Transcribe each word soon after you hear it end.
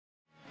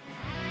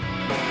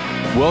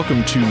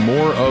welcome to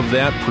More of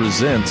That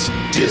Presents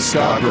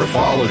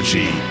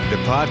Discographology, the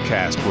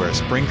podcast where a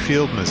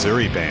Springfield,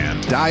 Missouri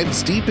band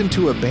dives deep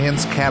into a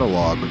band's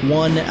catalog,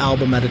 one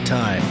album at a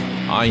time.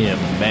 I am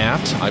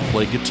Matt. I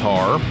play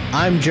guitar.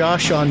 I'm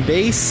Josh on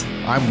bass.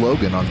 I'm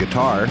Logan on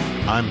guitar.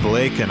 I'm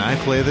Blake and I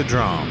play the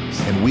drums.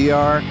 And we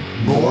are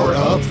More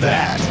of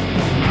That.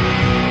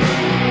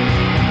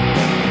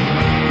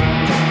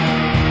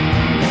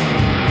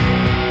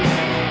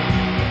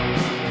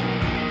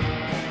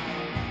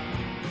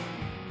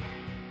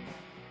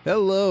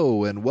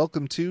 Hello, and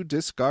welcome to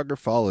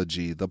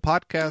Discographology, the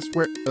podcast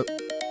where...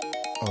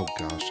 oh,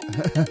 gosh.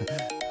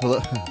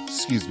 Hello.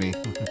 Excuse me.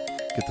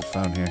 Get the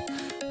phone here.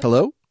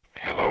 Hello?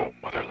 Hello,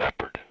 Mother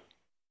Leopard.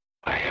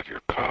 I have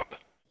your cub.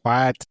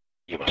 What?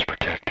 You must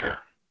protect her.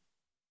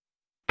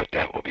 But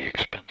that will be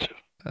expensive.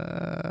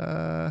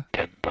 10,000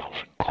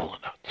 cola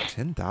nuts.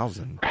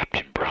 10,000? Wrapped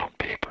in brown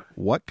paper.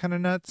 What kind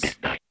of nuts?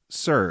 Midnight.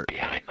 Sir.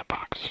 Behind the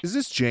box. Is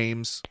this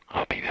James?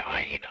 I'll be the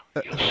hyena.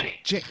 You'll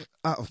see.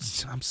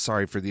 I'm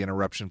sorry for the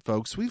interruption,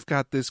 folks. We've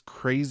got this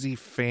crazy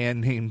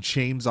fan named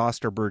James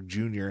Osterberg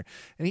Jr.,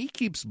 and he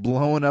keeps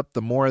blowing up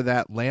the More of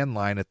That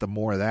landline at the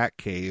More of That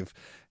cave,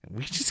 and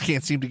we just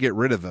can't seem to get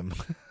rid of him.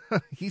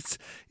 He's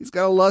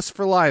got a lust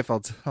for life, I'll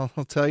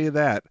tell you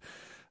that.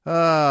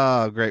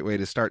 Great way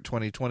to start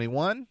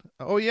 2021.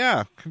 Oh,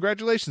 yeah.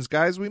 Congratulations,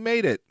 guys. We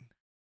made it.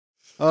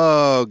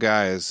 Oh,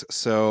 guys,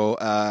 so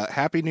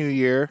Happy New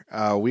Year.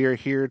 We are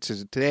here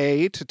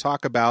today to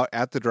talk about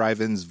At the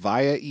Drive-In's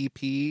Via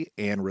EP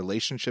and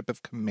Relationship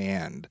of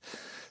Command.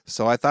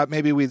 So I thought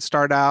maybe we'd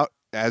start out,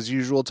 as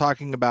usual,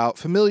 talking about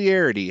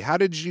familiarity. How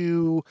did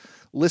you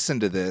listen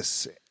to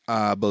this,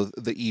 both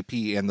the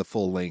EP and the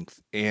full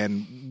length?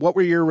 And what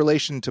were your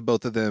relation to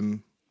both of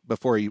them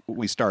before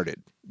we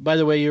started? By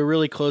the way, you're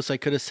really close. I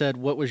could have said,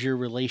 what was your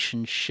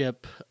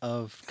relationship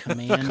of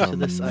command to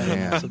this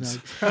item?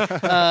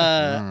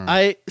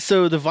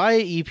 So the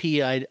Via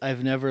EP,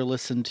 I've never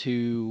listened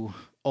to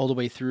all the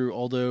way through,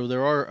 although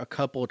there are a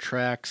couple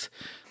tracks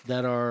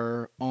that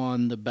are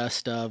on the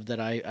best of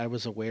that I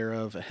was aware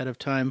of ahead of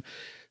time.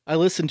 I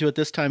listened to it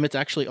this time. It's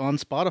actually on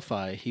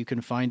Spotify. You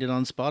can find it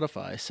on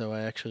Spotify. So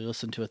I actually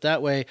listened to it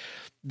that way.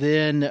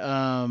 Then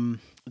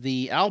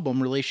the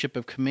album, Relationship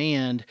of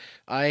Command,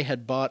 I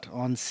had bought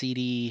on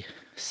CD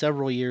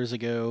several years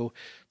ago.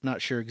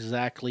 Not sure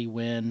exactly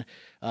when.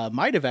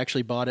 Might have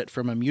actually bought it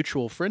from a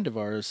mutual friend of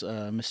ours,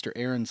 Mr.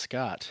 Aaron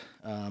Scott.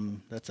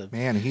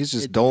 Man, he's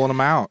just doling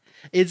them out.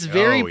 It's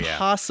very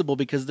possible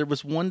because there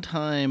was one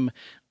time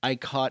I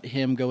caught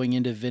him going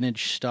into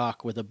vintage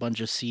stock with a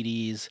bunch of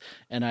CDs,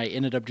 and I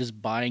ended up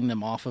just buying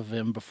them off of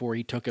him before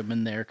he took them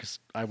in there because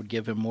I would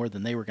give him more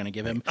than they were going to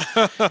give him.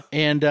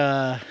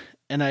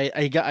 And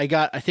I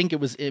got I think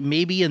it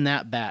maybe in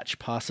that batch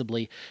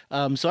possibly.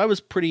 So I was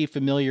pretty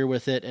familiar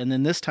with it, and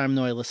then this time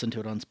though I listened to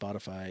it on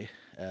Spotify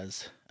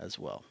as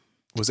well.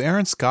 Was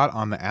Aaron Scott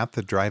on the At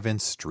the Drive-In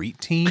Street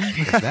team?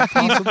 Is that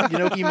possible?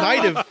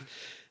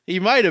 He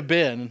might have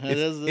been.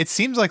 It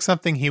seems like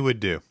something he would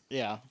do.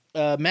 Yeah.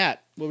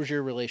 Matt, what was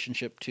your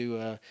relationship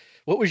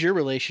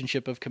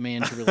of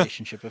command to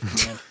Relationship of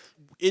Command?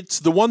 It's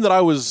the one that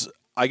I was,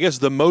 I guess,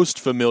 the most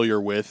familiar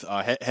with.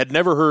 Had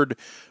never heard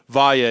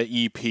Via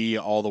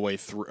EP all the way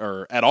through,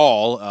 or at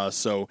all.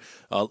 So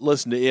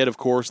listened to it, of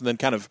course, and then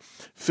kind of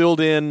filled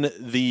in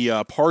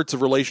the parts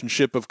of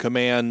Relationship of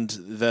Command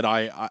that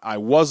I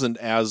wasn't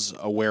as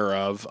aware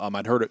of.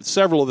 I'd heard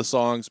several of the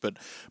songs, but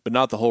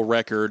not the whole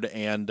record.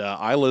 And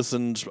I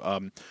listened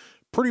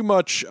pretty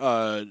much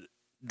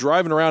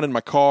driving around in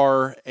my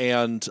car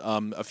and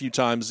a few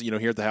times,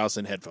 here at the house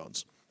in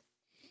headphones.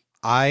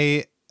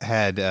 I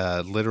had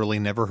literally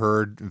never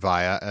heard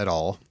Via at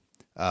all.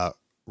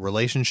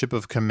 Relationship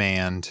of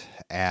Command,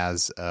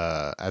 as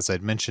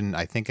I'd mentioned,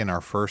 I think in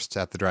our first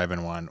At the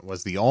Drive-In one,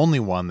 was the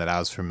only one that I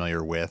was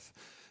familiar with.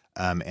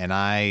 And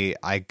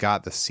I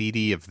got the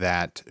CD of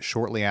that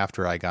shortly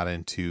after I got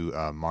into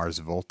Mars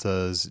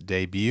Volta's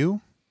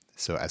debut.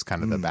 So as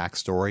kind of the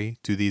backstory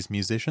to these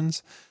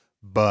musicians.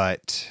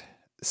 But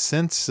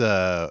since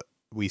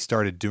we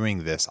started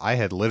doing this, I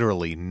had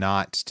literally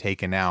not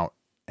taken out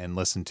and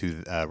listened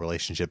to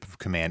Relationship of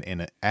Command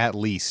in at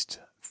least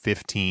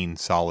 15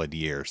 solid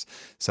years.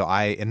 So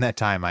in that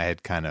time, I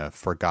had kind of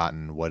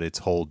forgotten what its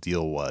whole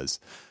deal was.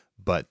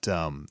 But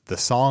the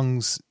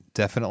songs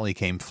definitely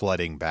came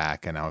flooding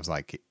back, and I was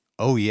like,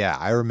 oh yeah,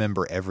 I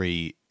remember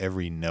every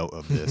note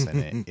of this,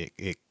 and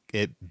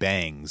it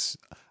bangs.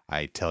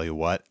 I tell you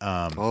what.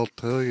 I'll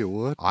tell you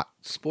what.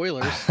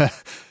 Spoilers.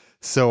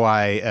 So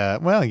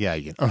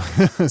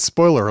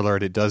spoiler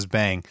alert, it does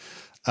bang.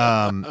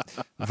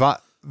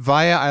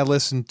 Via, I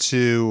listened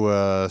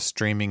to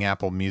streaming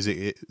Apple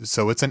Music.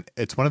 So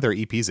it's one of their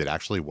EPs. It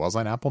actually was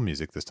on Apple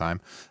Music this time.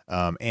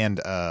 And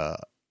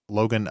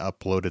Logan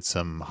uploaded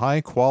some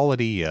high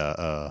quality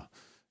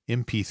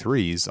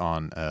MP3s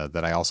on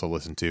that I also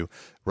listened to.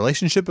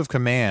 Relationship of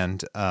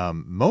Command.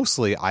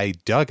 Mostly, I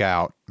dug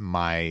out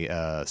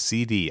my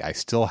CD. I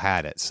still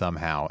had it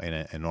somehow in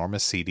an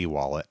enormous CD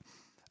wallet.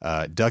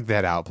 Dug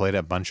that out, played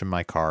a bunch in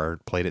my car,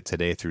 played it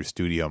today through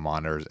studio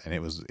monitors, and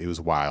it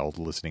was wild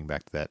listening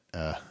back to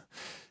that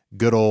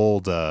good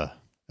old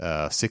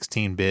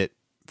 16-bit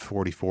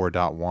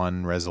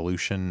 44.1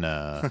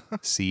 resolution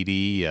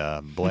CD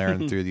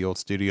blaring through the old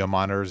studio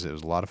monitors. It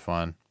was a lot of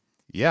fun.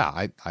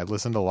 Yeah, I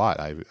listened a lot.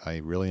 I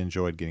really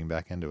enjoyed getting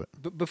back into it.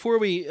 But before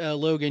we,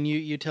 Logan,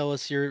 you tell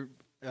us your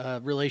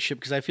relationship,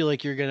 because I feel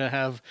like you're going to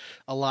have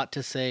a lot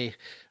to say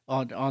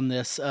on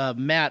this.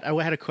 Matt,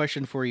 I had a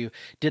question for you.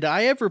 Did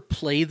I ever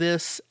play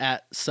this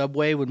at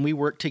Subway when we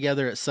worked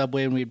together at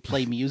Subway and we'd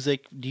play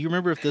music? Do you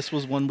remember if this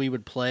was one we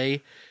would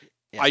play?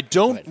 Yeah, I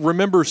don't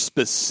remember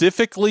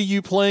specifically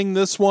you playing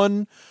this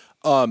one,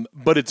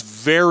 but it's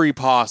very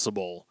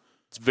possible.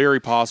 It's very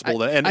possible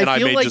that, and I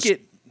feel may like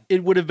just.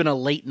 It would have been a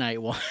late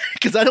night one,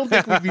 because I don't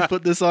think we'd be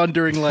put this on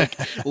during like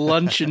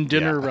lunch and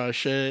dinner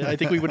rush. I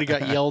think we would have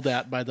got yelled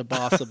at by the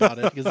boss about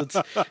it, because it's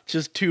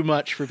just too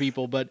much for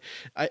people. But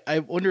I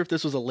wonder if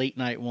this was a late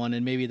night one,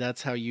 and maybe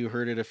that's how you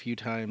heard it a few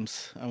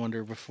times. I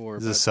wonder before.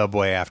 This is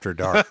Subway After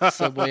Dark.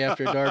 Subway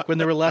After Dark, when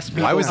there were less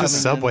people. Why was this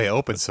Subway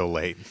open so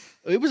late?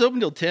 It was open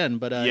till 10,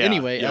 but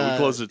anyway. Yeah, we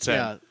closed at 10.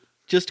 Yeah,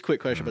 just a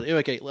quick question. But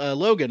okay,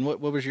 Logan,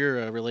 what was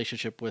your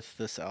relationship with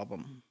this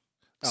album?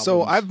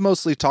 So I've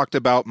mostly talked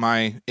about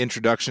my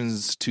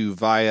introductions to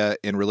Via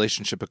in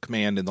Relationship of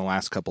Command in the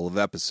last couple of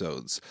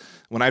episodes.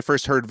 When I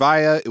first heard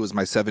Via, it was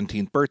my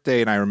 17th birthday,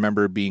 and I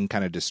remember being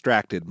kind of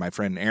distracted. My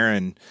friend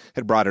Aaron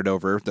had brought it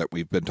over that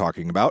we've been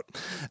talking about.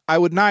 I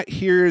would not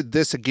hear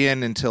this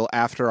again until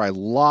after I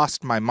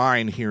lost my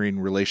mind hearing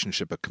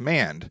Relationship of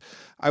Command.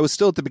 I was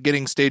still at the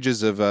beginning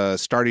stages of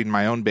starting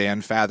my own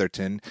band,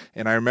 Fatherton,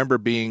 and I remember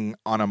being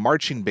on a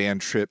marching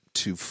band trip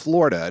to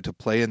Florida to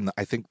play in,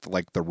 I think,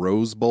 like the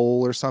Rose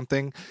Bowl or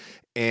something.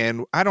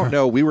 And I don't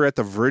know, we were at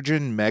the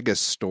Virgin Mega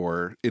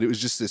Store. It was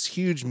just this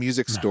huge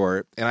music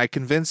store. And I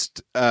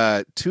convinced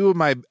two of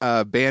my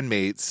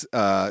bandmates,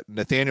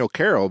 Nathaniel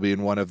Carroll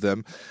being one of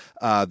them,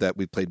 that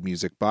we played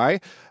music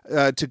by,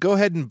 to go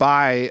ahead and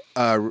buy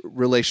a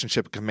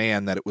Relationship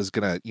Command that it was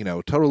going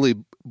to, totally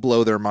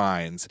blow their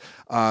minds.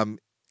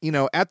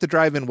 At the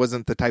Drive-In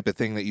wasn't the type of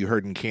thing that you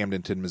heard in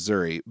Camdenton,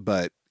 Missouri,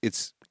 but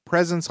its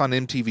presence on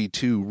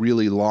MTV2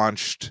 really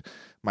launched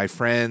my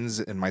friends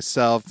and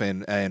myself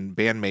and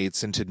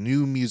bandmates into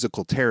new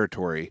musical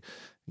territory.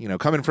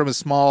 Coming from a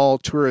small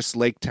tourist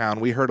lake town,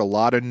 we heard a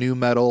lot of nu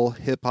metal,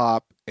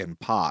 hip-hop, and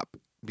pop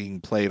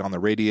being played on the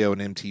radio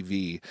and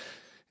MTV.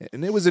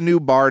 And it was a new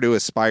bar to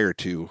aspire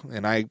to,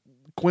 and I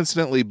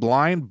coincidentally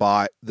blind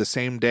bought the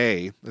same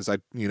day as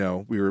we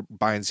were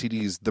buying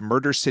CDs, the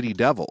Murder City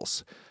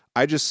Devils.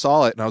 I just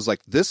saw it and I was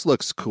like, this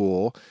looks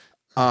cool.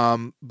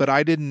 But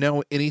I didn't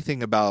know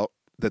anything about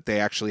that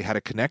they actually had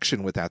a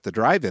connection with At the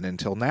Drive-In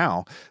until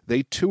now.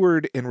 They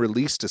toured and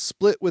released a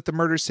split with the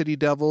Murder City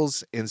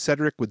Devils, and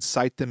Cedric would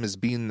cite them as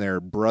being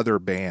their brother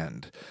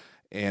band.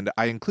 And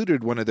I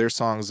included one of their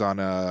songs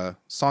on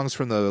Songs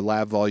from the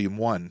Lab Volume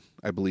 1,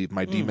 I believe,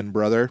 My Demon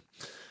Brother.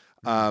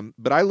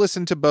 But I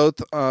listen to both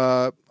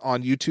on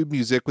YouTube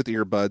Music with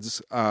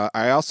earbuds.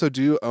 I also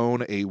do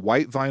own a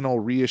white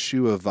vinyl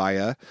reissue of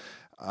Via.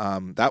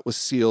 That was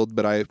sealed,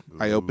 but I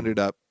opened it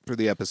up for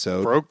the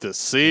episode. Broke the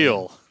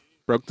seal.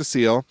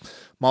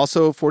 I'm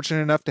also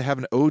fortunate enough to have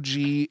an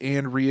OG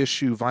and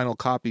reissue vinyl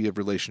copy of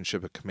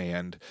Relationship of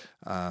Command.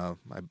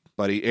 My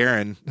buddy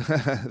Aaron,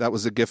 that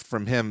was a gift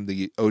from him,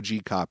 the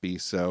OG copy.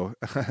 So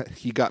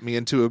he got me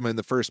into him in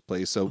the first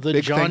place. So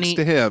big thanks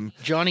to him.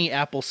 Johnny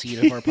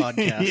Appleseed of our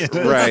podcast.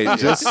 Right.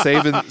 Just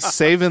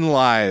saving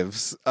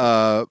lives.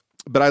 But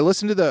I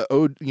listened to the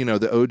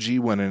OG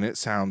one, and it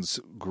sounds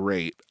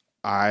great.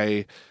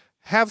 I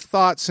have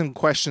thoughts and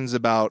questions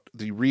about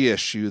the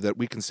reissue that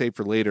we can save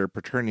for later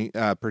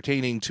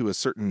pertaining to a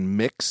certain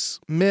mix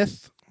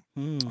myth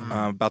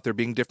about there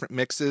being different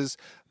mixes,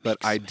 but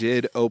I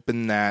did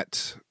open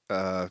that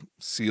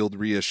sealed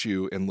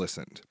reissue and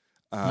listened.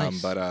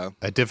 Nice. But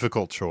a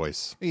difficult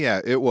choice.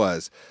 Yeah, it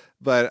was.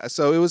 But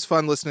so it was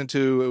fun listening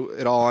to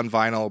it all on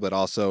vinyl, but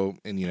also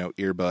in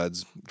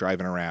earbuds,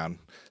 driving around,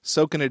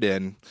 soaking it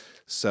in.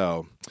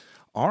 So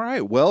all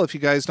right. Well, if you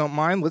guys don't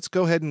mind, let's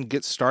go ahead and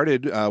get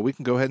started. We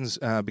can go ahead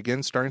and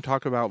begin starting to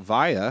talk about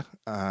Via.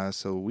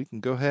 So we can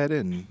go ahead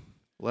and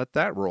let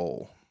that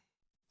roll.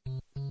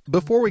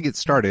 Before we get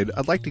started,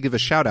 I'd like to give a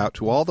shout out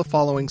to all the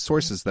following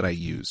sources that I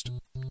used.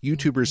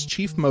 YouTubers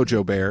Chief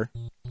Mojo Bear,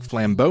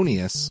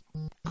 Flambonius,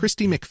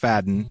 Christy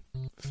McFadden,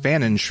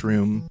 Fannin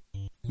Shroom,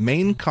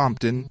 Maine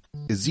Compton,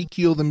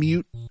 Ezekiel the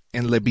Mute,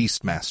 and Le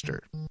Beastmaster.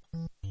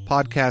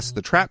 Podcast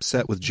The Trap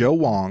Set with Joe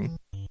Wong,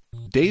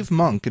 Dave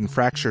Monk in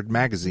Fractured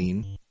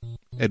Magazine,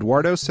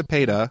 Eduardo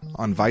Cepeda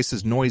on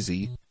Vice's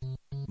Noisy,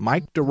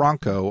 Mike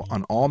Duranco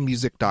on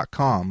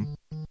AllMusic.com,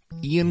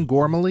 Ian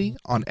Gormley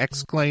on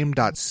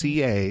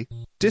Exclaim.ca,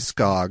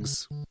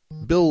 Discogs,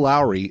 Bill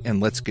Lowry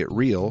and Let's Get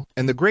Real,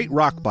 and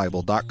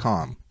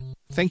TheGreatRockBible.com.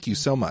 Thank you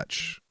so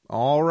much.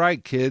 All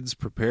right, kids,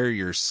 prepare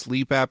your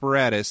sleep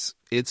apparatus.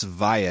 It's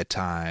Via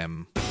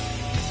time.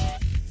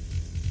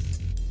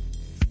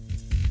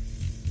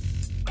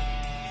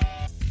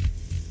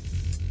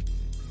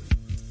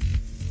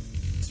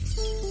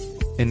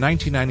 In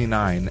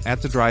 1999,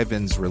 At the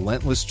Drive-In's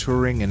relentless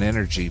touring and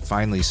energy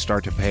finally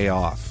start to pay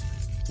off.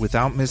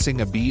 Without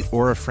missing a beat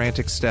or a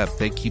frantic step,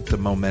 they keep the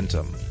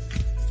momentum.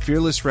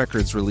 Fearless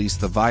Records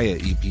released the Via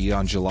EP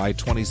on July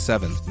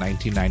 27,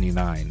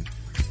 1999.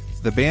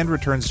 The band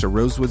returns to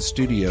Rosewood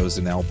Studios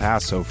in El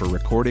Paso for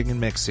recording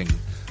and mixing,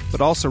 but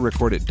also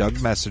record at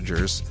Doug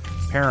Messenger's,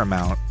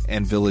 Paramount,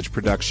 and Village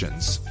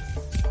Productions.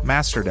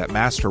 Mastered at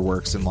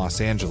Masterworks in Los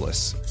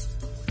Angeles.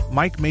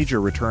 Mike Major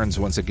returns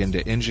once again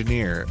to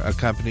engineer,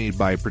 accompanied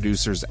by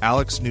producers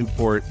Alex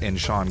Newport and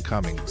Sean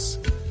Cummings.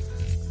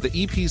 The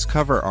EP's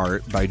cover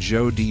art by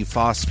Joe D.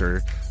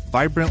 Foster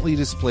vibrantly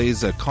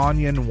displays a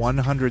Kanyon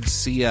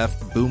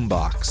 100CF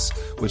boombox,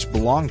 which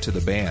belonged to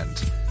the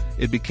band.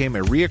 It became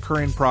a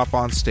reoccurring prop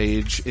on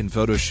stage in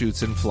photo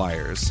shoots and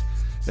flyers.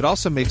 It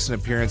also makes an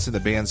appearance in the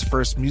band's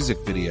first music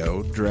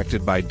video,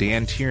 directed by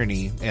Dan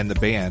Tierney and the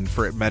band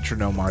for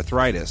Metronome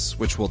Arthritis,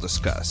 which we'll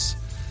discuss.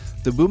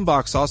 The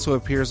boombox also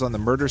appears on the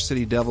Murder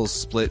City Devils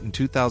split in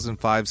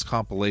 2005's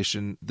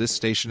compilation, This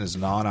Station is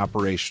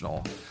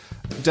Non-Operational.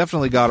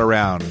 Definitely got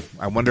around.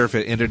 I wonder if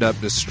it ended up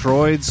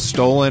destroyed,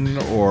 stolen,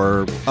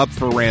 or up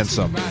for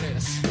ransom.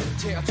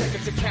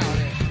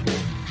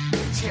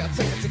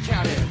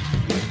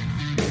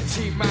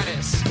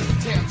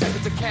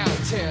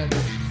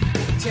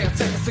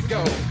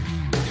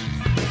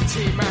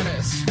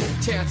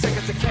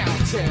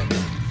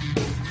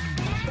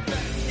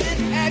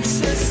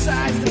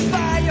 Exercise the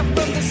fire from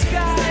the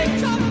sky.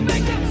 Come and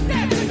make them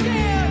dance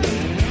again.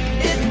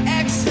 It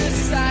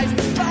exercise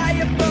the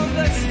fire from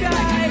the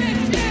sky.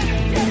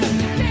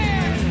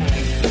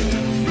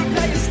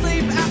 Repair your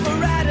sleep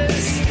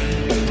apparatus.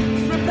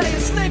 Repair your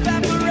sleep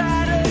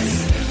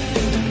apparatus.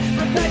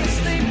 Repair your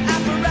sleep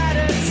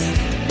apparatus.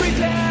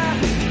 Repair.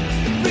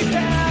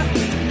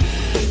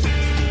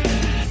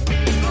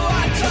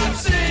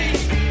 Autopsy.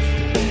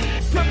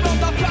 Perform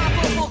the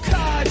probable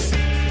cause.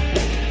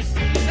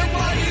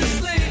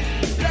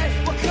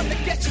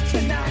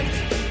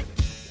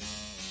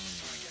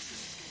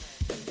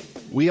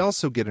 We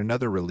also get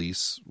another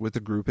release with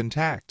the group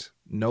intact.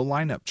 No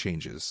lineup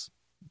changes.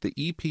 The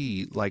EP,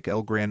 like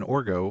El Gran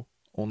Orgo,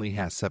 only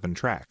has 7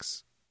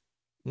 tracks.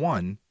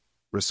 1.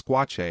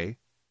 Risquache.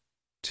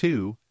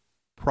 2.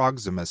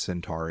 Proxima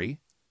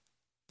Centauri.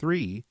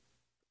 3.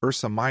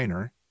 Ursa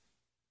Minor.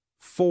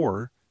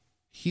 4.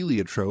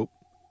 Heliotrope.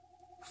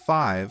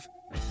 5.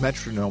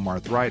 Metronome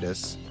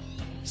Arthritis.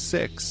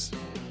 6.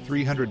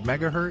 300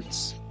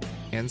 megahertz.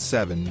 And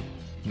 7.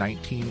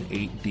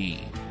 19.8D.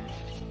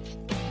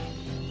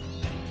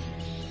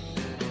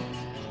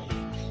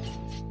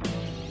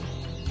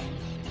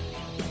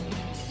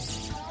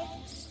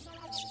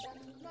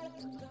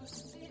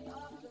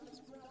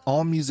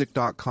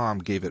 AllMusic.com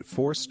gave it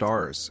 4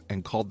 stars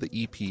and called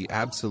the EP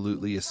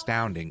absolutely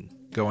astounding,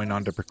 going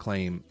on to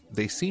proclaim,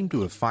 they seem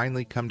to have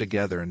finally come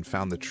together and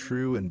found the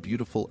true and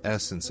beautiful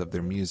essence of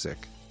their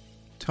music.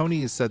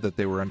 Tony has said that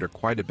they were under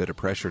quite a bit of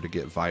pressure to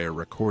get Via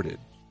recorded.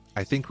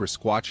 I think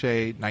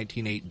Risquache,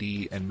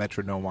 19.8D, and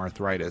Metronome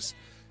Arthritis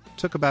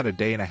took about a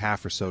day and a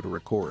half or so to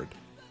record.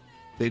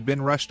 They'd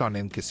been rushed on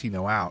In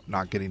Casino Out,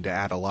 not getting to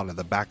add a lot of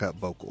the backup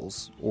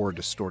vocals or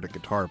distorted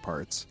guitar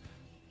parts.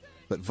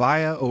 But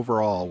Via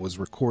overall was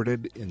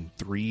recorded in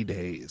 3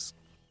 days.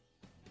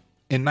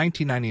 In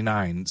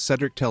 1999,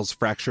 Cedric tells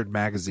Fractured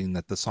Magazine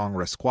that the song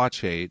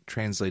Risquache,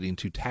 translating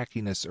to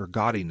tackiness or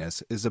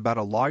gaudiness, is about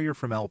a lawyer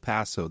from El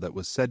Paso that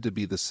was said to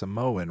be the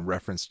Samoan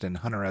referenced in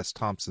Hunter S.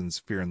 Thompson's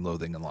Fear and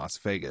Loathing in Las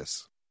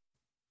Vegas.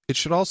 It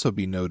should also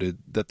be noted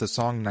that the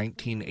song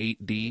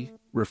 19.8D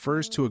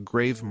refers to a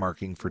grave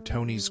marking for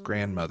Tony's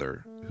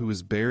grandmother, who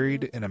was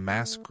buried in a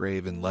mass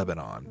grave in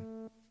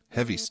Lebanon.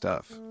 Heavy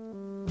stuff.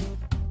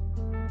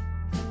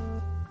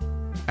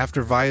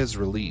 After Via's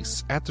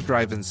release, At the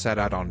Drive-In set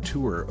out on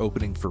tour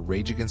opening for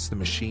Rage Against the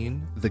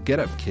Machine, the Get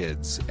Up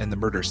Kids, and the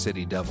Murder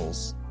City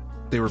Devils.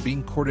 They were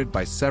being courted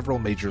by several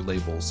major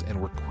labels and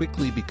were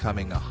quickly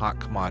becoming a hot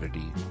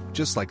commodity,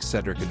 just like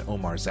Cedric and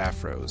Omar's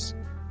Afros.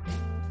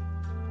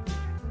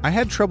 I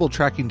had trouble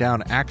tracking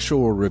down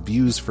actual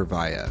reviews for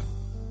Via.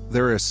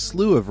 There are a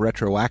slew of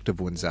retroactive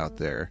ones out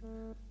there.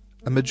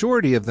 A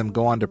majority of them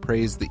go on to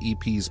praise the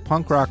EP's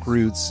punk rock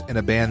roots and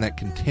a band that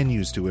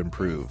continues to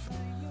improve.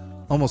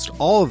 Almost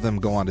all of them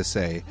go on to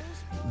say,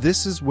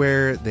 this is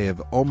where they have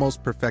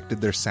almost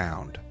perfected their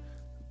sound,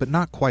 but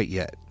not quite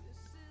yet.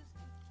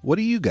 What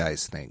do you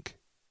guys think?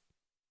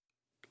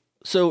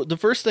 So the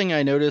first thing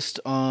I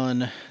noticed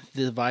on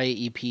the Via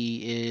EP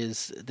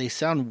is they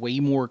sound way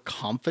more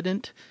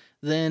confident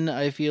than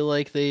I feel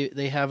like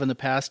they have in the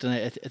past. And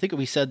I think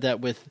we said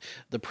that with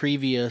the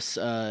previous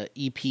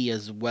EP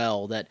as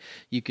well, that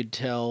you could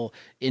tell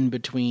in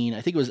between.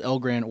 I think it was El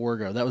Gran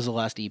Orgo. That was the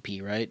last EP,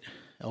 right?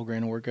 El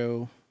Gran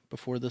Orgo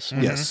before this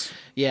one? Yes.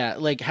 Yeah,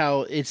 like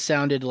how it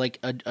sounded like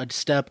a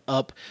step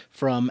up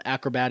from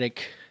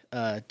Acrobatic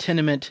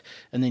Tenement,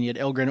 and then you had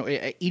El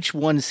Gran. Each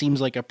one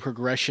seems like a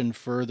progression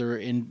further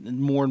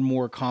in more and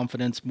more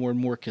confidence, more and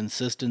more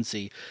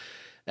consistency.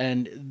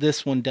 And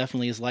this one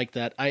definitely is like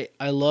that. I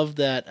love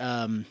that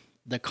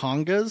the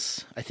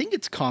congas. I think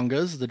it's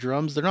congas, the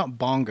drums. They're not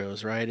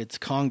bongos, right? It's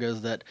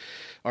congas that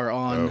are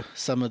on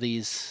some of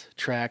these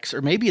tracks,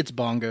 or maybe it's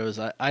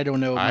bongos. I don't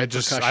know. I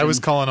was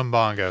calling them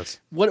bongos.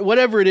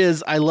 Whatever it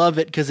is, I love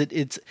it because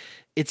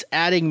it's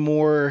adding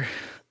more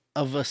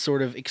of a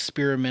sort of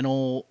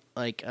experimental,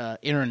 like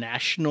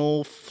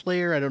international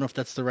flair. I don't know if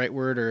that's the right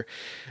word, or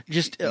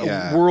just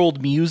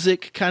world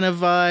music kind of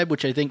vibe,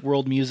 which I think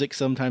world music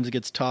sometimes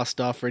gets tossed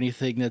off for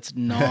anything that's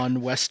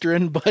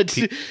non-Western, but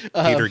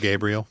Peter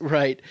Gabriel.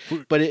 Right.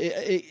 But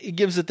it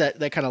gives it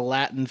that kind of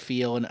Latin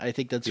feel, and I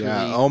think that's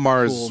really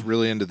Omar's cool.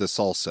 really into the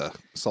salsa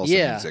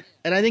music.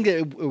 And I think that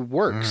it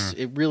works.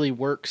 It really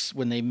works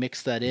when they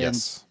mix that in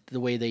the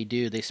way they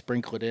do. They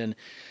sprinkle it in.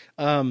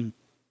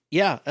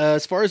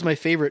 As far as my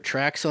favorite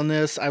tracks on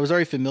this, I was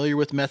already familiar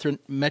with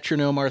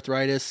Metronome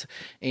Arthritis,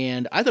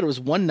 and I thought it was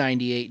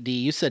 198D.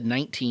 You said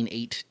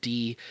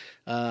 198D,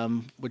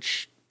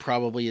 which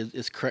probably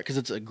is correct because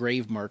it's a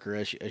grave marker,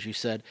 as you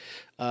said.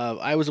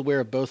 I was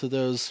aware of both of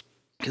those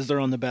because they're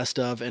on the best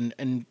of,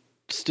 and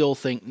still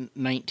think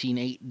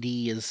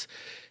 198D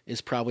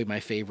is probably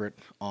my favorite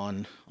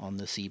on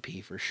this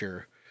EP for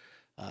sure.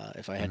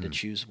 If I had to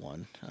choose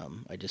one,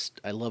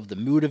 I love the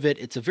mood of it.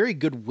 It's a very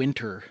good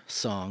winter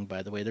song,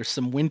 by the way. There's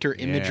some winter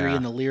imagery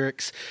in the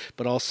lyrics,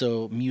 but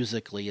also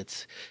musically,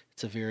 it's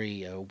a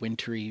very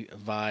wintry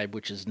vibe,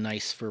 which is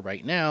nice for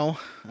right now,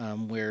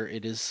 where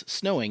it is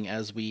snowing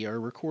as we are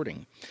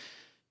recording.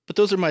 But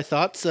those are my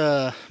thoughts.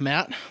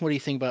 Matt, what do you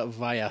think about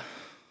Vaya?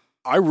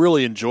 I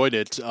really enjoyed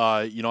it.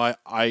 I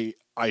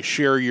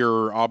share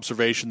your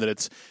observation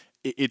that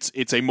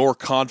it's a more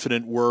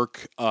confident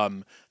work.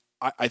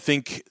 I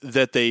think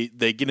that they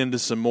get into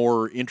some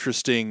more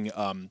interesting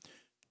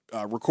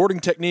recording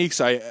techniques.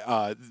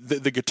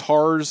 The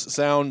guitars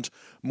sound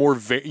more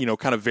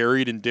kind of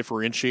varied and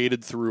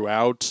differentiated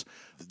throughout.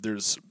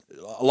 There's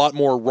a lot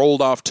more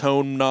rolled off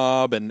tone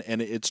knob, and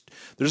there's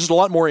just a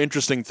lot more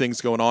interesting things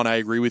going on. I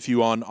agree with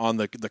you on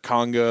the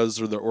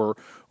congas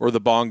or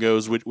the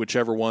bongos,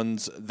 whichever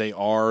ones they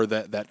are.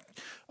 That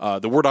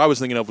the word I was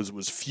thinking of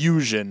was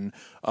fusion.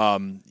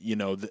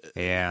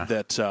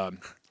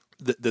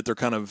 That they're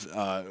kind of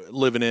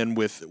living in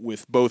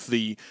with both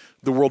the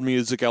world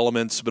music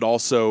elements, but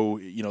also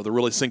the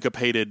really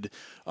syncopated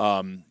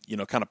kind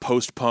of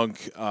post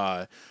punk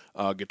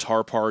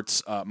guitar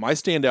parts. My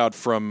standout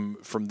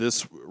from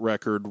this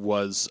record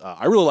was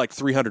I really like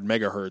 300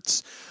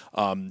 megahertz.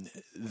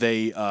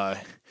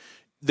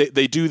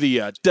 They do the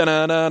da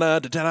da da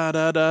da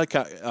da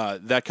da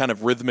that kind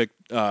of rhythmic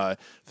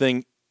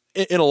thing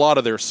in a lot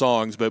of their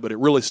songs, but it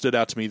really stood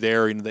out to me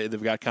there. And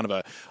they've got kind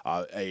of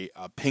a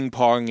ping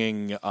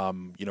ponging,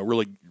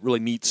 really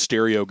neat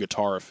stereo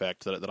guitar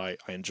effect that I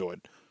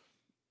enjoyed.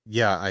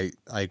 Yeah, I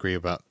agree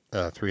about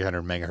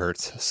 300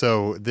 megahertz.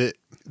 So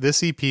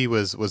this EP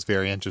was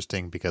very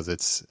interesting because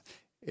it's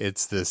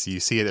this, you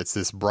see it's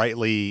this bright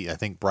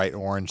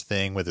orange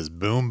thing with this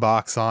boom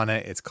box on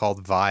it. It's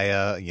called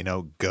Vaya,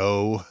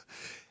 Go.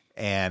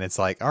 And it's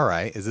like, all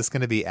right, is this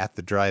going to be at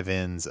the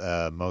drive-in's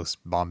most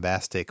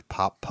bombastic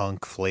pop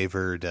punk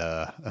flavored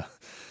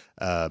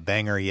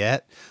banger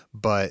yet?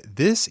 But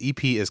this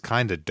EP is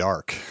kind of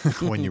dark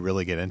when you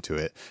really get into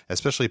it,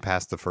 especially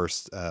past the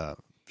first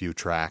few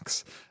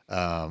tracks.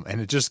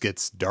 And it just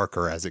gets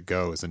darker as it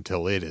goes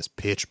until it is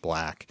pitch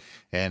black.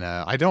 And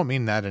I don't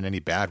mean that in any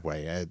bad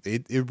way.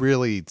 It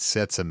really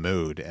sets a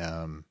mood.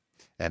 And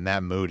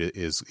that mood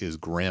is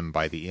grim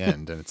by the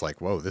end. And it's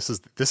like, whoa, this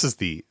is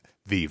the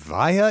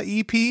Vaya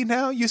EP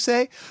now, you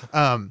say?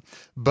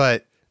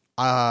 But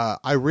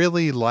I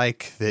really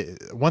like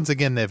that. Once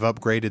again, they've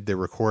upgraded the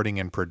recording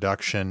and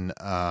production.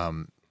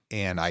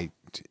 And I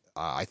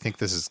think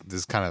this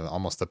is kind of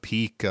almost the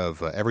peak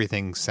of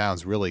everything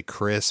sounds really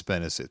crisp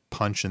and is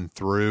punching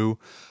through.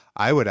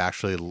 I would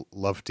actually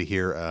love to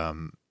hear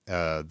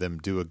them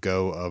do a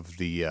go of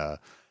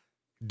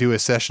do a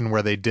session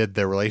where they did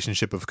their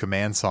Relationship of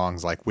Command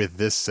songs like with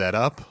this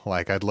setup.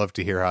 Like I'd love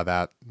to hear how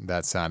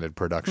that sounded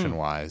production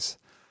wise.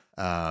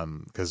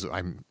 Because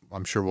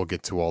I'm sure we'll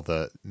get to all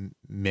the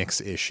mix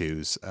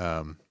issues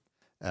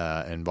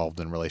involved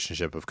in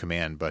Relationship of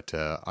Command, but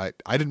I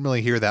didn't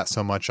really hear that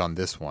so much on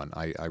this one.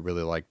 I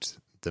really liked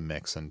the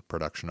mix and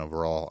production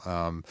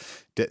overall.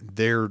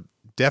 They're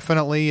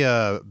definitely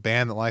a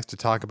band that likes to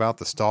talk about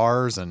the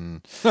stars,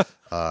 and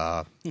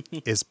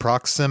is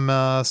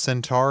Proxima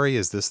Centauri,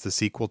 is this the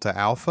sequel to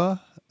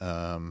Alpha?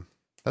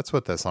 That's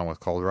what that song was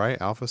called, right?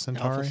 Alpha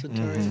Centauri? Alpha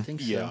Centauri, I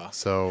think so. Yeah.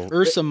 So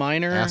Ursa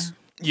Minor.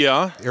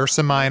 Yeah.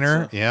 Ursa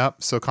Minor, yeah.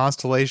 So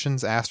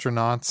constellations,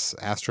 astronauts,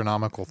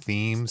 astronomical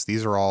themes,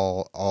 these are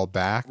all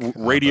back.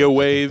 Radio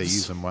waves. They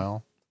use them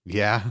well.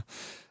 Yeah.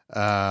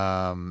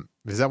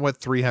 Is that what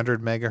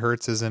 300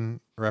 megahertz is in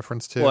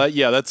reference to? Well,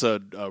 yeah, that's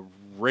a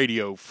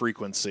radio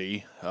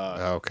frequency.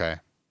 Okay.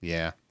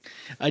 Yeah.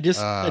 I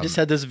just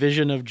had this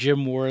vision of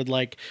Jim Ward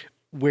like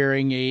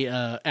wearing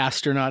a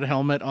astronaut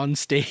helmet on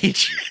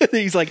stage.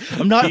 He's like,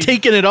 I'm not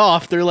taking it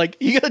off. They're like,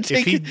 you gotta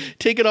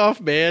take it off,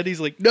 man. He's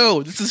like,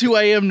 no, this is who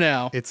I am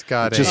now. It's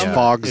got just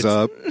fogs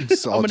up.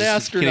 I'm an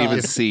astronaut. You can't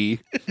even see.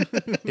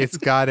 It's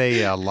got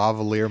a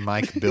lavalier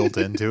mic built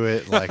into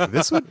it. Like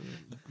this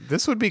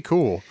would be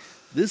cool.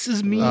 This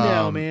is me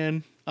now,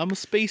 man. I'm a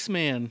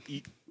spaceman.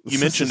 You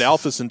mentioned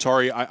Alpha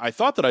Centauri. I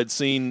thought that I'd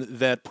seen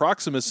that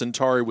Proxima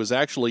Centauri was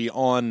actually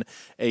on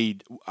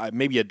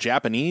maybe a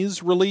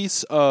Japanese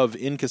release of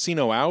In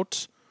Casino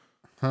Out.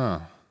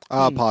 Huh.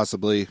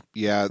 Possibly.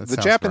 Yeah. That The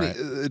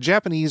sounds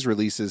Japanese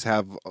releases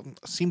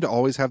seem to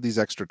always have these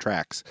extra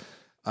tracks.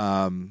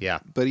 Yeah.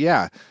 But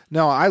yeah,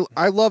 no,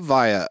 I love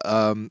Via.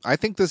 I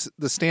think the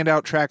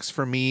standout tracks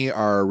for me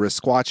are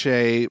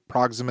Risquache,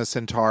 Proxima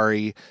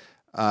Centauri,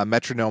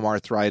 Metronome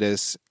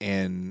Arthritis,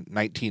 and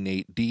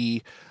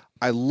 19.8D.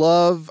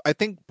 I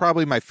think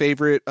probably my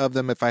favorite of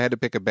them, if I had to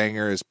pick a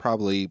banger, is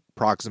probably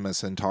Proxima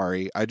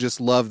Centauri. I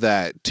just love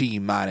that T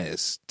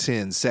minus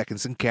 10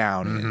 seconds and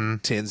counting,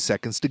 10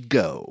 seconds to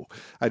go.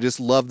 I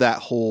just love that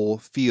whole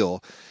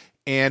feel.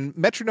 And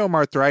Metronome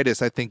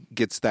Arthritis, I think,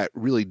 gets that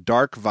really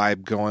dark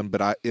vibe going,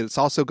 but it's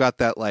also got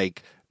that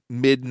like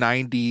mid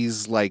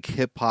 90s like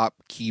hip hop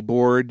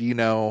keyboard,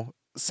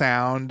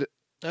 sound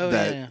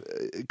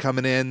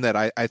coming in that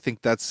I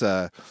think that's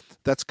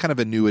kind of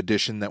a new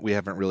addition that we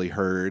haven't really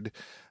heard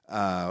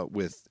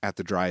with at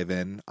the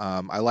drive-in.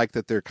 I like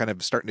that they're kind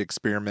of starting to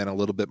experiment a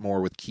little bit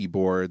more with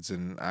keyboards,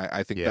 and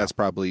I think that's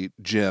probably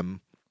Jim.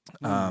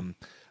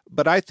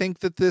 But I think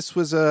that this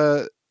was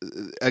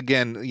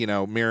again,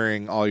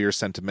 mirroring all your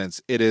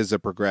sentiments. It is a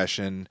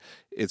progression.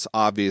 It's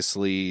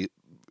obviously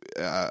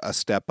a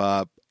step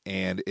up,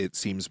 and it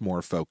seems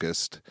more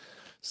focused.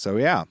 So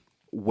yeah.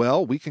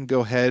 Well, we can go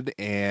ahead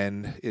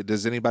and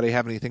does anybody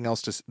have anything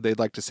else they'd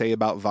like to say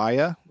about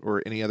Via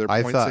or any other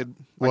points?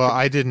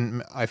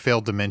 I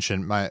failed to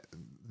mention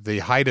the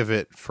height of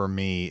it for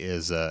me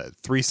is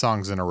 3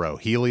 songs in a row: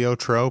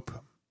 Heliotrope,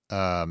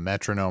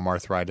 Metronome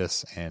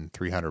Arthritis, and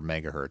 300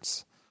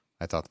 megahertz.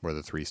 I thought were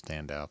the 3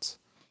 standouts.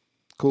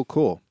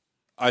 Cool.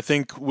 I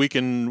think we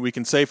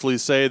can safely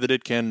say that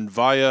it can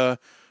Via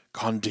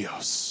con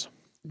Dios.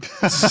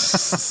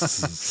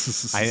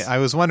 I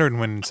was wondering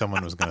when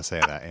someone was going to say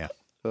that. Yeah.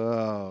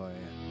 Oh,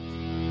 yeah.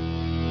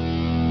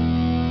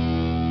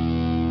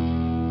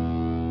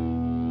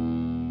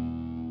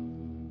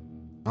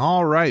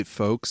 All right,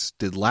 folks.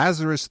 Did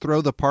Lazarus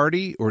throw the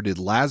party or did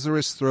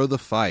Lazarus throw the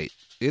fight?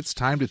 It's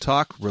time to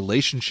talk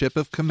Relationship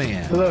of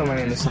Command. Hello, my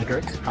name is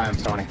Cedric. Hi, I'm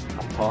Tony.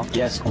 I'm Paul.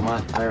 Yes,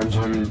 Omar. I'm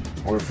Jim.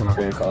 We're from a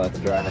band called At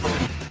the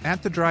Drive-In.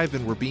 At the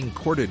Drive-In were being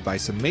courted by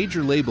some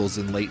major labels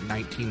in late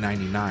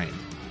 1999.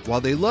 While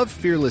they loved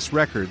Fearless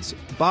Records,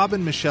 Bob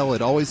and Michelle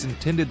had always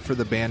intended for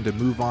the band to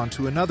move on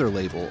to another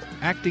label,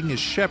 acting as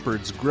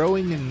shepherds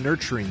growing and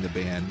nurturing the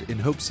band in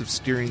hopes of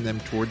steering them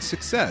towards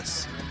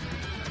success.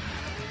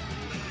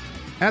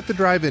 At the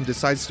Drive-In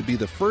decides to be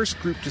the first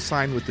group to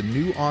sign with the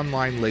new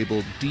online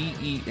label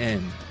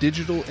DEN,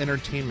 Digital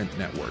Entertainment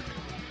Network.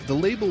 The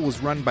label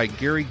was run by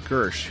Gary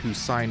Gersh, who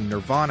signed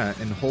Nirvana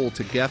and Hole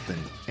to Geffen,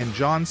 and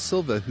John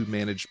Silva, who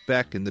managed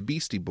Beck and the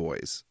Beastie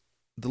Boys.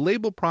 The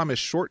label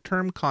promised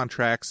short-term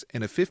contracts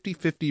and a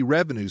 50-50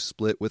 revenue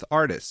split with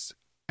artists.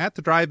 At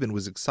the Drive-In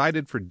was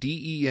excited for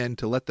DEN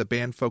to let the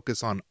band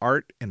focus on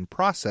art and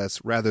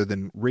process rather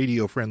than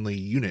radio-friendly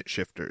unit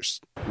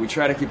shifters. We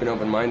try to keep an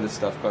open mind to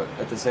stuff, but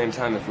at the same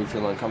time, if we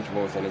feel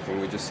uncomfortable with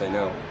anything, we just say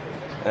no.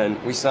 And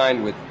we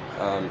signed with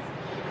a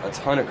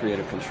ton of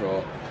creative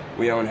control.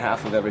 We own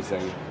half of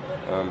everything,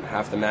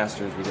 half the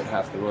masters, we get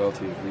half the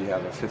royalties. We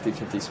have a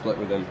 50-50 split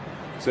with them.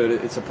 So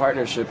it's a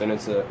partnership, and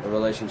it's a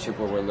relationship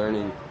where we're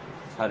learning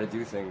how to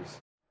do things.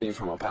 Being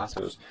from El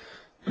Paso,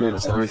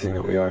 it's everything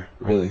that we are,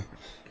 really.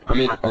 I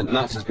mean,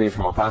 not just being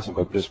from El Paso,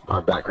 but just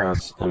our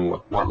backgrounds and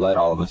what led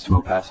all of us to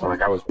El Paso.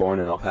 Like, I was born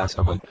in El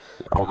Paso, but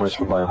Omar's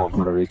from Bayamon,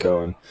 Puerto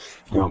Rico, and,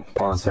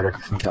 Paul and Cedric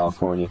are from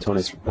California.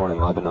 Tony's born in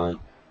Lebanon.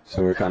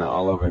 So we're kind of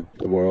all over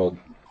the world,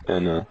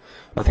 and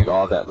I think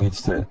all of that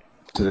leads to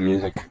the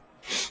music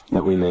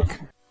that we make.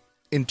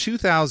 In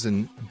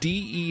 2000,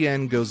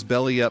 DEN goes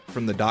belly up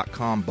from the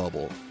 .com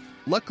bubble.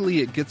 Luckily,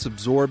 it gets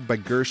absorbed by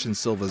Gersh and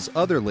Silva's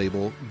other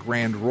label,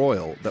 Grand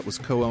Royal, that was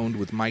co-owned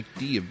with Mike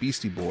D of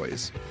Beastie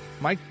Boys.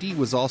 Mike D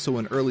was also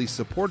an early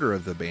supporter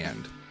of the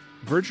band.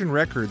 Virgin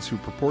Records, who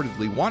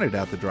purportedly wanted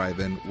At the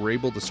Drive-In, were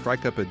able to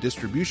strike up a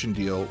distribution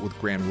deal with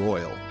Grand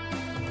Royal.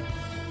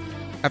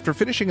 After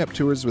finishing up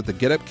tours with the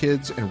Get Up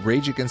Kids and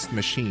Rage Against the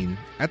Machine,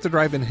 At the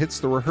Drive-In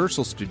hits the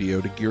rehearsal studio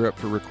to gear up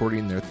for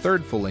recording their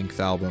third full-length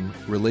album,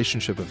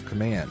 Relationship of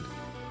Command.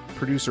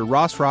 Producer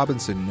Ross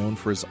Robinson, known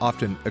for his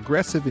often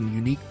aggressive and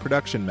unique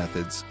production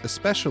methods,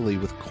 especially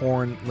with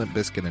Korn, Limp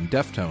Bizkit, and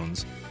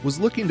Deftones, was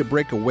looking to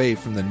break away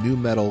from the nu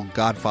metal,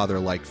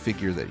 Godfather-like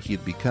figure that he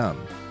had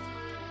become.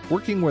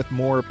 Working with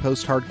more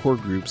post-hardcore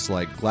groups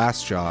like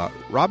Glassjaw,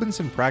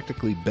 Robinson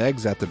practically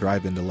begs At the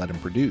Drive-In to let him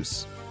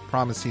produce,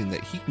 promising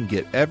that he can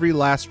get every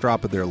last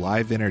drop of their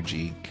live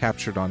energy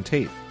captured on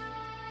tape.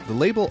 The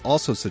label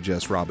also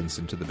suggests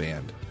Robinson to the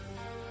band.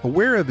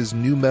 Aware of his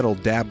nu metal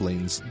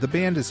dabblings, the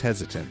band is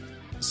hesitant.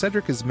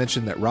 Cedric has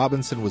mentioned that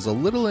Robinson was a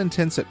little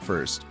intense at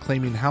first,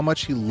 claiming how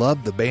much he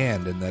loved the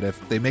band and that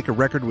if they make a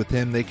record with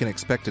him, they can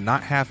expect to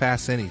not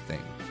half-ass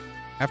anything.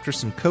 After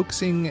some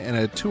coaxing and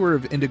a tour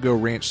of Indigo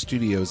Ranch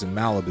Studios in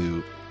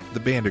Malibu, the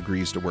band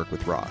agrees to work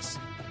with Ross.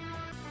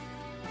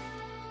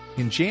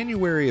 In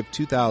January of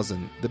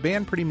 2000, the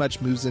band pretty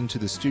much moves into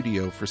the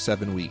studio for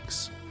 7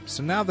 weeks.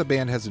 So now the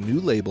band has a new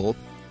label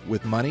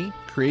with money,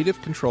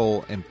 creative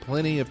control, and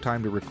plenty of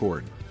time to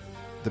record.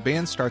 The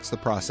band starts the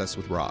process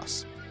with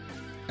Ross.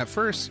 At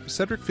first,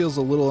 Cedric feels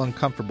a little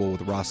uncomfortable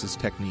with Ross's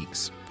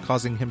techniques,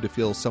 causing him to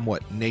feel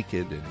somewhat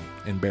naked and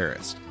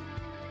embarrassed.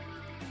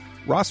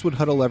 Ross would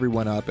huddle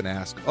everyone up and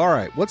ask, "All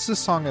right, what's this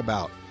song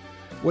about?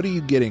 What are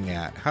you getting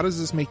at? How does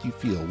this make you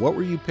feel? What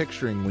were you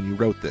picturing when you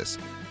wrote this?"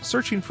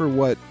 Searching for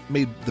what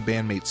made the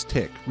bandmates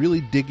tick,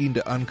 really digging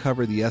to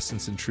uncover the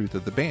essence and truth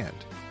of the band.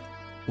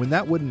 When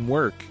that wouldn't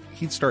work,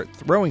 he'd start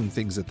throwing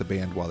things at the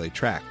band while they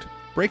tracked,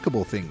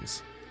 breakable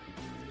things.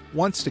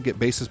 Once, to get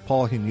bassist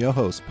Paul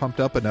Hinojos pumped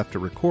up enough to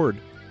record,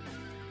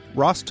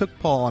 Ross took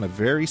Paul on a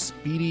very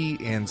speedy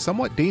and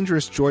somewhat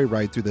dangerous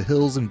joyride through the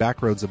hills and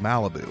backroads of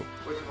Malibu.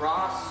 With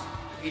Ross,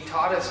 he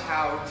taught us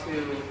how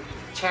to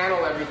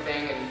channel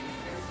everything, and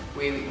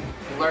we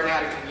learned how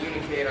to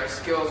communicate. Our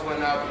skills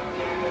went up,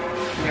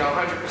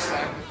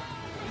 100%.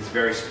 He's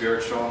very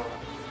spiritual.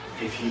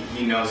 If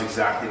he knows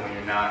exactly when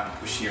you're not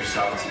pushing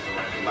yourself to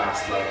the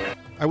last level.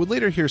 I would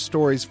later hear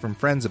stories from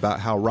friends about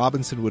how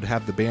Robinson would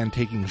have the band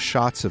taking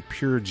shots of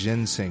pure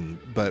ginseng,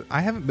 but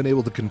I haven't been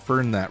able to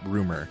confirm that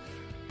rumor,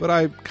 but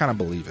I kind of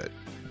believe it.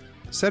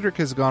 Cedric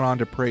has gone on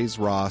to praise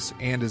Ross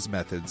and his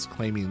methods,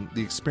 claiming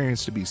the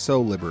experience to be so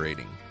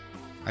liberating.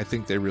 I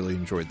think they really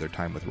enjoyed their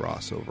time with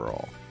Ross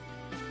overall.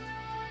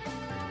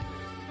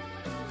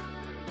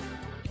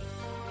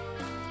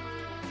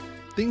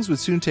 Things would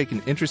soon take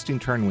an interesting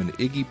turn when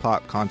Iggy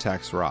Pop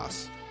contacts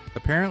Ross.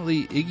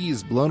 Apparently, Iggy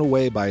is blown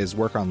away by his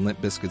work on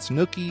Limp Bizkit's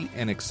Nookie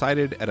and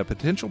excited at a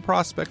potential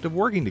prospect of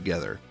working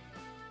together.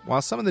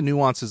 While some of the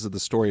nuances of the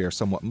story are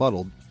somewhat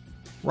muddled,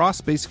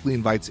 Ross basically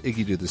invites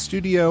Iggy to the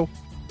studio,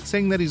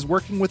 saying that he's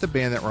working with a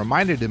band that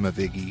reminded him of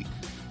Iggy,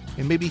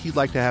 and maybe he'd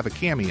like to have a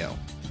cameo,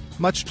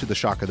 much to the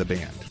shock of the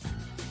band.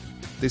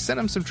 They sent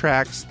him some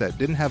tracks that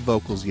didn't have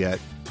vocals yet,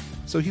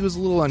 so he was a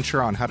little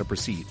unsure on how to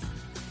proceed.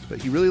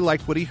 But he really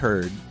liked what he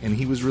heard, and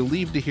he was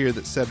relieved to hear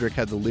that Cedric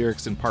had the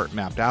lyrics in part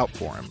mapped out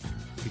for him,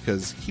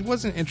 because he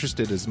wasn't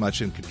interested as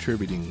much in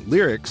contributing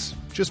lyrics,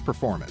 just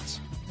performance.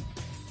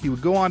 He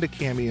would go on to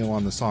cameo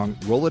on the song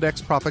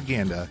Rolodex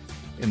Propaganda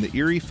and the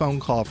eerie phone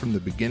call from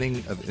the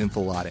beginning of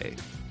Enfilade.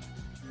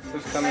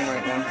 Who's coming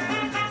right now?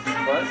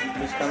 What?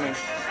 Who's coming?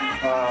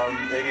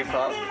 Iggy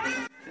Pop.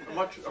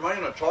 Am I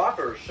going to talk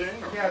or sing?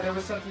 Or? Yeah, there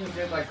was something you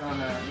did like on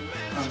the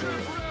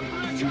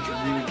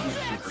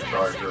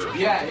Supercharger.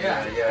 Yeah.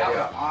 That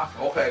was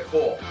awesome. Okay,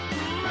 cool.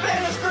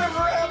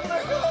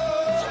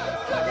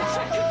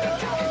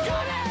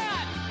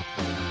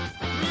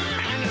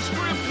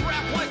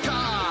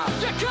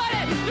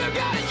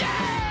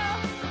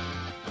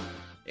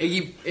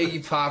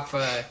 Iggy Pop,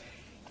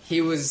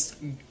 he was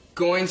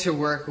going to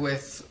work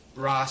with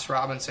Ross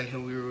Robinson,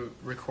 who we were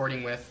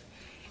recording with,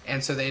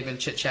 and so they'd been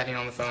chit-chatting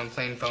on the phone,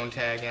 playing phone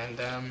tag,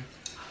 and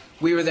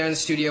we were there in the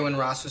studio when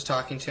Ross was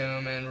talking to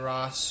him, and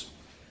Ross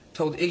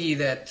told Iggy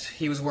that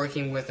he was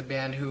working with a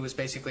band who was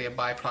basically a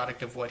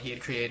byproduct of what he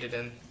had created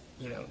in,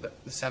 the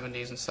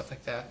 70s and stuff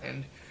like that,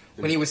 and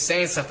when he was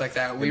saying stuff like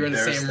that, we were in the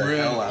same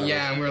room,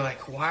 and we were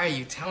like, why are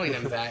you telling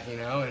him that,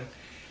 and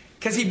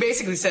because he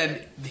basically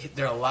said,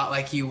 they're a lot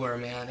like you were,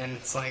 man, and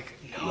it's like,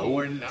 no,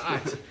 we're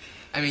not.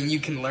 I mean, you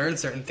can learn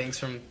certain things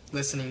from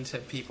listening to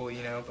people,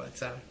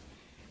 but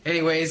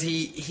anyways,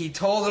 he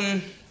told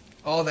him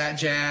all that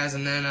jazz,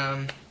 and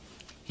then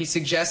he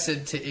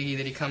suggested to Iggy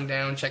that he come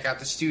down, check out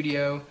the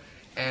studio,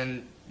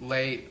 and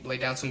lay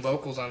down some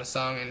vocals on a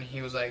song, and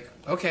he was like,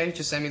 okay,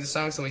 just send me the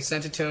song. So we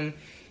sent it to him.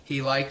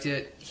 He liked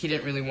it. He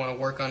didn't really want to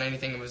work on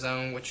anything of his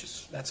own,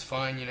 that's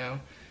fine,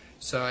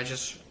 So I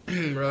just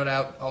wrote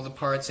out all the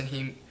parts,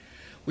 and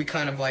we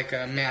kind of like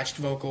matched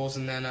vocals,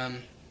 and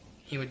then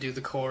he would do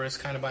the chorus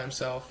kind of by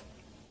himself,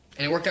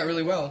 and it worked out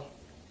really well.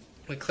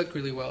 We clicked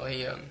really well.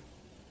 He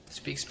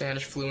speaks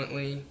Spanish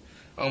fluently.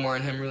 Omar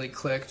and him really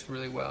clicked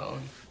really well.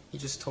 And he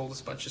just told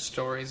us a bunch of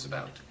stories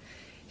about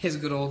his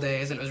good old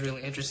days, and it was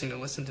really interesting to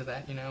listen to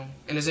that,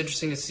 And it's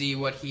interesting to see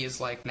what he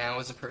is like now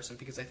as a person,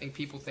 because I think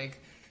people think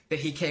that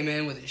he came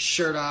in with his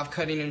shirt off,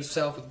 cutting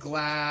himself with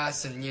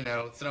glass, and,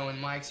 throwing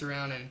mics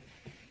around, and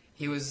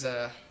he was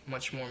a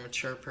much more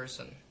mature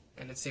person.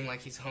 And it seemed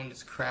like he's honed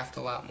his craft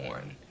a lot more,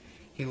 and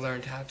he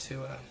learned how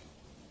to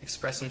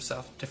express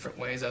himself different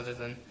ways other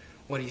than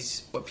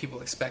what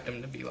people expect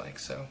him to be like,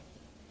 so.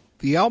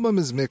 The album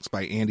is mixed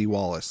by Andy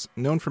Wallace,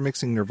 known for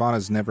mixing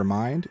Nirvana's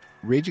Nevermind,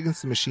 Rage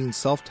Against the Machine's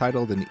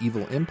self-titled and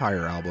Evil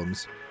Empire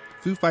albums,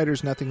 Foo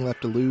Fighters' Nothing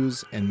Left to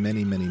Lose, and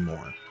many, many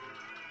more.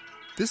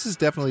 This is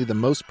definitely the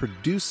most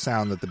produced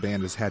sound that the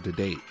band has had to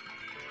date.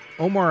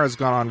 Omar has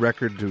gone on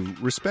record to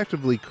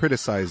respectively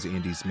criticize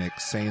Andy's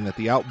mix, saying that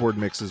the Outboard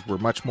mixes were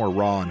much more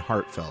raw and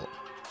heartfelt.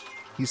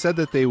 He said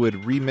that they would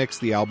remix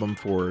the album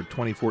for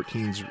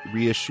 2014's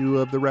reissue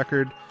of the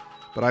record,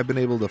 but I've been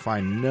able to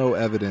find no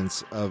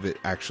evidence of it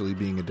actually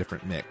being a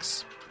different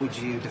mix. Would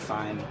you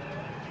define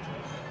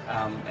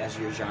as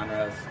your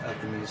genre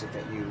of the music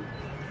that you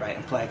write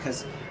and play?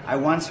 Because I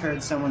once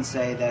heard someone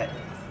say that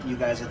you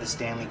guys are the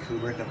Stanley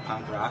Kubrick of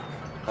punk rock.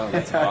 Oh,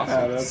 that's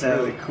awesome. That's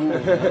really cool.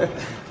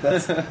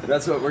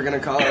 that's what we're gonna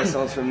call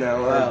ourselves from now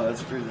on. Wow,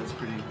 that's pretty.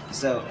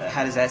 So,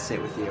 how does that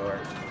sit with you? Or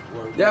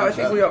yeah, I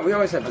think we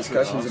always have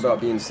discussions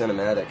about being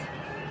cinematic,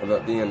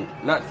 about being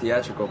not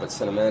theatrical but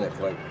cinematic,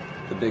 like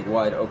the big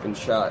wide open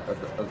shot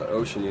of the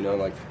ocean. You know,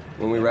 like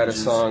when we write a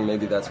song,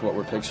 maybe that's what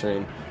we're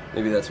picturing,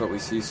 maybe that's what we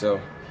see.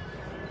 So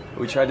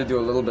we tried to do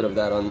a little bit of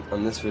that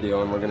on this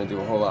video, and we're gonna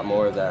do a whole lot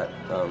more of that.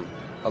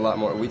 A lot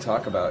more. We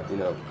talk about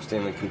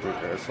Stanley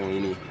Kubrick or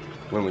Fellini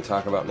when we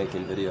talk about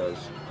making videos.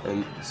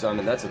 And so, I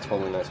mean, that's a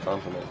totally nice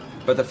compliment.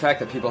 But the fact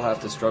that people have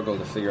to struggle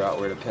to figure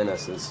out where to pin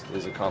us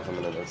is a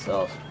compliment in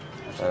itself.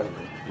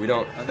 We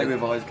don't... I think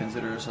we've always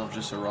considered ourselves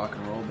just a rock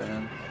and roll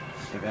band,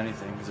 if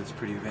anything, because it's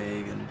pretty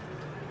vague and...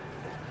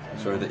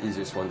 Sort of the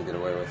easiest one to get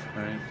away with.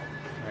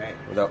 Right.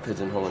 Without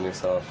pigeonholing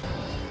yourself.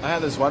 I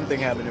had this one thing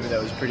happen to me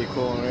that was pretty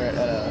cool. When we were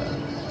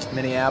at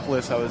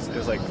Minneapolis, it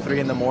was like 3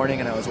 in the morning,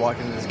 and I was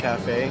walking to this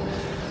cafe,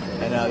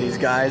 and these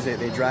guys,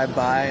 they drive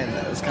by, and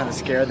I was kind of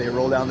scared. They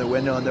roll down the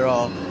window, and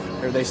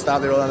they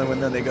stop, they roll down the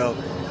window, and they go,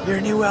 "Your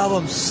new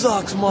album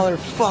sucks,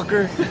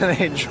 motherfucker," and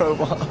they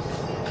drove off.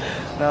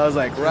 And I was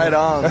like, right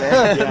on,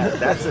 man. Yeah,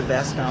 that's the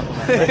best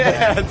compliment.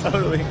 Yeah,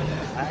 totally.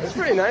 It's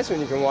pretty nice when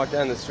you can walk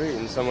down the street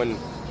and someone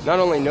not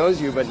only knows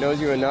you, but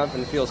knows you enough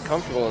and feels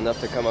comfortable enough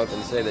to come up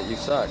and say that you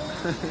suck.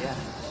 Yeah,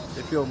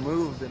 they feel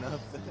moved enough.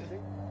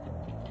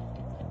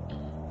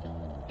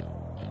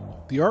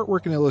 The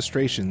artwork and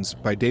illustrations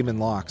by Damon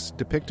Locks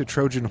depict a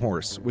Trojan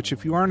horse, which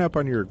if you aren't up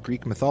on your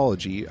Greek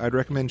mythology, I'd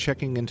recommend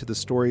checking into the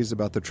stories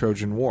about the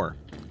Trojan War.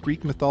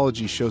 Greek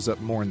mythology shows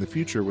up more in the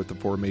future with the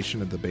formation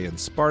of the band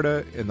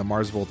Sparta and the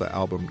Mars Volta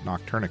album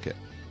Nocturnicate.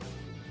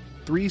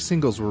 3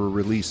 singles were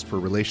released for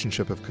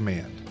Relationship of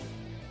Command.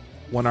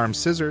 One Arm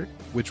Scissor,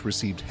 which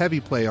received heavy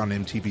play on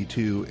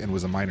MTV2 and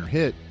was a minor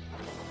hit,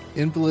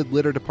 Invalid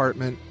Litter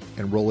Department,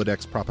 and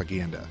Rolodex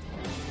Propaganda.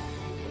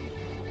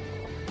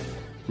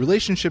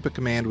 Relationship of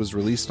Command was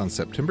released on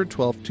September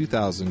 12,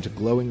 2000 to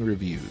glowing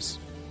reviews.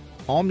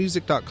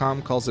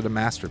 AllMusic.com calls it a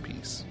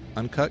masterpiece.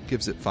 Uncut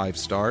gives it 5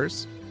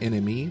 stars,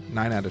 NME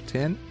 9 out of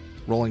 10,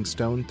 Rolling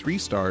Stone 3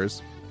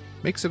 stars,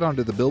 makes it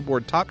onto the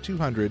Billboard Top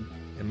 200,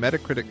 and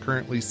Metacritic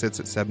currently sits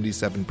at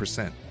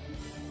 77%.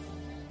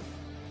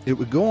 It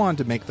would go on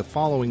to make the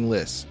following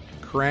list: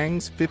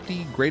 Kerrang's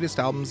 50 Greatest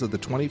Albums of the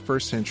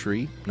 21st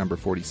Century, number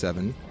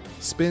 47,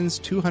 Spin's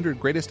 200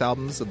 Greatest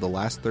Albums of the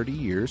Last 30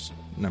 Years,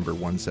 number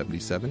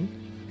 177,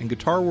 and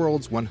Guitar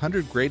World's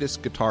 100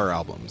 Greatest Guitar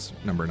Albums,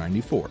 number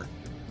 94.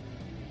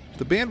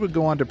 The band would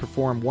go on to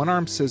perform One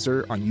Arm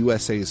Scissor on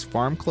USA's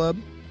Farm Club,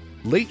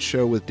 Late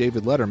Show with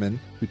David Letterman,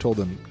 who told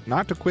them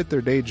not to quit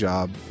their day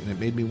job, and it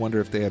made me wonder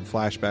if they had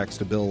flashbacks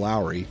to Bill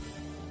Lowry,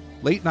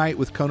 Late Night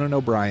with Conan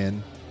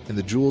O'Brien, and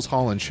the Jules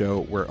Holland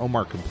Show, where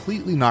Omar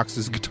completely knocks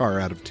his guitar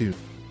out of tune.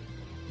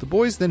 The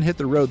boys then hit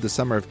the road the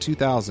summer of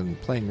 2000,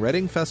 playing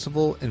Reading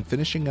Festival and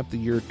finishing up the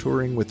year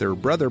touring with their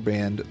brother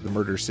band, the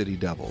Murder City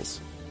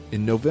Devils.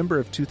 In November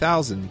of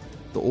 2000,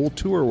 the old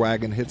tour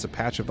wagon hits a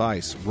patch of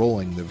ice,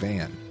 rolling the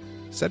van.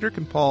 Cedric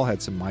and Paul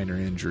had some minor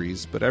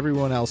injuries, but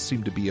everyone else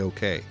seemed to be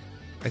okay.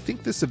 I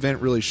think this event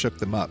really shook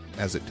them up,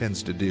 as it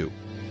tends to do.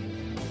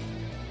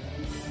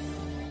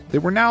 They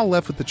were now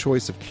left with the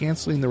choice of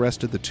canceling the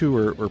rest of the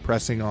tour or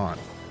pressing on.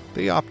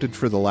 They opted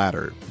for the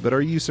latter, but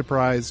are you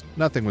surprised?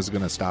 Nothing was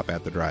going to stop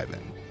at the drive-in.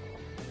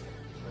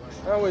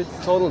 Well, we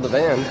totaled the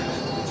van.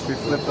 We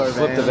flipped our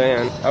the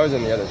van. I was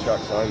in the other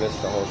truck, so I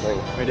missed the whole thing.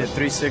 We did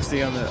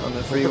 360 on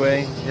the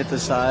freeway, hit the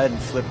side, and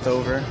flipped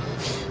over.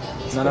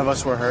 None of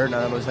us were hurt.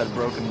 None of us had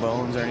broken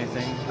bones or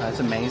anything. It's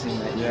amazing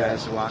that you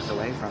guys walked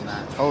away from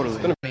that.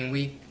 Totally. I mean,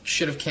 we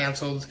should have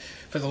canceled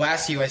for the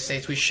last U.S.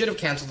 States. We should have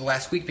canceled the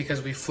last week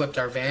because we flipped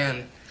our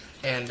van,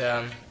 and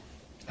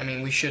I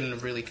mean, we shouldn't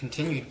have really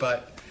continued.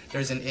 But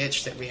there's an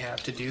itch that we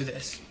have to do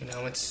this. You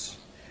know, it's,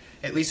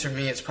 at least for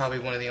me, it's probably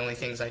one of the only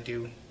things I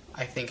do,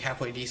 I think,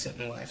 halfway decent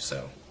in life.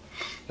 So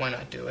why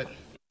not do it?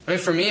 I mean,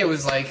 for me, it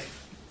was like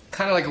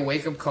kind of like a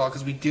wake-up call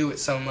because we do it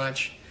so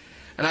much.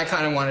 And I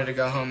kind of wanted to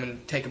go home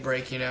and take a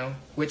break, you know,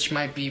 which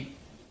might be,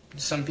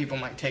 some people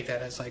might take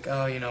that as like,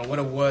 oh, you know, what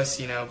a wuss,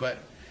 you know. But,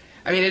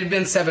 I mean, it had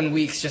been 7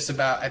 weeks just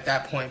about at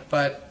that point.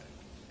 But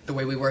the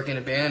way we work in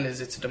a band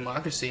is it's a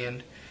democracy.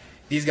 And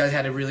these guys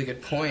had a really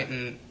good point,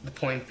 and the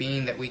point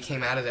being that we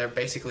came out of there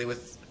basically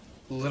with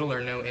little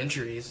or no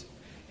injuries.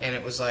 And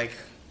it was like,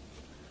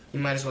 you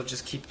might as well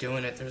just keep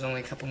doing it. There's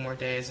only a couple more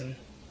days. And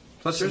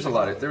plus, there was a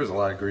lot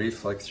of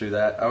grief like through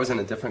that. I was in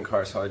a different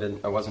car, so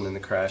I wasn't in the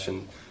crash,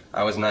 and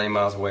I was 90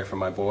 miles away from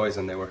my boys,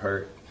 and they were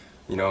hurt,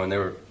 you know, and they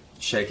were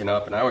shaken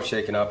up, and I was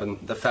shaken up, and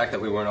the fact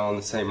that we weren't all in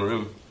the same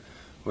room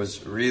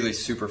was really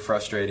super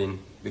frustrating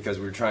because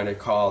we were trying to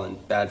call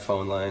and bad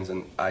phone lines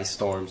and ice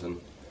storms. And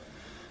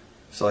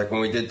so like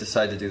when we did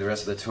decide to do the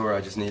rest of the tour,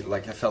 I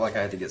felt like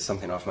I had to get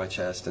something off my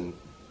chest. And,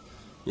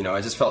 you know,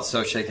 I just felt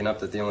so shaken up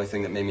that the only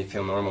thing that made me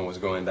feel normal was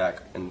going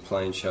back and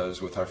playing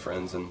shows with our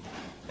friends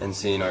and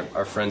seeing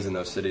our friends in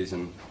those cities.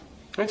 And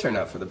it turned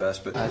out for the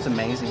best. But it's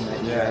amazing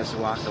that you guys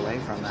walked away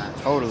from that.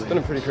 Totally. It's been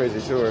a pretty crazy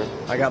tour.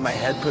 I got my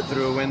head put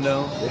through a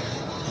window.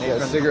 You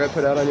got a cigarette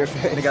put out on your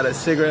face? I got a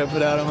cigarette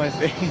put out on my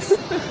face.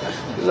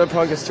 This is our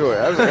punkest tour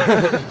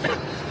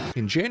ever.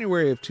 In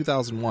January of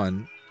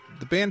 2001,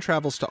 the band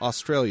travels to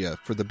Australia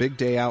for the Big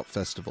Day Out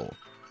Festival.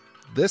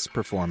 This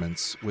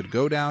performance would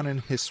go down in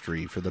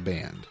history for the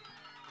band.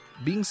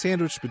 Being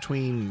sandwiched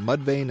between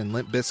Mudvayne and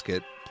Limp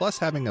Bizkit, plus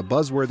having a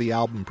buzzworthy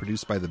album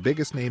produced by the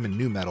biggest name in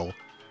nu metal,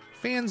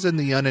 fans and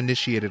the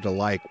uninitiated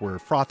alike were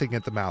frothing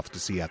at the mouth to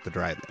see At the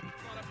Drive-In.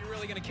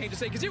 Really going to keen to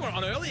see because you were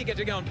on early, you get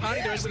to go and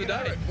party the rest of the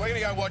day. We're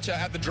going to go watch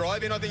At the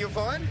Drive-In, I think you'll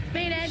find.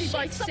 Me and Andy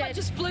both said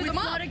just blew them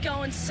up. We've got to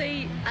go and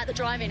see At the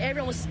Drive-In.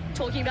 Everyone was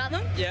talking about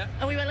them. Yeah.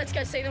 And we went, let's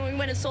go see them. We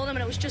went and saw them,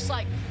 and it was just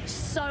like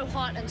so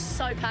hot and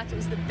so packed. It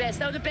was the best.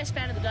 They were the best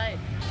band of the day.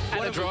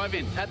 At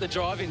the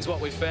Drive-In's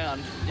what we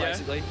found,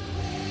 basically.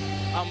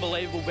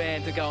 Unbelievable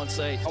band to go and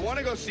see. I want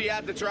to go see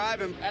At the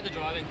Drive-In. At the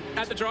Drive-In.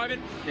 At the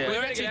Drive-In? Yeah.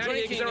 We're actually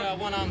drinking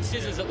one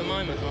scissors at the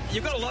moment.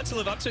 You've got a lot to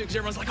live up to because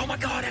everyone's like, oh my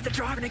God, At the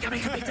Drive-In, they're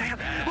coming a big day out.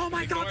 Oh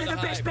my God, they're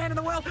the best band in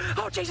the world.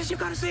 Oh Jesus, you've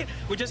got to see it.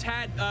 We just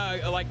had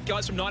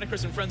guys from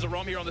Nitocris and Friends of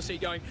Rom here on the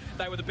seat going,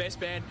 they were the best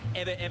band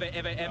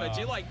ever. Do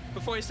you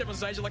before you step on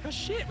stage, you're like, oh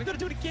shit, we got to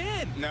do it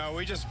again? No,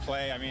 we just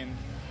play. I mean,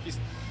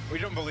 we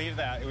don't believe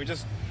that. We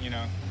just,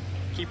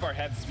 keep our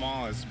heads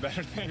small is a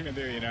better thing to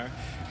do,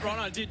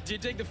 Ron, do you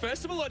dig the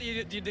festival or do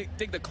you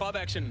dig the club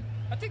action?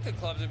 I think the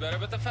clubs are better,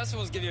 but the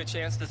festivals give you a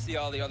chance to see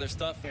all the other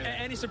stuff.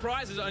 Any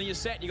surprises on your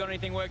set? You got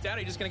anything worked out? Or are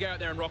you just going to go out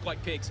there and rock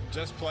like pigs?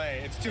 Just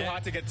play. It's too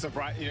hot to get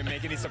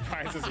make any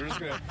surprises. We're just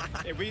gonna.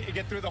 If we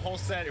get through the whole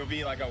set, it'll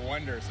be like a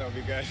wonder. So it'll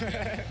be good.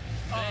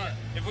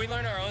 If we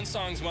learn our own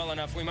songs well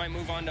enough, we might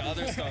move on to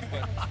other stuff.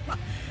 But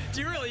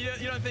do you really?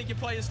 You don't think you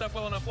play your stuff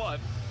well enough live?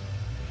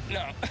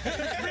 No.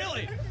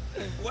 Really?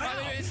 Wow.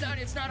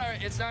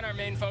 It's not our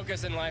main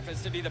focus in life.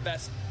 Is to be the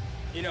best.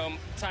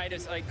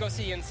 Tightest. Like go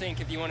see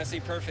NSYNC if you want to see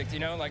perfect. You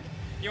want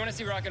to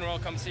see rock and roll.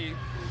 Come see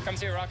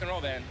a rock and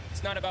roll band.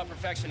 It's not about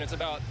perfection. It's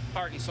about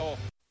heart and soul.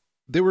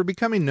 They were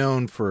becoming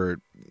known for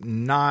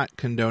not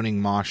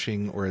condoning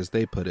moshing, or as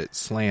they put it,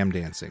 slam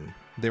dancing.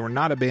 They were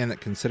not a band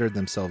that considered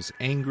themselves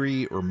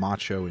angry or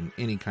macho in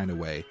any kind of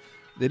way.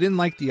 They didn't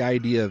like the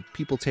idea of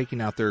people taking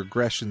out their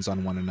aggressions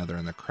on one another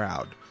in the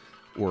crowd,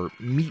 or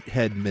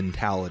meathead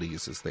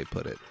mentalities, as they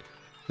put it.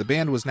 The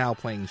band was now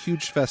playing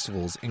huge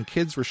festivals, and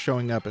kids were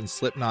showing up in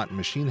Slipknot and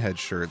Machine Head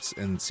shirts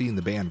and seeing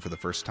the band for the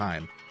first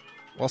time.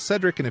 While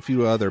Cedric and a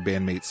few other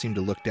bandmates seemed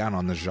to look down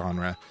on the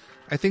genre,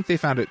 I think they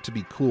found it to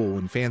be cool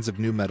when fans of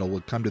nu metal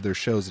would come to their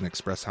shows and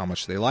express how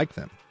much they liked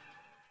them.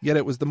 Yet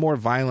it was the more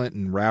violent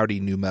and rowdy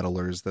nu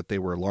metalers that they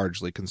were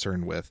largely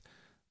concerned with.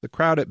 The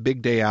crowd at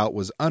Big Day Out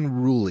was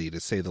unruly, to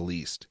say the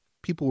least.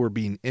 People were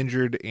being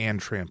injured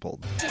and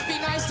trampled. Just be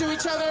nice to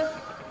each other,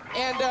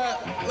 and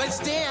let's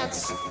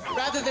dance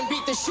rather than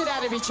beat the shit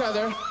out of each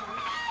other.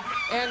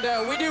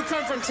 And we do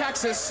come from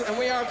Texas, and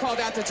we are called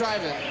At the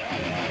Drive-In.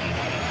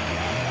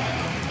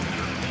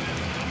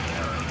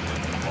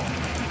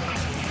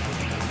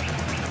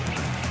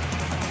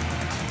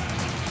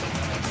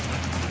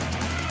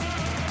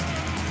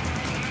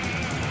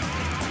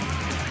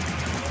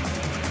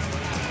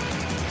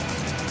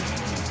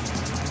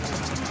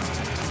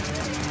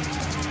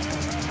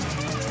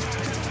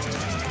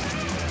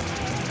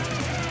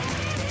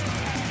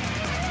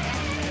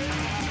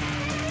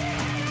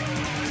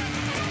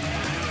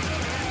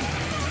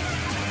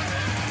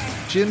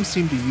 Jim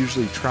seemed to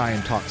usually try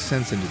and talk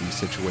sense into these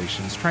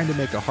situations, trying to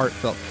make a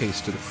heartfelt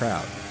case to the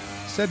crowd.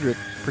 Cedric,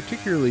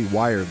 particularly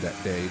wired that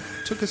day,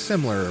 took a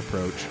similar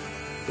approach,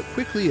 but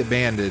quickly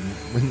abandoned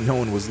when no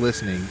one was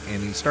listening,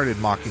 and he started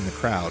mocking the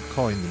crowd,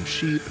 calling them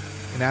sheep,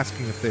 and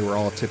asking if they were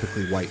all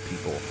typically white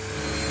people.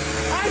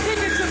 I think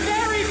it's a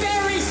very,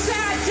 very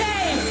sad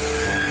day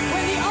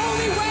when the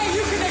only way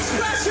you can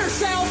express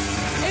yourself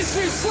is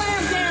through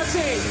slam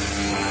dancing.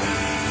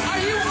 Are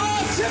you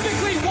all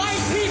typically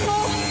white people?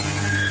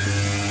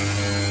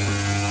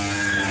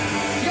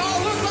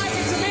 Y'all look like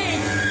it to me.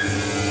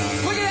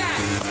 Look at that.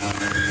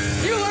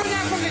 You learned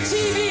that from the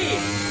TV.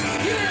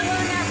 You didn't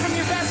learn that from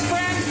your best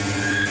friend.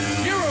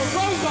 You're a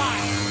robot.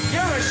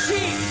 You're a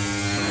sheep.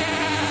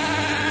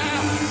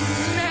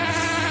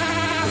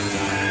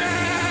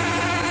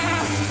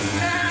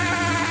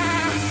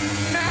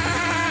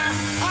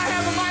 I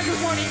have a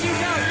microphone and you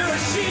know you're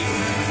a sheep.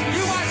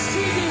 You watch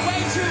TV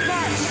way too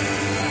much.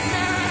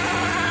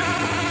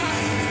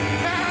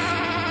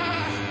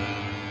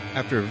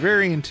 After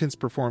very intense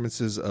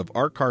performances of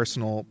Arc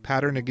Arsenal,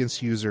 Pattern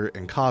Against User,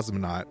 and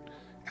Cosmonaut,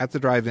 At the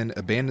Drive-In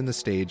abandoned the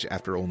stage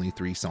after only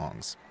 3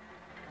 songs.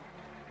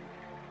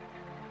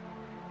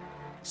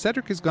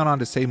 Cedric has gone on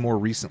to say more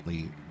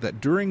recently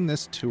that during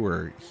this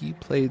tour, he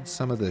played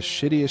some of the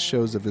shittiest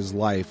shows of his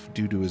life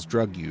due to his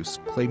drug use,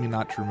 claiming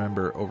not to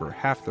remember over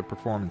half the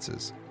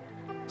performances.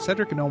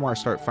 Cedric and Omar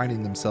start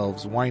finding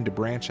themselves wanting to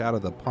branch out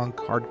of the punk,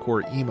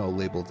 hardcore emo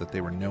label that they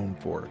were known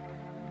for.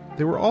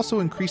 They were also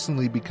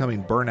increasingly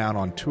becoming burnout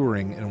on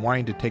touring and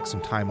wanting to take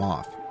some time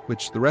off,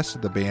 which the rest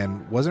of the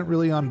band wasn't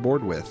really on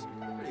board with.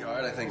 Pretty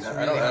hard, I think.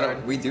 I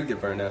don't. We do get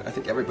burned out. I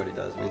think everybody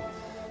does. I mean,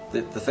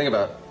 the thing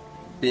about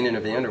being in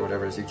a band or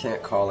whatever is you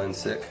can't call in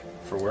sick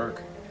for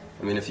work.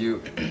 I mean, if you're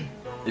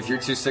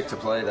too sick to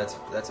play,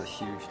 that's a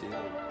huge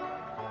deal.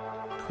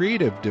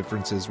 Creative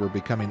differences were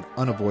becoming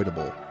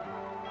unavoidable.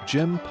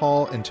 Jim,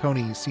 Paul, and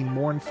Tony seemed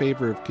more in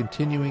favor of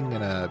continuing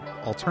in an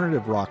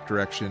alternative rock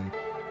direction,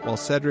 while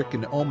Cedric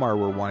and Omar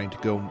were wanting to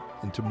go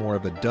into more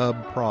of a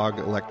dub, prog,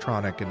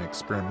 electronic, and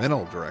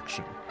experimental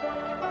direction.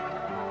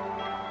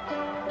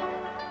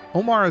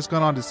 Omar has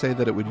gone on to say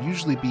that it would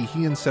usually be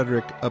he and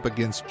Cedric up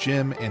against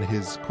Jim and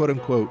his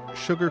quote-unquote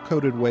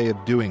sugar-coated way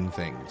of doing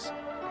things.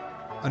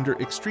 Under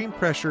extreme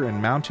pressure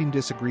and mounting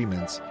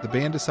disagreements, the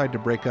band decided to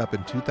break up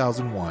in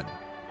 2001,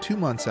 2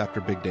 months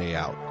after Big Day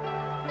Out.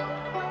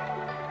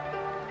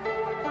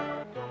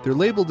 Their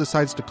label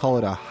decides to call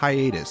it a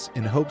hiatus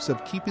in hopes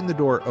of keeping the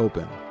door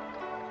open.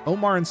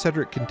 Omar and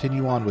Cedric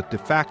continue on with De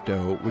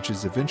Facto, which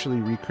is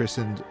eventually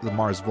rechristened the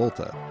Mars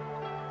Volta.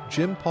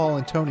 Jim, Paul,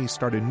 and Tony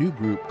start a new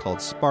group called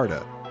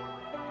Sparta.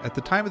 At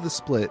the time of the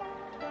split,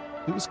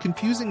 it was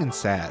confusing and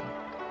sad.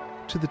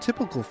 To the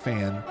typical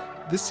fan,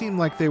 this seemed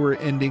like they were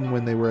ending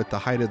when they were at the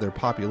height of their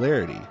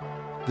popularity.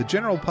 The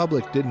general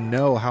public didn't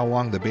know how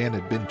long the band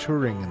had been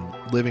touring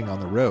and living on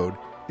the road.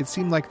 It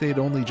seemed like they had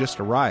only just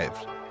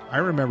arrived. I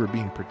remember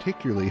being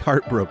particularly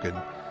heartbroken.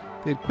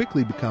 They had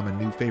quickly become a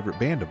new favorite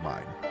band of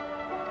mine.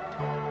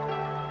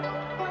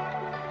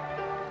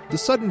 The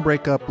sudden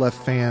breakup left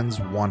fans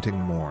wanting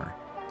more.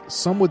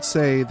 Some would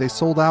say they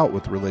sold out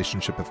with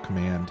Relationship of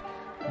Command,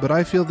 but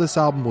I feel this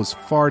album was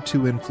far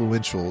too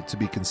influential to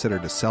be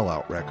considered a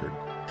sellout record.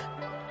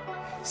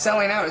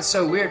 Selling out is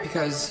so weird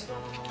because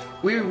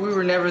we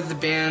were never the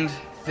band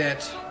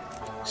that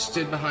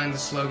stood behind the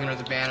slogan or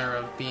the banner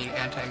of being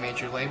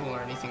anti-major label or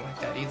anything like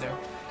that either.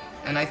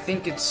 And I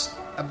think it's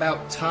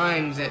about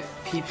time that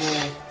people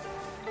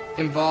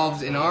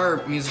involved in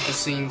our musical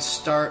scene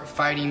start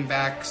fighting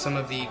back some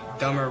of the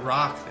dumber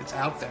rock that's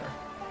out there.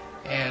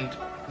 And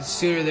the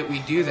sooner that we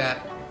do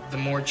that, the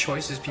more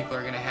choices people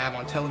are going to have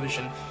on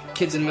television.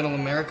 Kids in Middle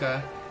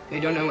America, they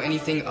don't know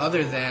anything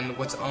other than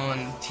what's on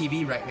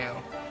TV right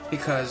now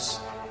because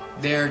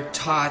they're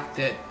taught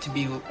that to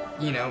be,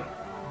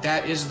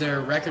 that is their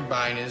record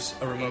buying is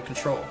a remote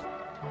control.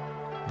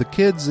 The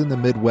kids in the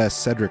Midwest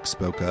Cedric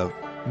spoke of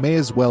may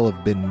as well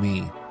have been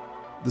me.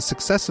 The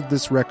success of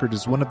this record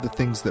is one of the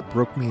things that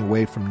broke me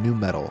away from nu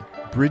metal,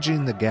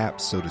 bridging the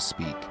gap, so to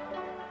speak.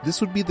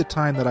 This would be the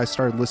time that I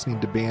started listening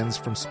to bands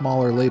from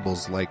smaller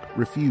labels like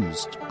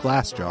Refused,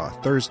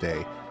 Glassjaw,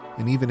 Thursday,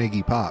 and even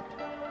Iggy Pop.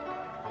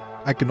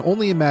 I can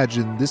only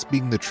imagine this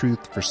being the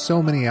truth for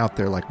so many out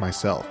there like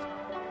myself.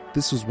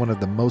 This was one of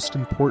the most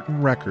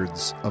important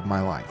records of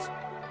my life.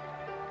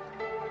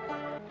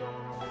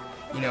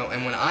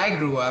 And when I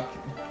grew up,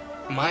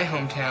 my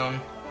hometown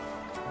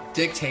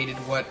dictated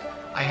what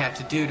I had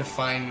to do to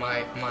find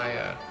my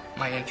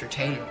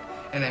entertainment.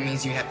 And that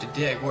means you have to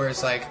dig.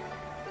 Whereas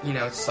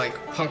it's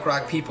like punk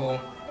rock people,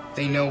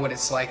 they know what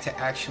it's like to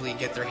actually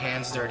get their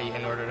hands dirty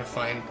in order to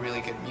find really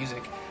good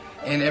music.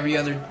 And every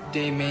other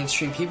day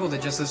mainstream people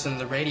that just listen to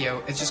the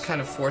radio, it's just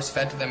kind of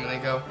force-fed to them and they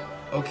go,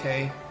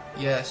 okay,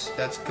 yes,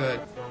 that's good.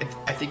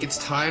 I think it's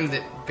time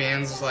that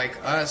bands like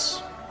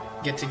us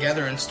get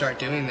together and start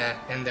doing that,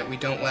 and that we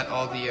don't let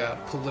all the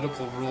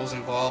political rules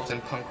involved in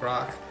punk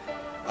rock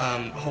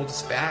hold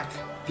us back,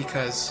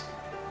 because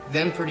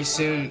then pretty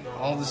soon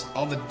all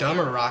the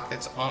dumber rock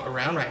that's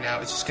around right now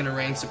is just going to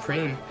reign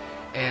supreme,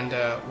 and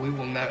we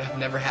will have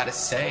never had a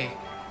say,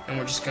 and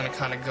we're just going to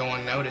kind of go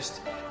unnoticed,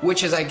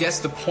 which is, I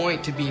guess, the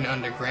point to being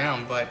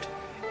underground, but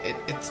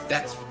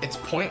it's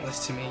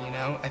pointless to me,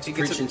 I think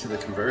it's preaching to the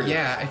converted.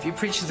 Yeah, if you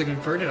preach to the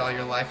converted all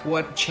your life,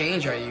 what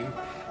change are you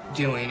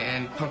doing?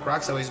 And punk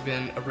rock's always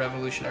been a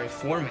revolutionary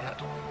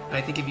format, and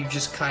I think if you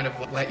just kind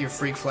of let your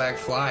freak flag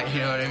fly, you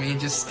know what I mean,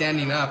 just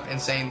standing up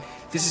and saying,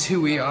 this is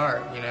who we are,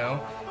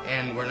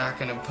 and we're not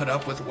going to put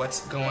up with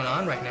what's going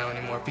on right now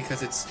anymore,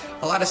 because it's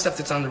a lot of stuff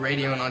that's on the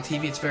radio and on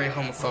TV, it's very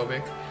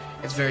homophobic,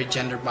 it's very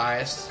gender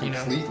biased,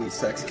 completely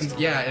sexist.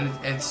 Yeah,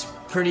 and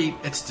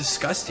it's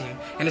disgusting,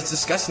 and it's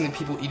disgusting that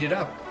people eat it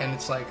up, and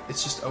it's like,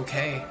 it's just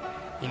okay,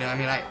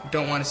 I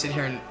don't want to sit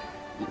here and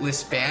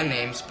list band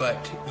names,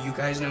 but you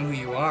guys know who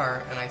you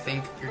are, and I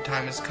think your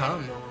time has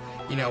come.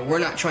 We're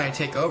not trying to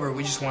take over,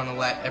 we just want to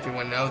let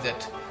everyone know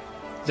that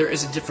there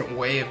is a different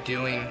way of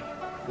doing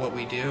what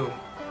we do,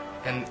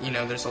 and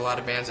there's a lot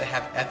of bands that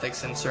have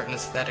ethics and certain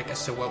aesthetic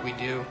as to what we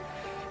do,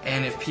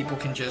 and if people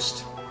can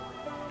just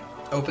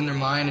open their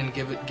mind and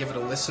give it a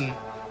listen,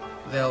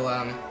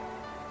 they'll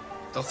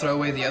throw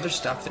away the other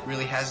stuff that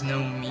really has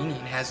no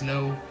meaning, has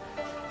no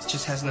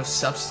just has no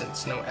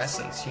substance, no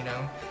essence, you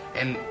know?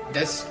 And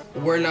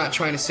we're not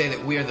trying to say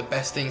that we are the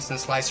best thing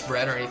since sliced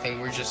bread or anything.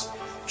 We're just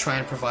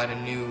trying to provide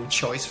a new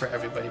choice for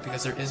everybody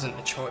because there isn't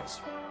a choice.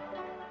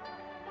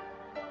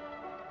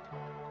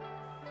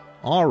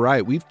 All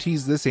right, we've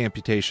teased this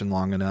amputation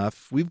long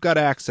enough. We've got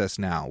access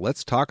now.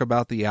 Let's talk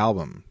about the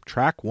album.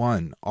 Track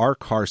 1,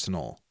 Ark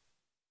Arsenal.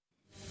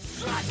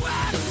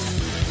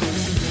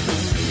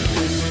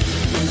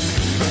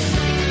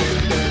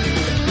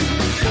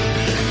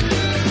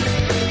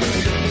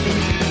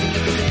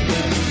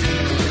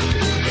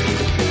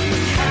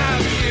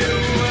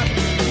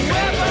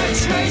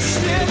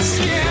 Tasted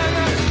skin.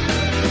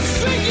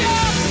 Sink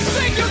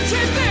your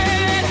teeth in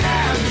it.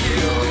 Have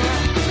you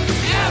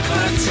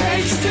ever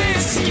tasted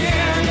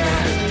skin?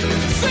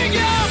 Sink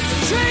your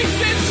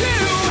teeth into.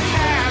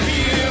 Have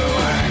you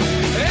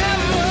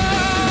ever?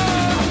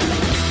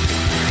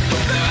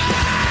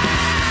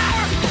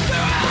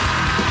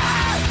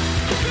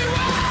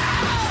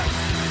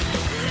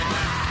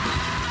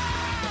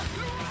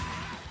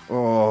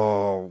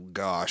 Oh,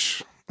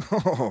 gosh.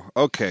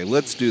 Okay,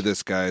 let's do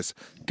this, guys.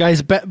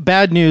 Guys,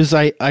 bad news.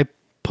 I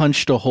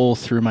punched a hole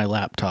through my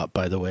laptop,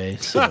 by the way.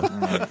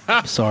 So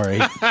sorry.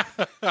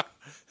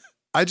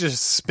 I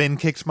just spin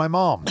kicked my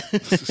mom.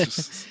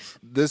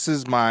 This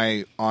is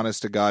my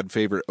honest to God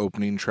favorite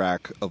opening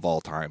track of all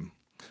time.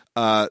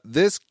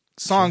 This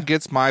song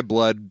gets my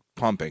blood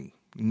pumping,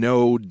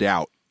 no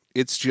doubt.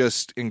 It's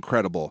just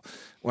incredible.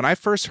 When I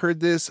first heard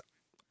this,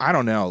 I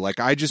don't know, like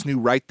I just knew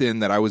right then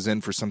that I was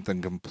in for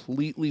something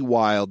completely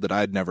wild that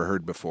I'd never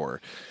heard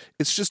before.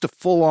 It's just a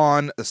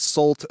full-on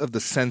assault of the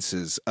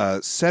senses.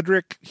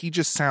 Cedric, he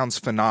just sounds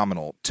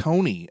phenomenal.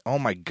 Tony, oh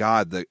my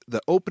God,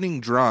 the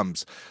opening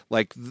drums,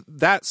 like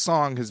that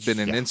song has been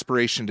an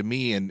inspiration to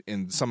me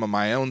in some of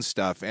my own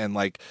stuff, and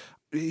like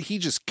he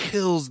just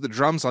kills the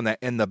drums on that,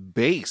 and the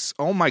bass,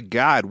 oh my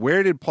God,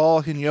 where did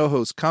Paul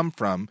Hinojosa come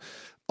from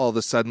all of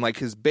a sudden? Like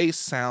his bass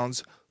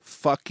sounds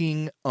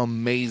fucking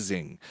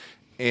amazing.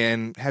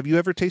 And have you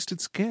ever tasted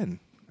skin?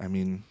 I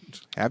mean,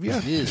 have you?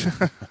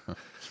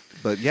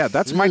 But yeah,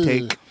 that's my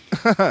take.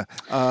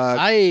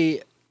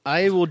 I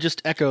will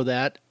just echo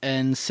that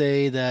and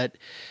say that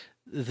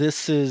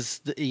this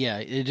is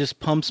it just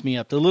pumps me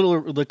up.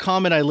 The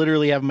comment I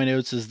literally have in my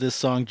notes is this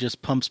song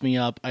just pumps me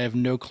up. I have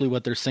no clue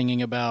what they're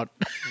singing about.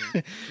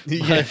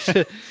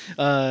 But,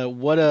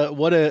 what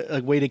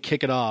a way to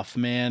kick it off,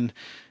 man.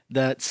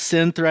 That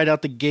synth right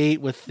out the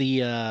gate with the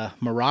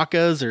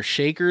maracas or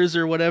shakers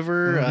or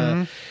whatever.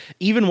 Mm-hmm.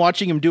 Even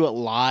watching him do it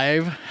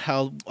live,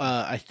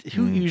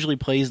 who usually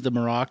plays the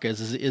maracas?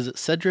 Is it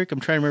Cedric?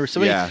 I'm trying to remember.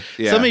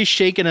 Somebody's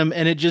shaking him,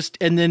 and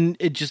then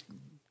it just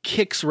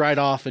kicks right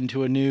off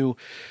into a new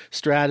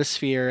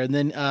stratosphere. And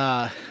then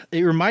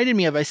it reminded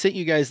me of, I sent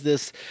you guys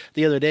this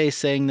the other day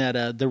saying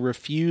that the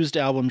Refused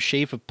album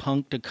Shape of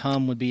Punk to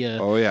Come would be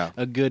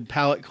a good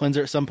palate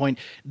cleanser at some point.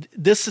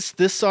 This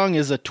song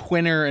is a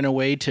twinner in a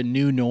way to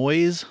New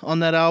Noise on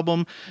that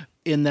album,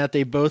 in that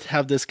they both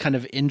have this kind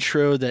of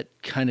intro that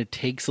kind of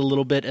takes a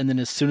little bit, and then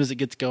as soon as it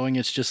gets going,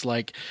 it's just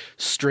like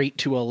straight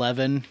to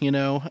 11, you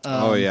know?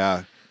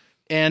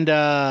 And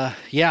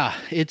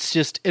it's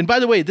just, and by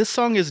the way, this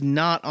song is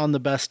not on the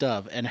best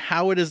of, and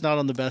how it is not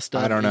on the best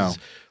of is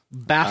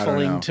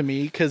baffling to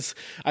me, because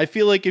I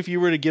feel like if you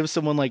were to give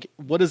someone like,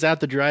 what does At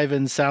the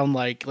Drive-In sound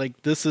like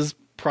this is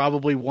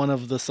probably one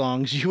of the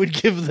songs you would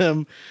give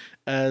them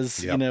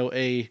as, you know,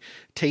 a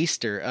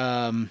taster.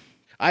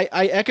 I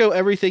echo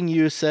everything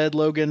you said,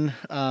 Logan.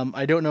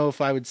 I don't know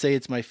if I would say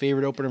it's my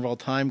favorite opener of all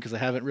time because I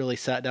haven't really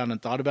sat down and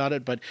thought about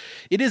it, but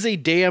it is a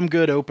damn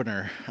good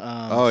opener.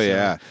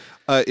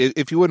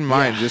 If you wouldn't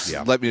mind,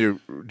 let me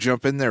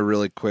jump in there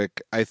really quick.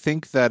 I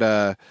think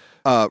that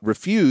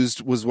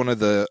Refused was one of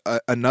the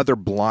another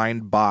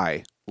blind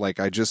buy. Like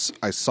I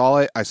saw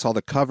it, I saw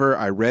the cover,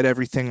 I read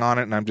everything on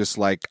it, and I'm just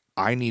like,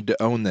 I need to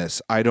own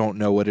this. I don't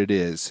know what it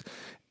is,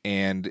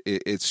 and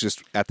it's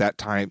just at that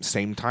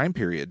same time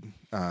period.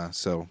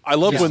 So I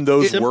love when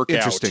those work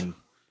interesting. out.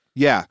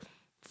 Yeah,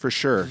 for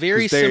sure.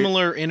 Very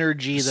similar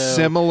energy, though.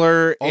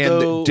 Similar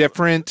and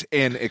different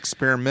and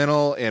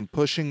experimental and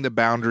pushing the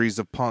boundaries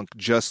of punk,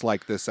 just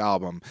like this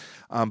album.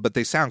 But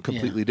they sound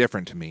completely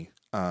different to me.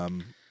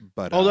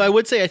 Although I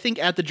would say I think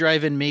At the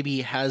Drive-In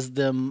maybe has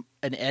them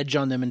an edge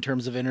on them in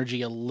terms of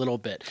energy a little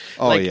bit.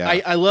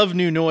 I love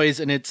New Noise,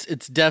 and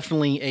it's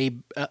definitely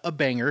a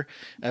banger,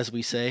 as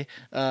we say,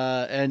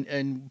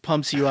 and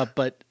pumps you up,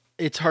 but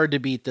it's hard to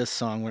beat this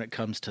song when it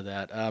comes to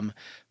that.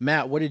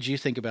 Matt, what did you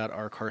think about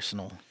Ark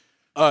Arsenal?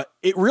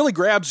 It really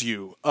grabs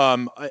you.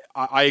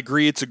 I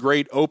agree. It's a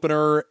great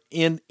opener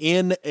in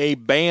a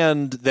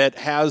band that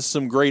has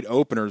some great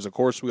openers. Of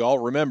course, we all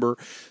remember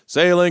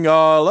Sailing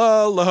All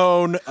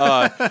Alone.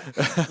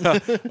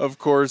 Of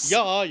course.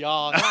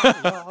 Yeah.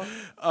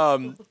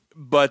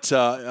 But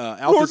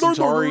Alpha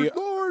Centauri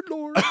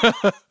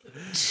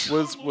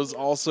was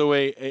also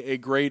a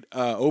great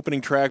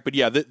opening track. But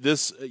yeah,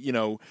 this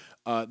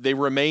they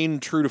remain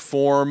true to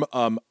form.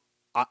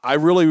 I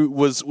really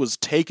was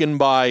taken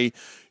by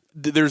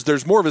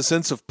there's more of a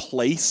sense of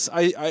place.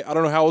 I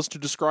don't know how else to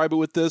describe it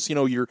with this. You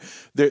know,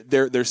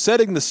 they're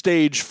setting the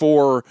stage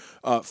for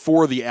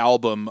the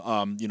album.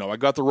 You know, I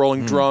got the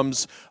rolling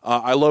drums.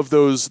 I love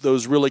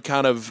those really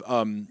kind of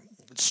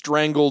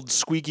strangled,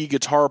 squeaky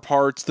guitar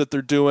parts that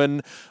they're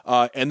doing,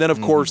 and then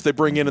of course they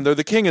bring in, and they're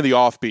the king of the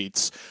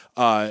offbeats.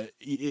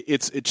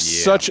 It's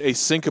such a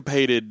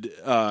syncopated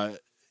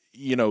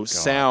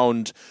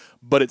sound,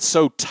 but it's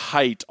so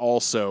tight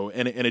also,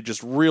 and it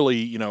just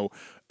really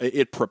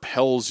it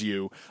propels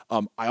you.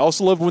 I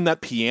also love when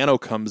that piano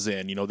comes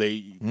in. You know,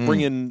 they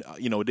bring in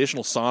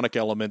additional sonic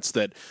elements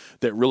that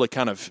really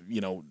kind of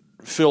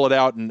fill it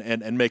out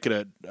and make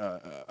it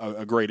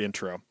a great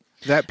intro.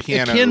 That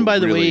piano, akin, by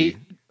the way.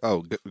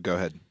 Oh, go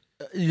ahead.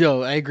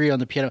 I agree on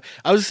the piano.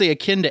 I would say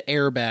akin to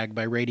Airbag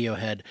by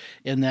Radiohead,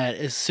 in that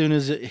as soon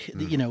as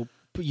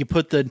you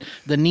put the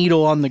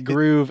needle on the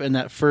groove and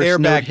that first Airbag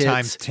note hits,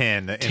 times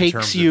 10 in takes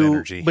terms you, of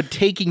energy. But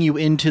taking you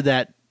into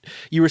that,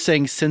 you were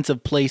saying sense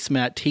of place,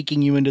 Matt,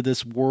 taking you into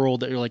this world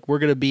that you're like, we're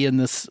going to be in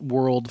this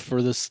world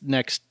for this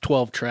next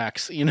 12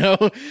 tracks,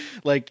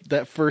 like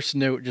that first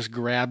note just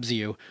grabs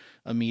you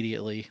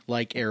immediately,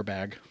 like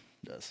Airbag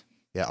does.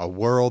 Yeah, a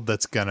world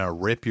that's going to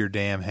rip your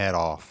damn head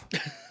off.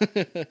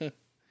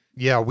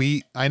 Yeah,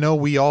 I know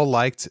we all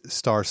liked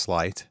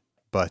Starslight,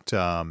 but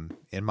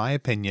in my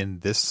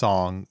opinion, this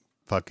song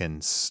fucking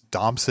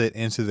stomps it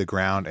into the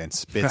ground and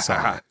spits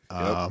on it.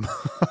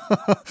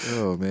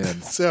 Oh,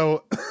 man.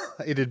 So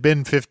it had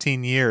been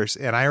 15 years,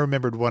 and I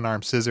remembered One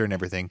Arm Scissor and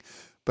everything,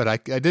 but I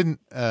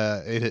didn't,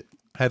 it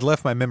had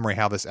left my memory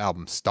how this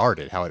album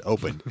started, how it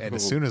opened. And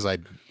as soon as I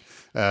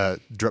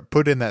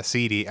put in that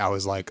CD, I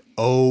was like,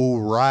 oh,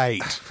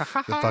 right. The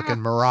fucking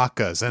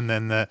maracas, and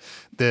then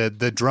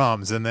the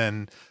drums, and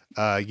then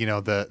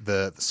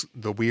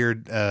the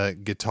weird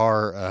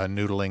guitar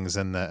noodlings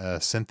and the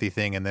synthy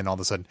thing, and then all of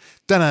a sudden,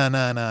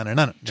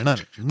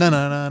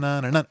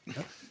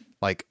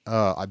 like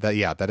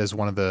that is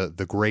one of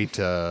the great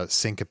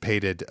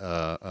syncopated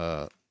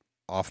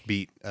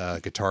offbeat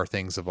guitar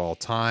things of all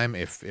time.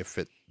 If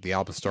the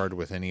album started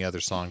with any other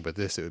song but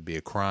this, it would be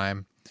a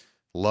crime.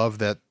 Love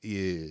that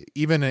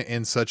even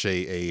in such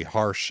a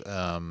harsh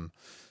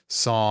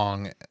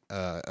song,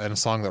 and a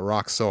song that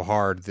rocks so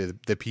hard,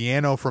 the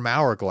piano from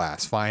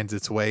Hourglass finds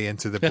its way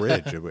into the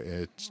bridge.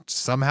 It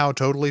somehow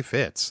totally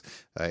fits.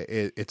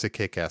 It's a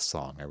kick-ass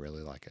song. I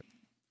really like it.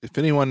 If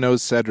anyone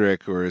knows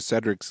Cedric, or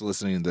Cedric's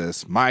listening to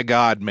this, my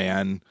God,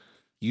 man,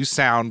 you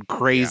sound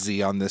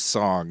crazy on this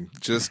song.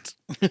 Just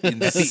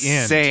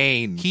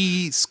insane.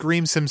 He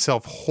screams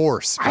himself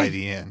hoarse by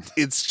the end.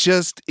 It's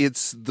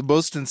the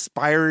most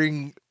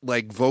inspiring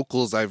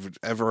vocals I've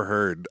ever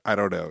heard. I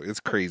don't know. It's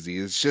crazy.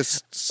 It's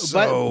just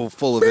so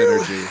full of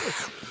energy.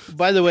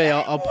 By the way,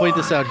 I'll point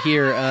this out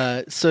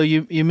here. So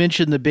you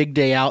mentioned the Big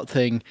Day Out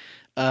thing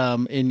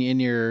in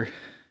your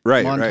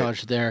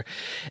montage there,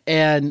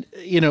 and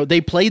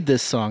they played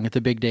this song at the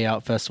Big Day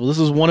Out festival. This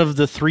was one of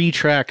the 3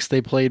 tracks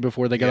they played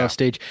before they got off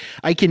stage.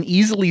 I can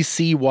easily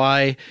see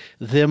why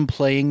them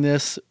playing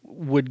this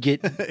would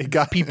get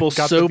people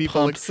so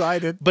pumped,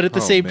 excited. But at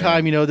the same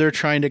time, they're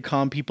trying to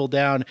calm people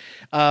down.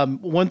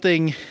 One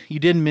thing you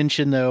didn't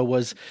mention though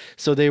was,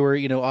 so they were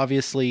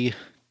obviously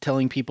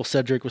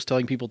Cedric was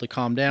telling people to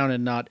calm down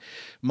and not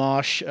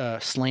mosh,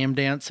 slam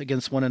dance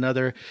against one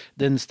another.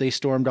 Then they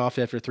stormed off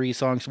after 3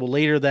 songs. Well,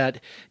 later that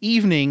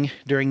evening,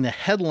 during the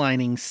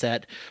headlining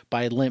set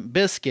by Limp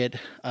Bizkit,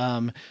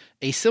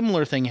 a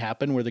similar thing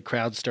happened where the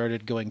crowd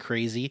started going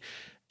crazy.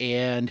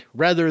 And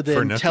rather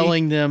than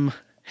telling them,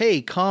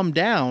 hey, calm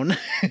down,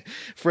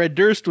 Fred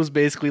Durst was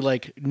basically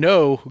like,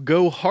 no,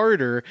 go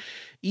harder.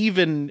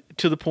 Even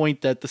to the point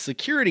that the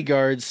security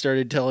guards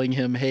started telling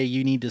him, hey,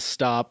 you need to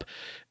stop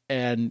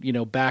and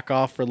back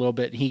off for a little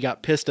bit. And he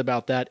got pissed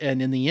about that,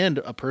 and in the end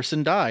a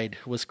person died,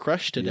 was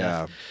crushed to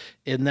death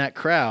in that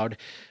crowd.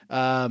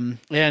 And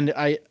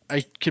I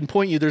can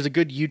point you, there's a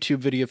good YouTube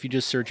video. If you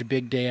just search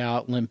Big Day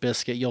Out Limp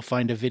Bizkit, you'll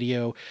find a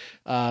video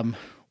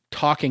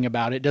talking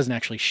about it. It doesn't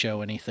actually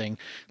show anything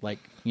like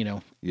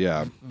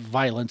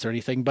violence or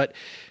anything, but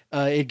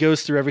it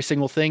goes through every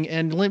single thing.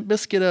 And Limp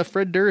Bizkit,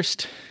 Fred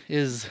Durst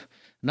is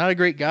not a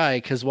great guy,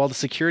 because while the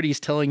security is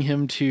telling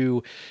him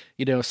to,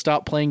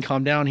 stop playing,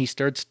 calm down, he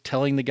starts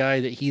telling the guy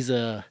that he's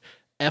a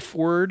F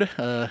word,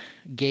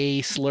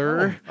 gay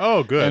slur.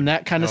 Oh, good. And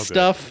that kind of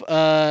stuff.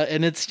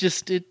 And it's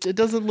just, it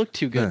doesn't look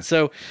too good.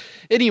 So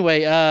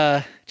anyway,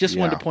 just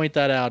wanted to point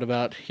that out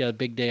about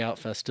Big Day Out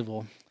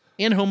Festival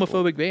and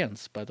homophobic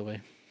bands, by the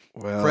way.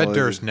 Well, Fred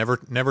Durst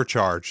never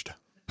charged.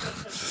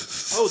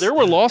 Oh, there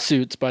were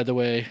lawsuits, by the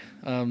way.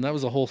 That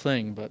was a whole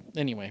thing, but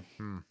anyway.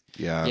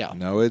 Yeah.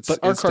 No, it's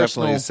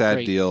definitely a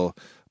sad deal.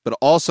 But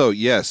also,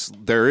 yes,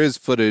 there is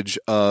footage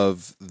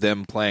of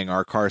them playing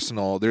Arc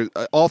Arsenal. There,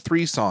 all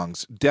 3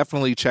 songs.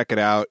 Definitely check it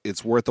out.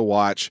 It's worth a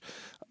watch.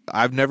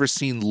 I've never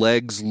seen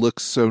legs look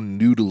so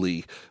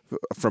noodly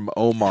from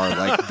Omar.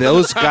 Like,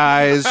 those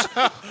guys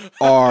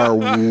are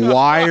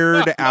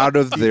wired out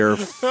of their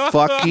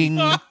fucking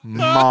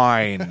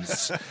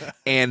minds.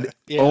 And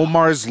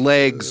Omar's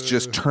legs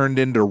just turned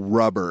into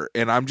rubber.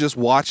 And I'm just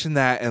watching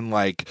that and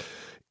like,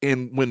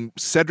 and when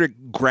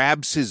Cedric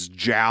grabs his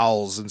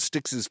jowls and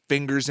sticks his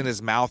fingers in his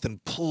mouth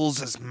and pulls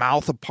his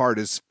mouth apart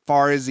as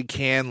far as he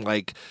can,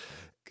 like,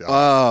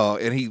 oh,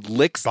 and he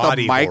licks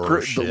Body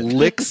horror shit.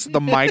 licks the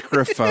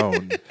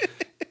microphone.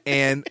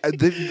 And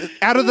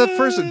out of the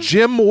first,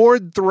 Jim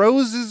Ward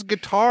throws his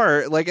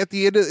guitar. Like at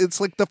the end,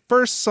 it's like the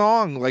first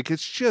song. Like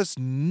it's just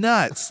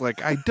nuts. Like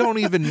I don't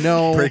even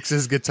know. Breaks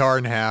his guitar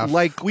in half.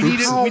 Like we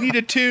need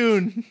a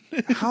tune.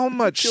 How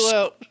much Chill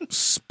out.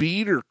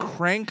 speed or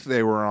crank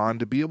they were on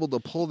to be able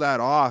to pull that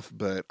off?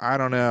 But I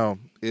don't know.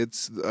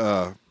 It's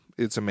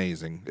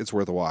amazing. It's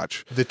worth a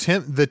watch.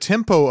 The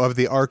tempo of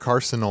the Ark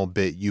Arsenal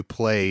bit you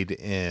played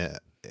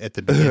at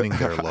the beginning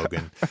there,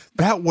 Logan,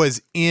 that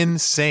was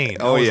insane.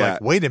 I was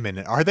like, wait a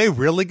minute, are they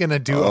really going to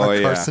do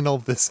Ark Arsenal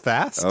this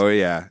fast? Oh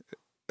yeah.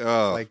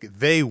 Oh. Like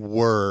they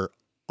were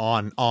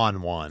on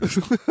one.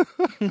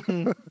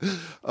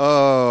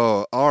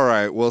 Oh, all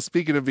right. Well,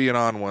 speaking of being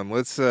on one,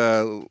 let's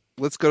go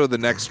to the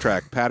next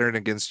track, Pattern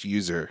Against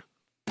User.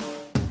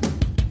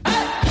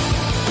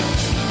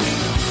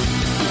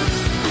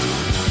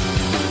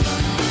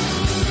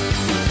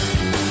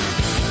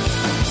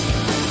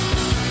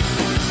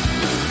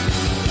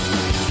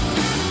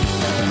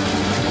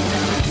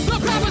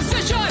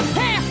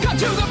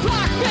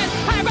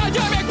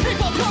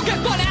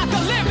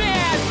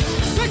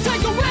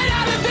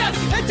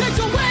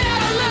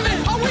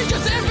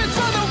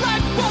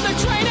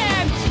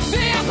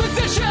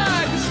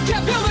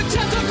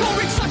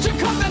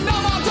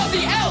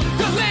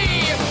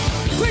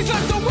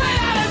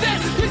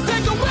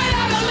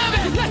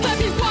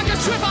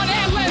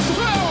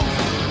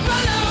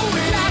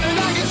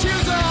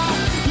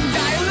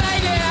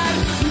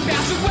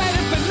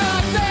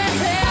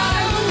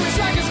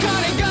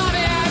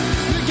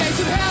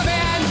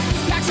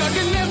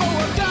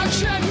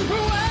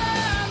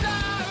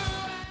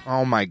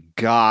 Oh my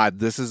God,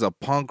 this is a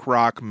punk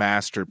rock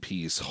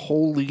masterpiece.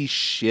 Holy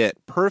shit.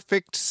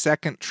 Perfect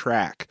second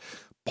track.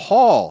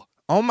 Paul,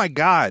 oh my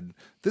God,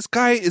 this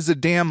guy is a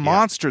damn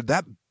monster.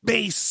 That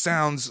bass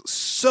sounds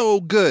so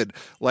good.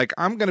 Like,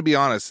 I'm going to be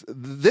honest,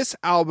 this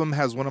album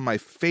has one of my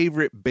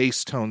favorite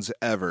bass tones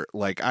ever.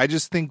 Like, I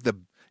just think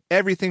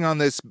everything on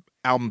this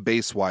album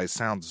bass-wise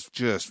sounds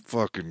just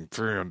fucking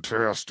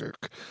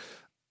fantastic.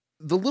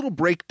 The little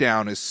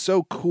breakdown is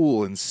so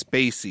cool and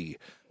spacey.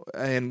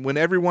 And when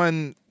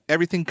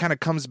everything kind of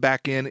comes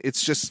back in,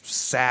 it's just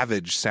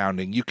savage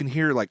sounding. You can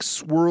hear like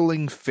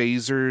swirling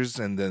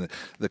phasers, and then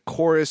the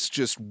chorus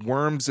just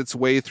worms its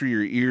way through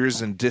your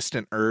ears in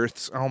distant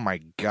earths. Oh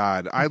my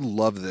God, I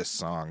love this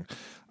song.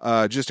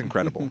 Just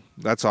incredible.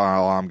 That's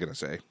all I'm going to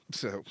say.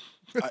 So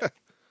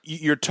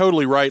you're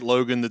totally right,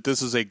 Logan, that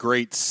this is a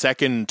great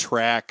second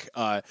track.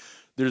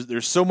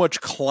 There's so much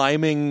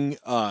climbing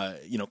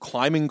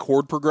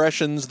chord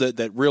progressions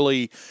that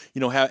really,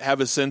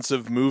 have a sense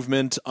of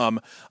movement.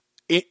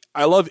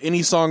 I love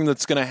any song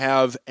that's going to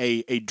have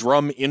a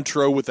drum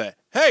intro with a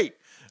hey.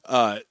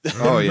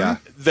 Oh yeah,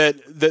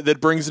 that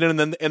brings it in,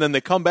 and then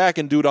they come back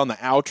and do it on the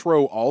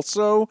outro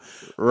also.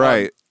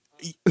 Right.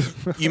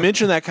 You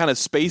mentioned that kind of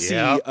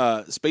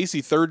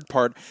spacey third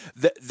part.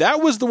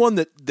 That was the one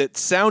that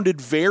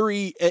sounded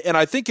very, and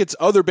I think it's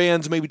other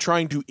bands maybe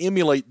trying to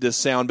emulate this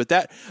sound, but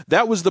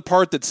that was the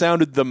part that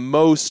sounded the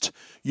most,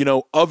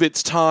 of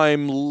its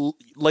time,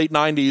 late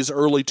 90s,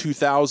 early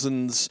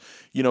 2000s,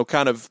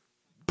 kind of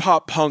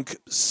pop punk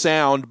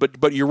sound.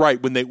 But you're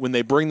right, when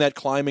they bring that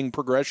climbing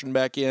progression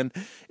back in,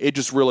 it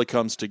just really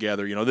comes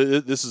together.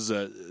 This is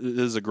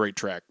a great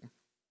track.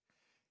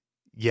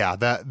 Yeah,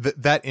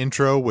 that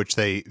intro, which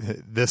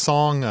the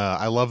song,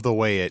 I love the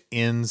way it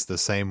ends the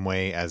same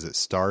way as it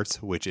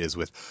starts, which is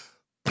with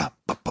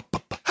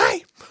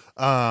hey.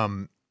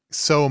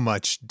 So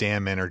much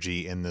damn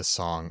energy in this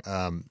song.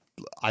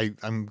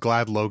 I'm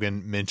glad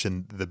Logan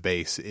mentioned the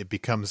bass. It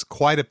becomes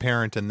quite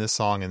apparent in this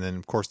song, and then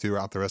of course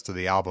throughout the rest of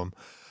the album.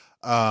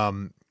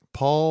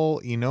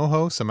 Paul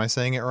Enohos, am I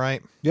saying it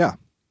right? Yeah.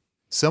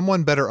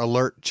 Someone better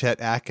alert Chet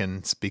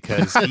Atkins,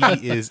 because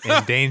he is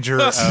in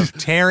danger of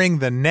tearing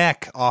the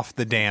neck off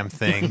the damn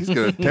thing. He's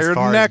going to tear as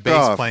far the neck as bass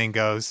off. playing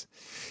goes.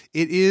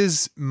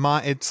 It's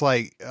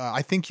like,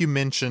 I think you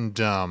mentioned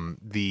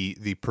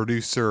the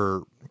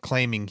producer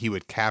claiming he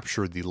would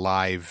capture the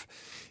live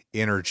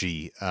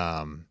energy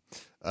of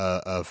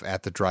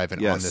At the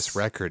Drive-In on this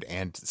record,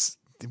 and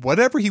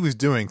whatever he was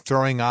doing,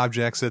 throwing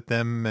objects at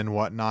them and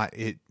whatnot,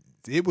 it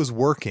was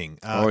working.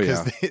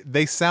 Because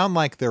they sound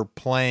like they're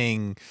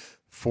playing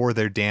for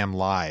their damn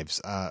lives,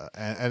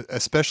 and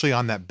especially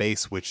on that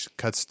bass, which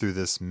cuts through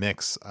this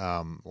mix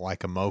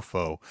like a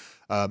mofo.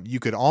 You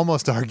could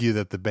almost argue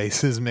that the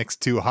bass is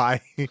mixed too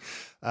high,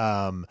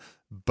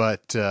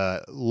 But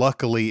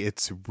luckily,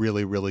 it's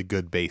really, really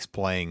good bass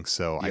playing,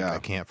 so Yeah. I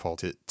can't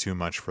fault it too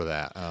much for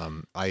that.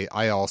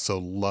 I also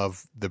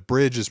love the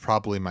bridge is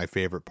probably my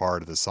favorite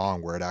part of the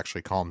song, where it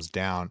actually calms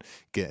down.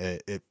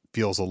 It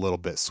feels a little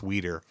bit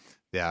sweeter.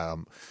 Yeah.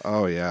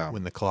 Oh yeah.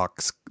 When the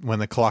clock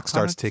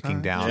starts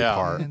ticking down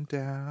part,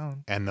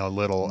 and the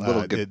little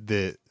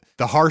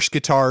the harsh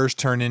guitars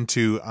turn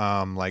into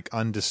like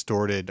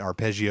undistorted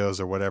arpeggios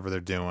or whatever they're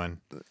doing.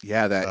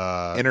 Yeah,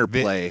 that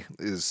interplay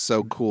is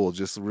so cool.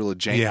 Just a really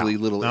jangly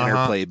little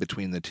interplay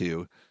between the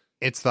two.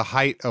 It's the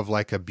height of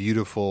like a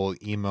beautiful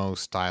emo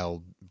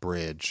style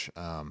bridge.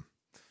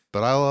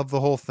 But I love the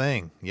whole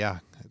thing. Yeah,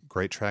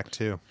 great track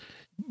too.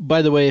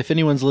 By the way, if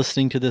anyone's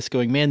listening to this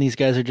going, man, these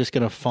guys are just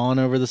going to fawn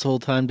over this whole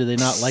time. Do they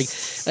not like?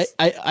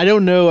 I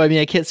don't know. I mean,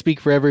 I can't speak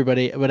for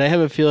everybody, but I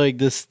have a feeling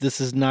this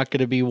is not going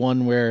to be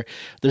one where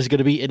there's going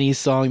to be any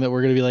song that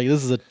we're going to be like,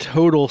 this is a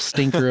total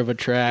stinker of a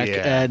track.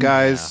 And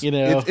guys, you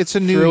know, it's a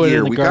new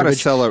year. We got to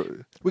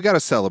celebrate. We got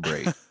to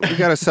celebrate. We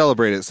got to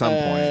celebrate at some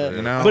point,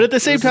 you know. But at the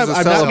same time,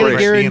 I'm not going to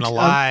guarantee.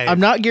 alive. I'm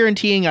not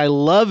guaranteeing I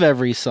love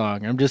every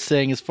song. I'm just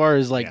saying, as far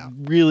as like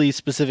really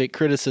specific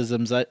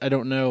criticisms, I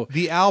don't know.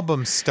 The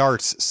album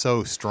starts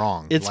so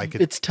strong.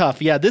 It's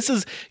tough. Yeah, this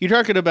is you're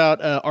talking about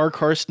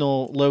Ark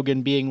Arsenal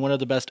Logan being one of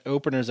the best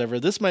openers ever.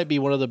 This might be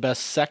one of the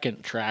best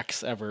second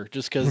tracks ever,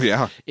 just because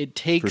it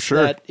takes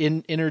that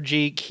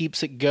energy,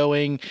 keeps it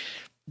going.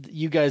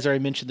 You guys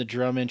already mentioned the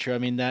drum intro. I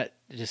mean, that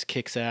just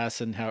kicks ass,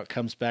 and how it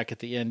comes back at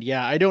the end.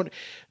 Yeah, I don't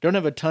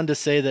have a ton to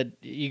say that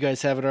you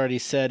guys haven't already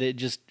said. It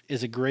just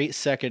is a great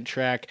second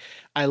track.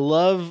 I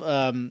love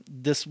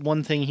this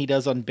one thing he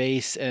does on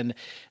bass, and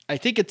I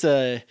think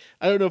I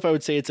don't know if I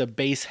would say it's a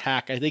bass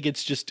hack. I think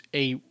it's just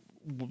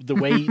the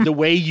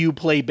way you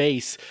play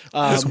bass.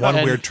 There's one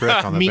weird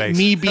trick on the bass.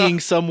 Me being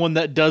someone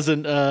that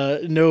doesn't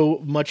know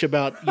much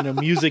about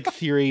music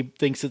theory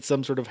thinks it's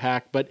some sort of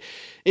hack. But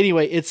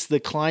anyway, it's the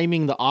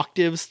climbing the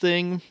octaves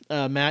thing.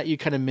 Matt, you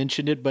kind of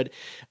mentioned it, but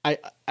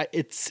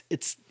it's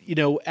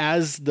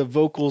as the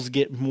vocals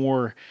get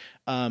more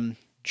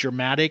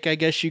dramatic, I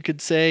guess you could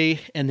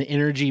say, and the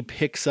energy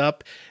picks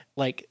up,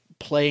 like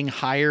playing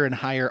higher and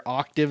higher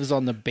octaves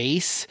on the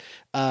bass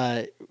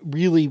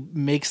really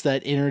makes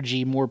that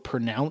energy more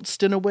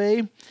pronounced in a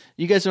way.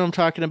 You guys know what I'm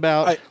talking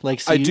about?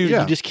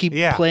 You just keep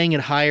playing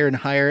it higher and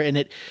higher,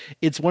 and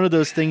it's one of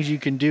those things you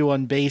can do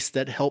on bass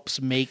that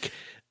helps make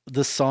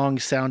the song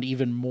sound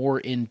even more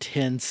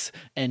intense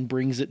and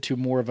brings it to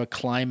more of a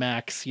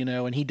climax,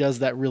 and he does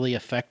that really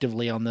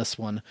effectively on this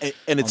one.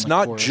 And it's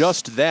not chorus.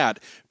 Just that.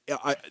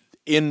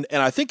 And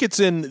I think it's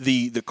in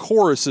the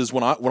choruses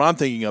when I'm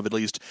thinking of, at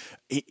least.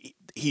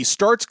 He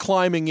starts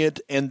climbing it,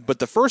 but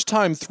the first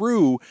time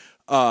through,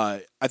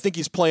 I think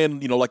he's playing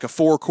like a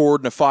 4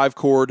 chord and a 5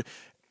 chord,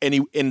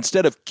 and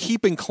instead of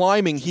keeping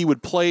climbing, he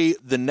would play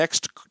the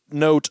next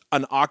note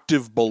an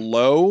octave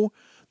below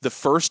the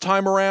first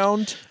time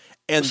around.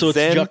 And so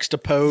then, it's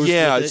juxtaposed.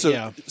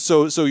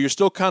 So you're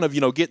still kind of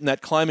getting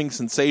that climbing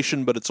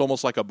sensation, but it's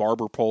almost like a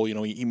barber pole.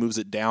 He moves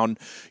it down,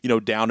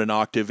 down an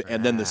octave,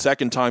 and then the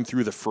second time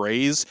through the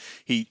phrase,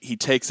 he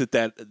takes it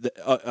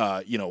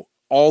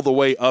all the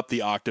way up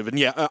the octave.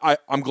 And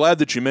I'm glad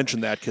that you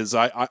mentioned that, because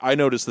I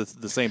noticed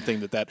the same thing,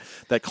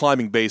 that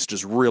climbing bass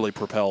just really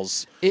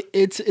propels.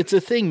 It's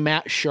a thing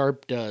Matt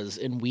Sharp does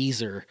in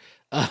Weezer.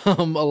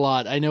 A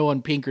lot. I know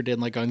on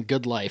Pinkerton, like on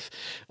Good Life,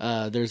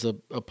 there's a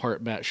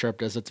part Matt Sharp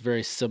does that's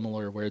very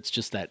similar, where it's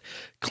just that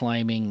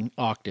climbing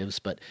octaves.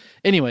 But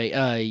anyway,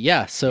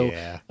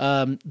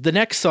 the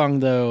next song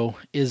though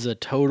is a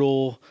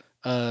total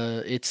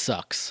it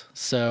sucks.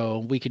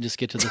 So we can just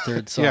get to the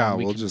third song.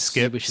 We should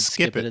skip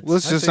it.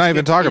 Let's just not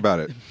even talk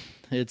about it.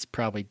 It's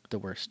probably the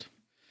worst.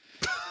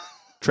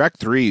 Track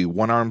 3,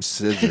 One Arm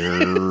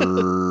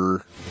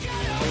Scissor.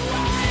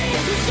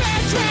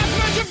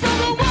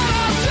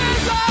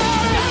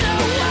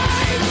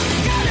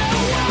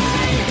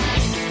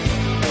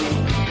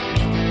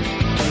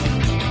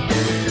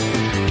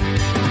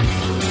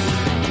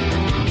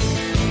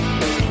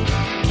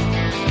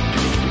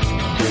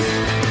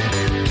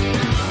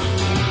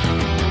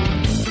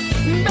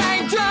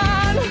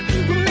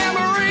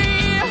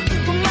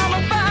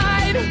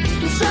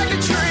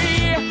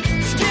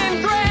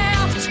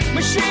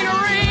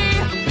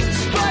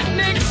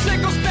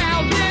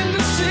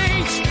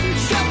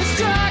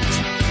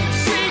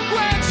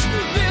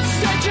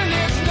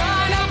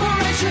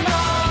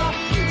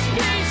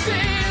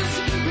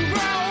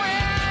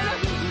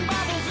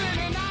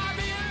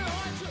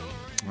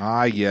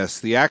 Yes,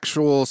 the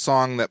actual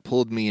song that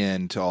pulled me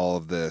into all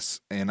of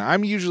this. And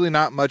I'm usually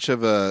not much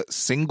of a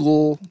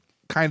single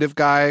kind of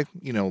guy,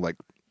 like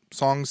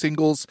song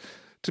singles.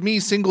 To me,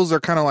 singles are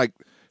kind of like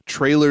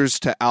trailers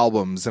to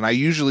albums, and I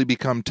usually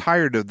become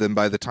tired of them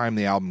by the time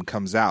the album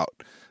comes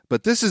out.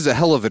 But this is a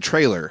hell of a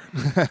trailer.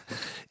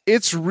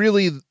 It's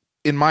really,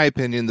 in my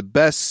opinion, the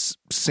best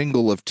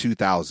single of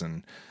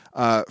 2000.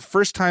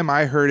 First time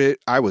I heard it,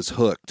 I was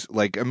hooked.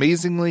 Like,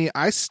 amazingly,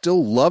 I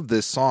still love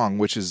this song,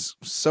 which is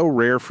so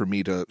rare for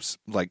me to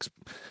like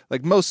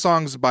most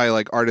songs by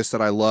like artists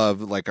that I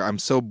love. Like, I'm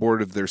so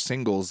bored of their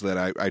singles that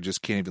I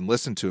just can't even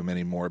listen to them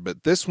anymore.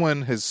 But this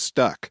one has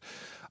stuck.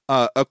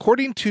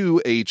 According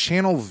to a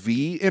Channel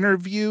V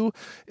interview,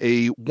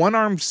 a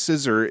one-armed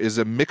scissor is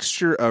a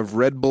mixture of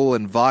Red Bull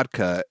and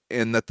vodka,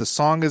 and that the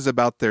song is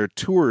about their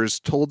tours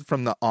told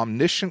from the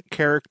omniscient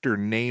character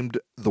named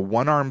the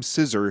one-armed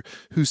scissor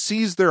who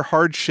sees their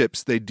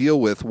hardships they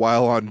deal with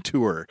while on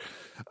tour.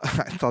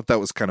 I thought that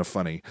was kind of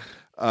funny.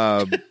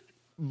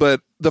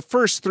 But the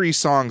first 3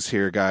 songs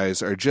here,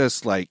 guys, are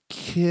just like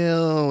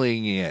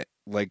killing it.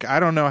 Like, I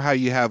don't know how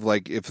you have,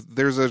 like, if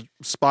there's a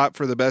spot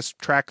for the best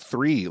track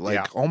 3,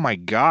 like, oh my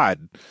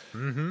God.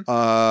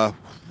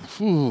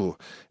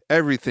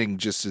 Everything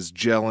just is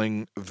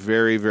gelling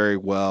very, very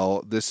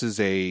well. This is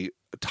a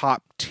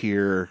top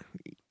tier,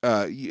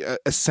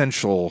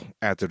 essential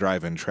at the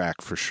drive-in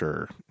track for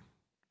sure.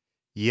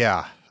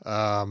 Yeah.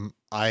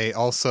 I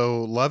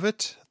also love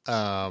it.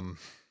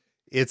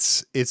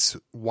 It's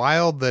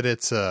wild that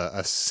it's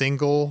a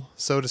single,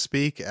 so to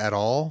speak, at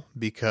all,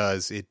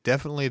 because it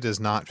definitely does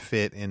not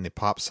fit in the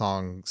pop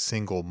song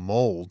single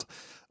mold.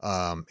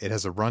 It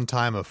has a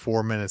runtime of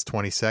 4 minutes,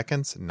 20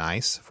 seconds.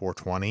 Nice.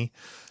 420.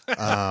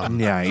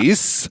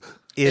 Nice.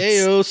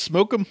 Ayo,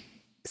 smoke 'em.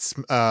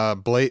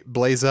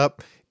 Blaze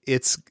up.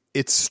 Its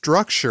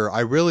structure,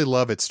 I really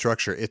love its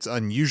structure. It's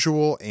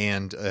unusual,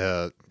 and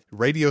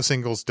radio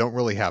singles don't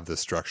really have this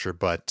structure,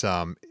 but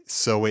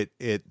so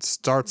it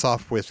starts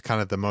off with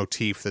kind of the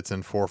motif that's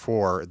in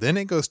 4/4. Then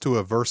it goes to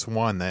a verse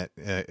 1 that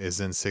is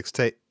in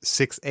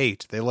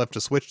 6/8. They left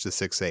a switch to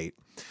 6/8.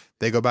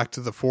 They go back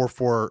to the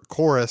 4/4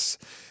 chorus.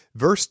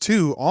 Verse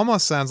 2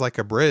 almost sounds like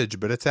a bridge,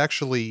 but it's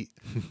actually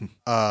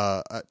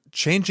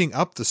changing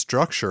up the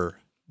structure.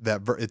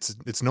 That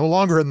it's no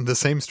longer in the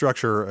same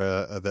structure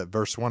that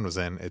verse 1 was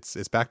in.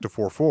 It's back to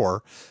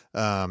 4/4.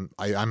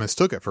 I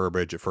mistook it for a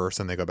bridge at first,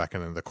 and they go back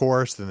into the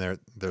chorus. Then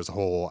there's a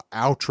whole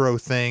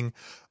outro thing.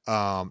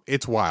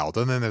 It's wild,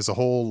 and then there's a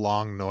whole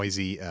long,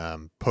 noisy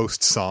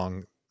post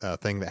song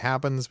thing that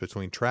happens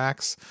between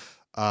tracks.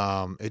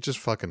 It just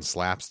fucking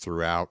slaps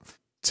throughout.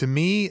 To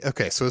me,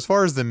 okay, so as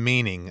far as the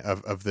meaning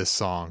of this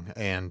song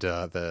and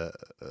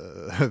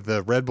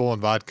the Red Bull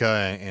and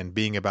vodka and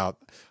being about,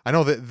 I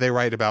know that they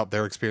write about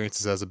their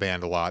experiences as a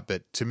band a lot,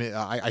 but to me,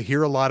 I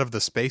hear a lot of the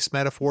space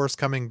metaphors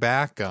coming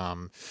back.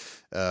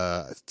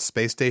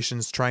 Space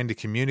stations trying to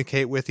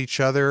communicate with each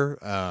other,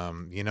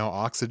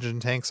 oxygen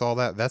tanks, all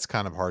that. That's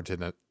kind of hard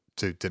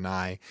to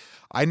deny.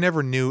 I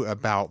never knew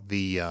about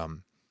the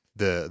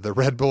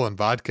Red Bull and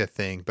vodka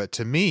thing, but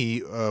to me,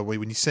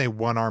 when you say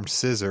one-armed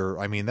scissor,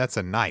 I mean, that's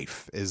a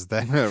knife. Is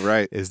that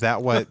right? Is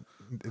that what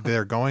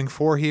they're going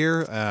for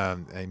here?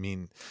 I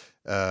mean,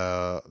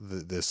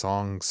 the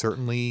song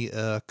certainly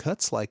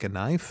cuts like a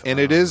knife, and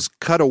it is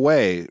cut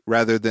away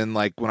rather than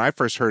like when I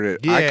first heard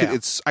it. Yeah.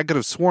 I could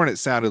have sworn it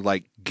sounded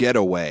like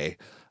getaway,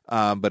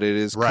 but it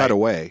is cut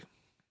away.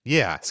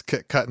 Yeah, it's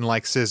cutting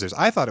like scissors.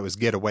 I thought it was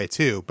getaway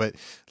too, but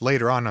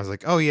later on I was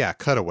like, oh yeah,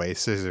 cutaway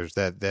scissors.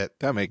 That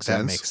makes sense.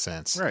 That makes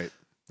sense. Right.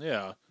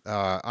 Yeah.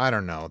 I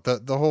don't know.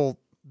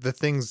 The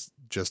thing's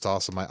just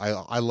awesome.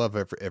 I love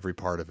every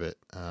part of it.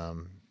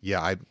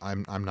 Yeah,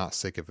 I'm not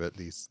sick of it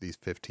these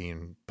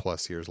 15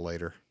 plus years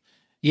later.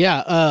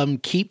 Yeah,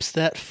 keeps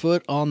that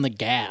foot on the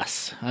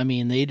gas. I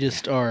mean, they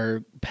just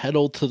are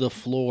pedal to the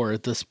floor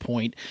at this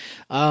point.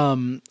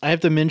 I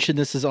have to mention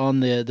this is on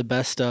the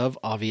best of,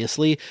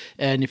 obviously.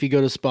 And if you go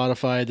to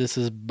Spotify, this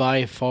is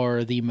by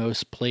far the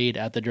most played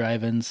at the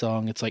drive-in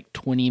song. It's like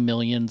 20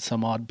 million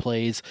some odd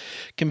plays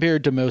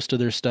compared to most of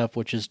their stuff,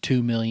 which is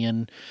 2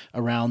 million,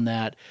 around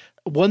that.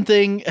 One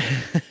thing,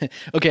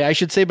 okay, I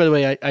should say, by the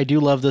way, I do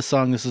love this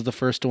song. This is the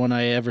first one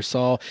I ever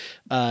saw,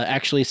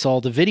 actually saw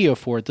the video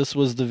for it. This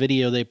was the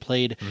video they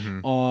played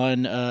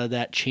on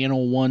that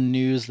Channel 1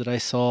 news that I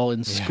saw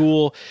in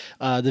school.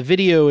 The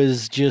video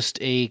is just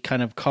a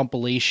kind of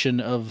compilation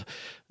of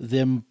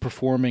them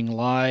performing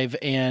live,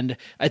 and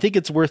I think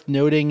it's worth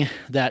noting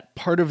that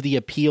part of the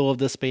appeal of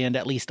this band,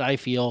 at least I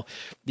feel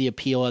the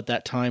appeal at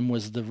that time,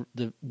 was the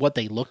what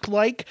they looked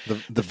like,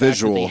 the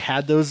visual. They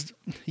had those,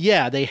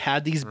 they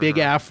had these big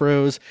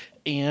afros,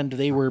 and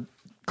they were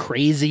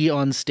crazy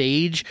on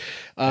stage.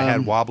 They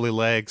had wobbly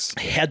legs.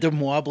 Had them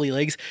wobbly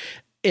legs.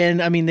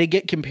 And I mean, they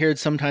get compared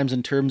sometimes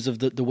in terms of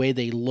the way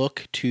they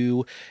look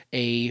to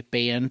a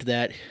band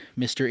that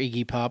Mr.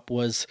 Iggy Pop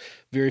was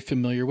very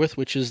familiar with,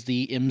 which is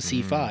the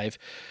MC5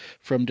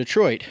 from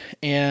Detroit.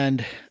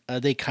 And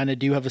they kind of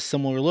do have a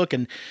similar look.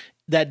 And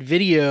that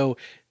video,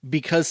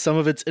 because some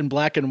of it's in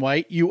black and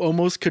white, you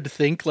almost could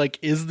think, like,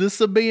 is this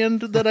a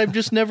band that I've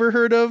just never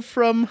heard of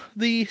from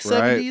the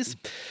 70s?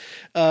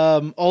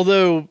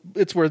 Although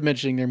it's worth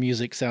mentioning their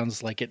music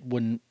sounds like it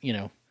wouldn't,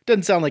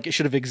 doesn't sound like it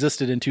should have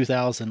existed in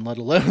 2000, let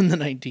alone the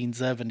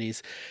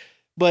 1970s.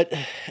 But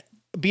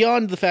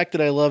beyond the fact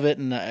that I love it,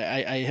 and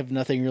I have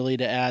nothing really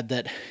to add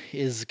that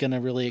is going to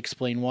really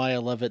explain why I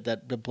love it,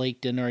 that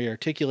Blake didn't already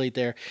articulate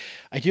there,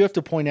 I do have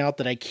to point out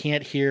that I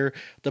can't hear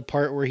the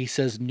part where he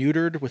says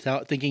neutered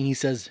without thinking he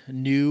says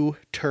new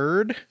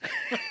turd.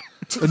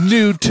 A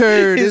new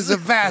turd is a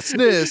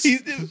vastness.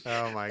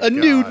 Oh my A god.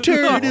 new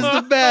turd is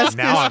the best.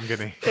 Now I'm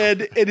gonna.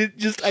 And it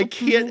just, I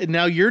can't, and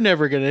now you're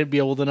never going to be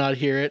able to not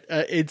hear it.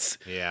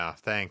 Yeah,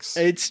 thanks.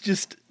 It's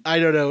just, I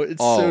don't know.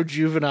 It's so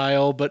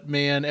juvenile, but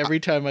man, every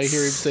time I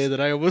hear him say that,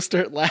 I almost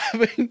start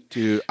laughing.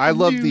 Dude, I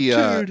love New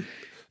turd.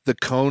 the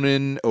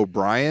Conan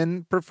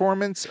O'Brien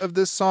performance of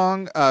this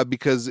song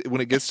because when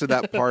it gets to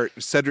that part,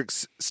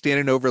 Cedric's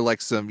standing over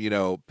like some,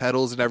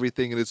 pedals and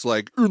everything, and it's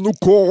like, in the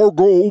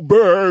cargo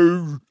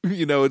bay,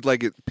 it's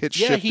like it pitch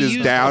shift he is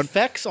used down.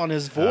 effects on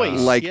his voice.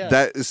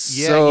 That is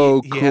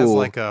so he cool. has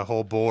like a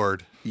whole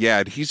board. Yeah,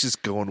 and he's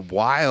just going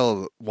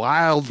wild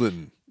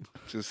and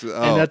just.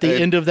 And at the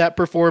end of that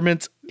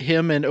performance,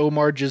 him and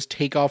Omar just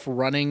take off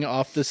running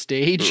off the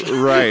stage,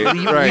 right,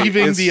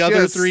 leaving It's the other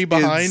just three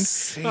behind.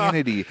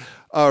 Insanity.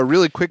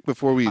 Really quick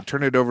before we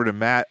turn it over to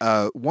Matt,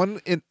 one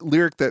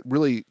lyric that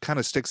really kind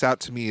of sticks out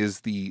to me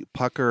is the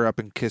pucker up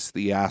and kiss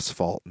the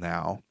asphalt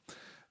now.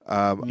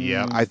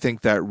 I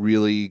think that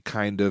really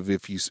kind of,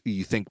 if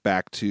you think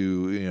back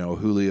to,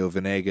 Julio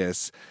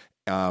Venegas,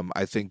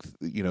 I think,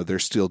 they're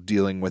still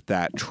dealing with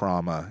that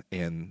trauma,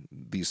 and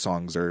these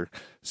songs are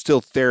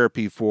still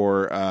therapy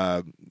for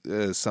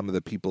some of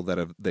the people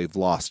that they've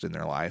lost in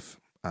their life.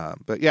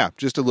 But yeah,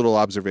 just a little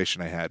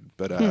observation I had.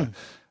 But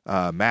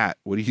Matt,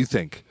 what do you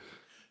think?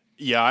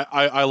 Yeah,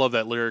 I love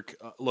that lyric,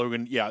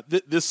 Logan. Yeah,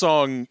 this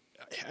song,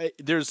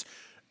 there's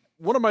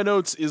one of my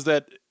notes is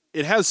that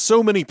it has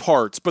so many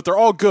parts, but they're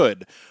all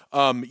good.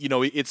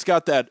 It's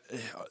got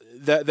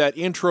that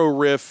intro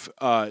riff,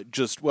 or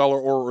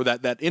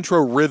that intro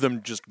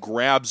rhythm just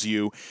grabs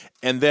you,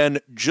 and then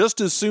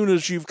just as soon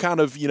as you've kind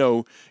of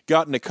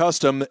gotten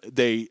accustomed,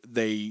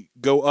 they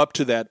go up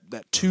to that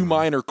 2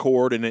 minor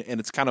chord, and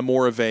it's kind of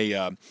more of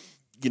a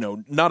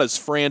not as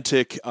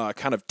frantic,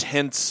 kind of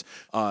tense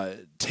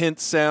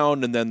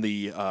sound, and then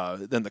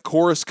the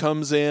chorus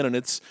comes in, and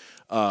it's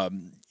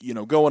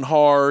going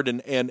hard,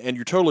 and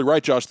you're totally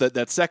right, Josh.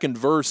 That second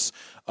verse,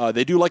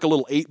 they do like a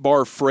little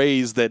 8-bar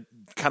phrase that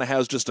kind of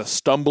has just a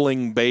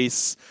stumbling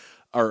bass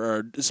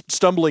or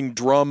stumbling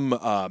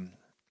drum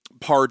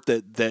part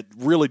that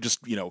really just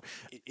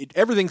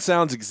everything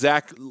sounds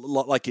exact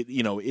like it.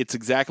 It's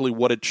exactly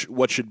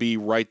what should be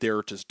right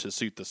there to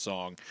suit the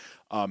song.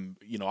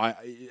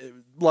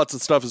 Lots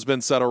of stuff has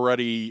been said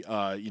already,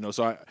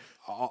 so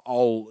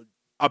I'll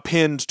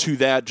append to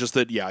that just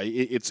that,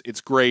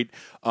 it's great.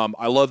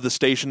 I love the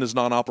station is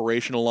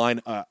non-operational line.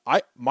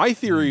 My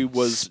theory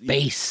was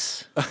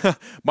space.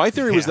 My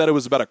theory was that it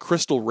was about a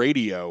crystal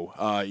radio,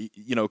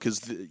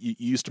 because you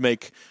used to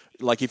make,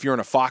 like, if you're in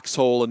a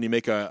foxhole and you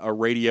make a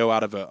radio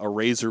out of a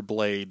razor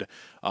blade,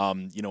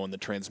 in the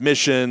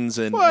transmissions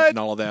and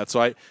all of that.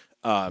 So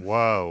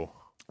whoa.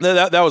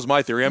 That was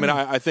my theory. I mean,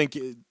 I think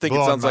it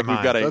sounds like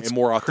we've got a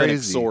more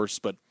authentic source,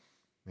 but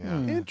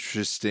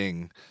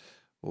Interesting.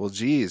 Well,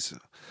 geez.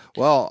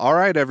 Well, all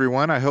right,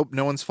 everyone. I hope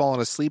no one's falling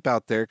asleep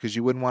out there, because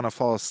you wouldn't want to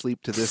fall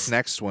asleep to this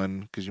next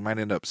one, because you might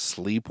end up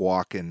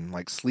sleepwalking,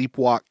 like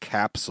sleepwalk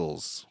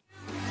capsules.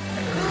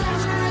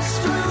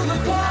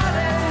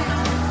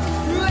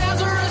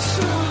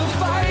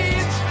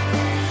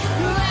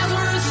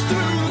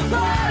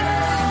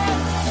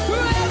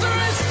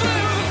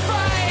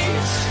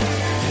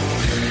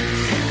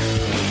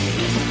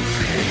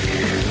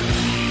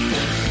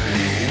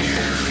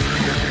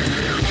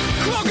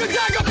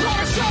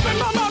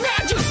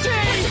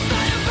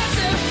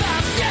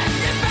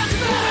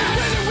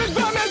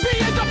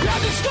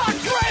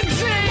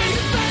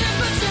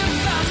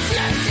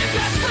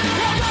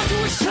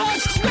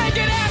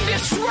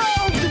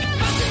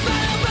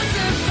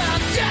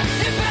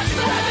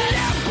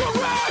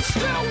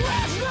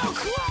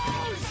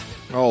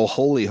 Oh,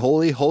 holy,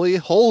 holy, holy,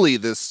 holy,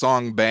 this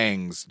song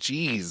bangs.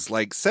 Jeez,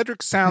 like,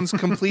 Cedric sounds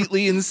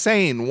completely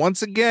insane.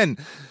 Once again,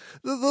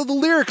 the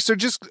lyrics are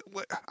just,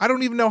 I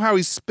don't even know how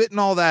he's spitting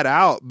all that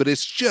out, but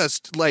it's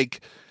just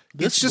like,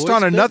 it's just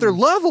on another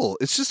level.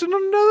 It's just on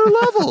another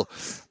level.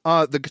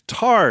 The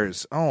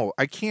guitars,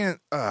 I can't,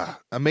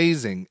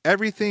 amazing.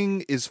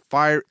 Everything is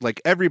fire, like,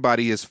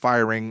 everybody is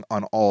firing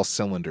on all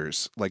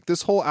cylinders. Like,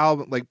 this whole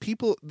album, like,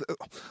 people,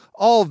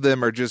 all of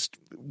them are just,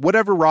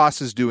 whatever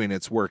Ross is doing,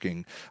 it's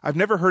working. I've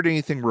never heard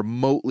anything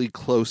remotely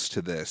close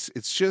to this.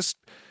 It's just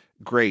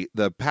great.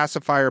 The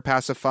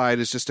pacified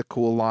is just a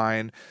cool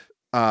line.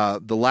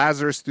 The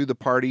Lazarus Through the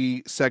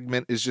Party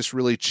segment is just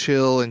really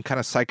chill and kind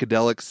of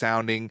psychedelic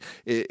sounding.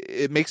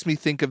 It makes me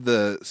think of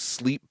the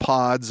sleep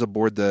pods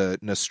aboard the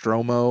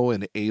Nostromo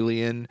and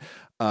Alien.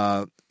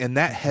 And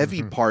that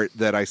heavy part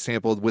that I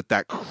sampled with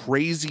that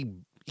crazy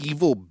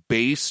evil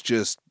bass,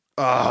 just,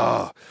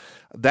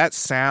 that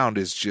sound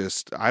is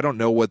just, I don't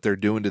know what they're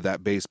doing to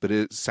that bass, but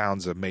it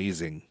sounds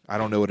amazing. I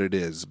don't know what it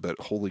is, but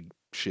holy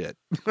shit.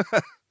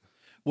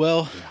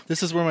 Well,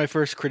 this is where my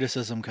first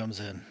criticism comes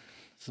in.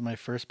 This is my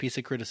first piece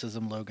of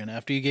criticism, Logan.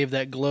 After you gave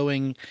that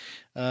glowing,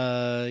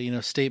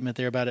 statement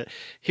there about it,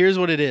 here's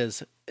what it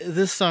is.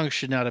 This song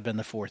should not have been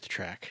the fourth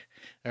track.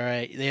 All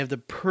right, they have the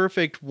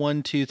perfect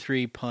 1, 2,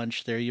 3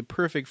 punch there. You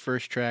perfect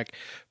first track,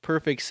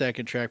 perfect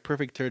second track,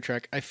 perfect third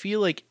track. I feel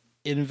like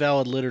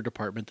Invalid Litter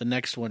Department, the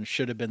next one,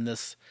 should have been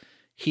this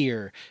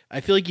here.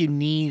 I feel like you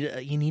need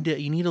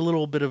a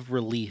little bit of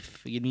relief.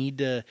 You need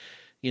to,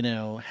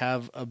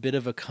 have a bit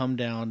of a come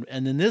down,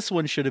 and then this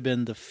one should have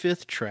been the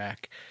fifth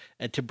track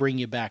to bring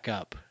you back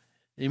up.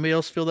 Anybody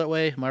else feel that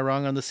way? Am I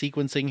wrong on the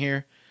sequencing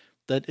here?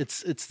 That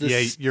it's this.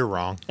 Yeah, you're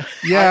wrong.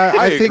 Yeah,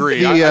 I think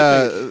agree.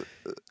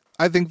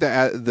 I think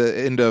the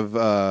end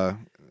of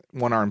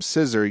One Arm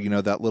Scissor,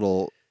 that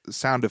little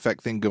sound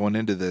effect thing going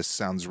into this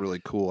sounds really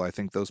cool. I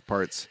think those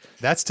parts.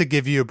 That's to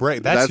give you a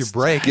break. That's your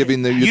break.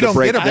 Giving you don't the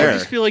break get a there. I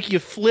just feel like you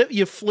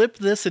flip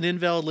this in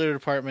Invalid Litter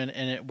Department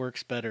and it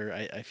works better.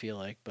 I feel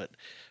like, but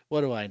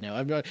what do I know?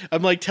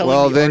 I'm like telling.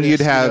 Well, the then artist,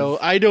 you'd have.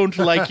 I don't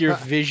like your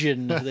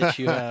vision that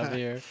you have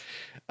here.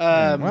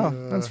 Well,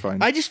 that's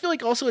fine. I just feel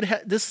like also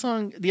this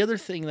song. The other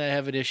thing that I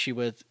have an issue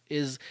with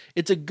is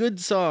it's a good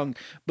song,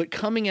 but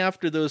coming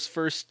after those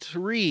first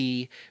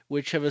three,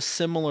 which have a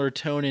similar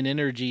tone and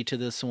energy to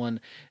this one,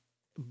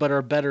 but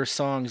are better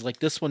songs. Like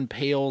this one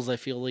pales, I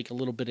feel like, a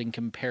little bit in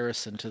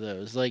comparison to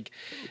those. Like,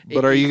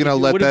 but are you going to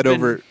let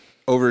that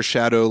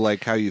overshadow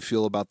like how you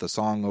feel about the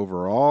song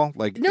overall?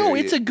 Like, no,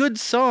 it's a good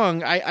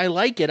song. I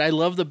like it. I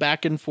love the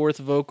back and forth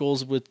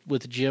vocals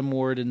with Jim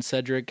Ward and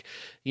Cedric,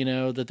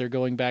 that they're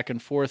going back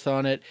and forth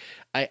on it.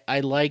 I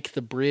like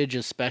the bridge,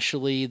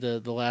 especially the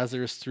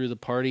Lazarus Through the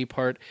Party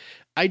part.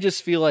 I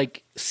just feel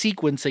like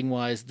sequencing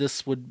wise,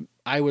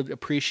 I would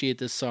appreciate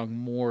this song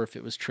more if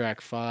it was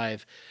track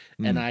 5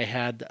 and I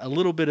had a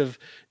little bit of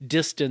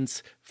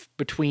distance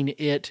between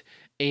it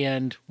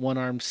and One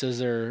Arm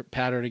Scissor,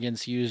 Pattern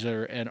Against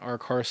User, and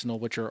Arc Arsenal,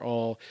 which are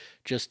all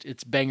just,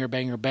 it's banger,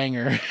 banger,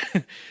 banger.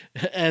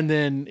 And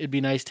then it'd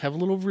be nice to have a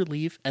little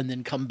relief and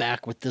then come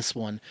back with this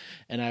one.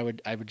 And I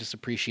would just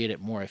appreciate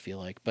it more, I feel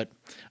like. But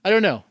I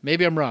don't know.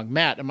 Maybe I'm wrong.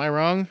 Matt, am I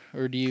wrong?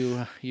 Or do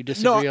you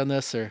disagree on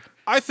this? Or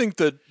I think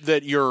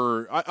that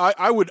you're,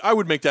 I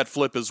would make that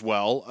flip as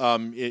well.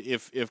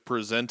 If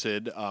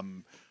presented,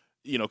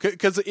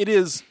 because it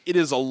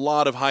is a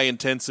lot of high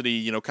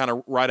intensity, kind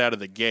of right out of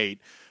the gate.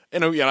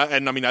 And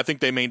I mean, I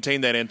think they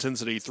maintain that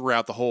intensity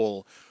throughout the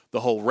whole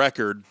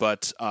record,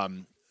 but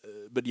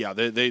yeah,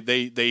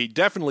 they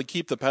definitely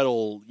keep the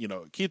pedal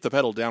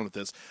down with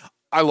this.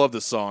 I love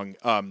this song.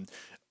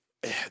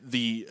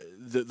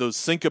 Those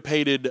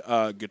syncopated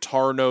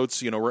guitar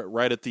notes,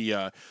 right at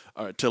the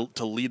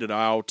to lead it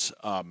out.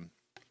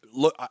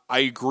 Look, I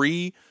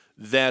agree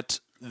that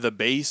the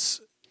bass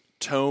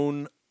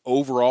tone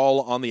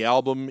overall on the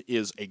album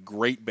is a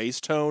great bass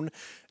tone.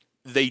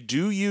 They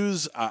do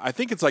use, I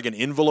think it's like an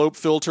envelope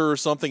filter or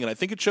something, and I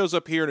think it shows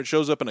up here and it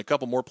shows up in a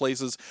couple more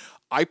places.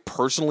 I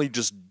personally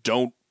just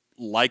don't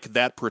like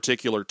that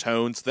particular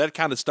tone, so that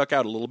kind of stuck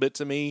out a little bit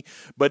to me.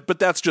 But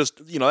that's just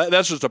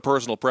that's just a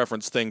personal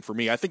preference thing for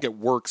me. I think it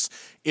works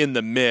in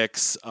the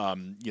mix.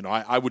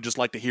 I would just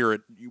like to hear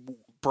it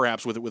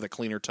perhaps with a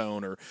cleaner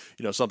tone or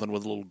something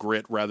with a little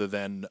grit rather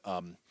than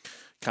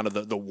kind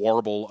of the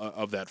warble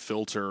of that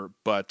filter.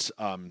 But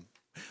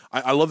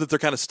I love that they're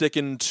kind of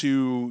sticking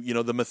to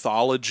the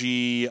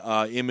mythology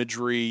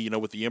imagery,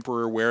 with the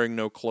emperor wearing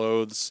no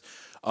clothes.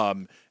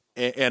 And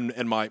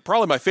my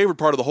favorite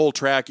part of the whole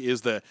track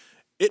is it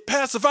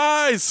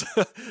pacifies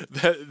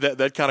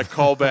that kind of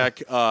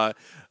callback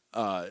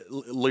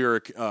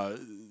lyric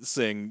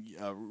sing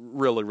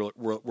really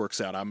works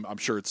out. I'm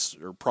sure it's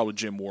probably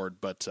Jim Ward,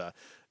 but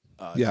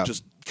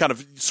just kind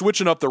of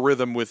switching up the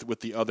rhythm with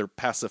the other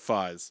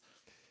pacifies.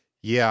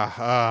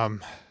 Yeah.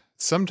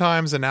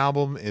 Sometimes an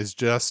album is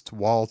just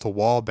wall to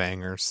wall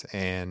bangers,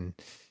 and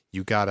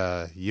you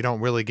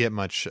don't really get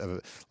much of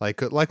it.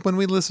 Like when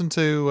we listen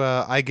to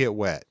I Get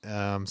Wet,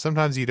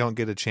 sometimes you don't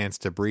get a chance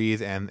to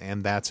breathe,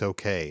 and that's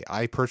okay.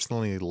 I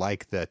personally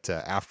like that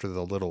after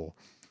the little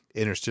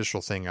interstitial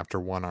thing after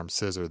One Arm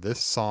Scissor, this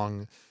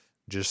song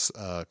just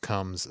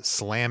comes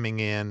slamming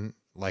in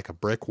like a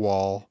brick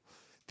wall.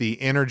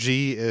 The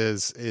energy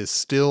is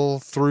still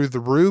through the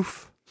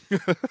roof.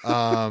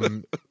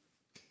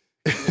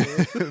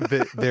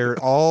 They're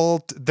all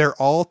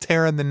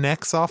tearing the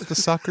necks off the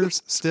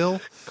suckers still.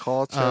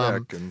 Call Chet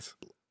Atkins.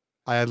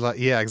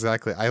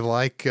 Exactly. I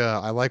like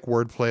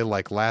wordplay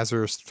like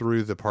Lazarus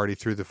through the party,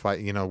 through the fight.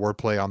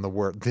 Wordplay on the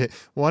word.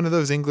 One of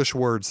those English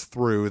words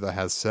 "through" that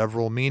has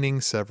several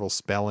meanings, several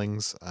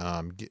spellings.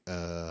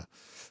 Harkens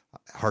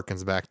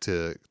back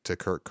to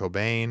Kurt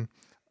Cobain.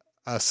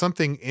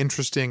 Something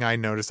interesting I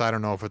noticed. I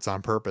don't know if it's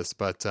on purpose,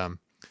 but God,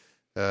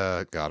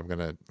 I'm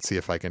gonna see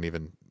if I can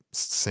even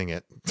sing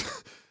it.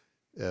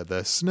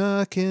 The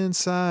snuck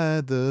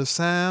inside the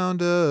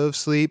sound of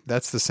sleep.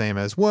 That's the same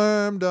as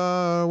wormed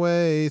our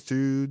way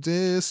through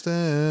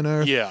distant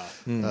earth. Yeah.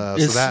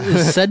 Is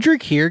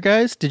Cedric here,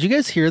 guys? Did you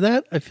guys hear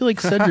that? I feel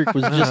like Cedric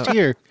was just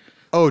here.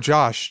 Oh,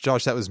 Josh,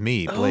 that was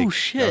me, Blake. Oh,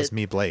 shit. That was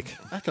me, Blake.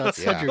 I thought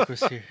Cedric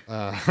was here.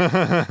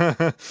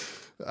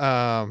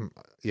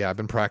 Yeah, I've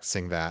been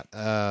practicing that.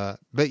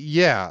 But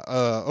yeah,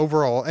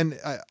 overall, and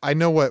I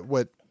know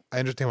what I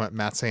understand what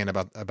Matt's saying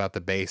about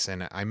the bass,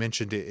 and I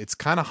mentioned it. It's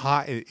kind of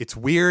hot. It's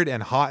weird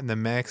and hot in the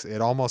mix.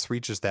 It almost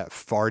reaches that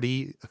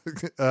farty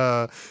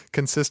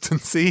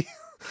consistency.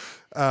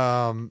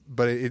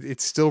 But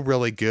it's still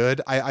really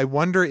good. I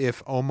wonder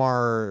if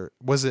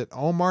was it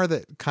Omar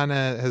that kind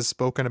of has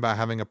spoken about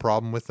having a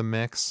problem with the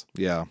mix?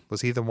 Yeah.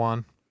 Was he the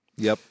one?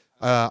 Yep.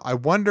 I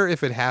wonder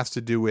if it has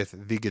to do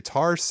with the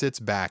guitar sits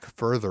back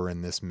further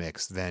in this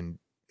mix than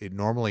it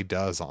normally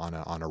does on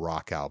a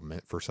rock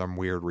album for some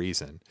weird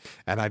reason.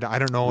 And I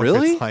don't know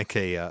really? if it's like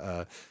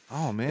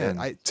oh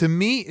man. To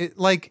me,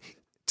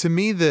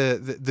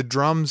 the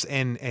drums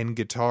and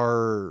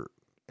guitar,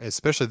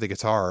 especially the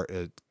guitar,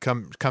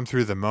 come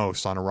through the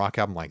most on a rock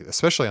album, like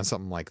especially on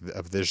something like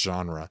of this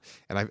genre.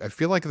 And I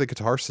feel like the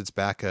guitar sits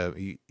back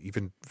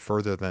even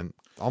further than,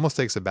 almost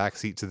takes a back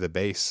seat to the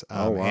bass.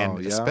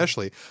 And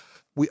especially,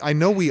 I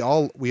know we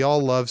all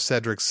love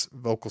Cedric's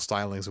vocal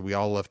stylings, and we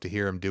all love to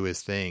hear him do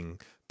his thing.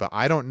 But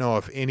I don't know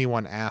if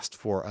anyone asked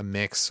for a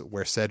mix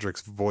where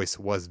Cedric's voice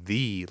was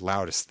the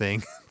loudest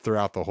thing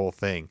throughout the whole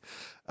thing.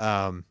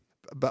 But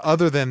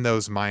other than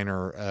those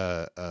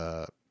minor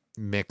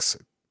mix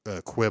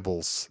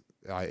quibbles,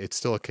 it's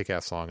still a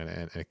kick-ass song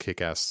and a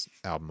kick-ass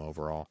album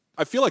overall.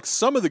 I feel like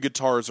some of the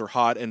guitars are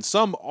hot and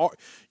some are,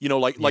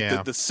 like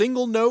the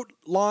single note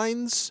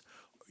lines,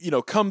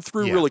 come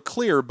through really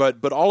clear,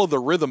 but all of the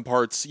rhythm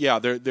parts,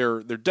 they're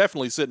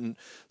definitely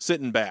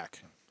sitting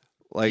back.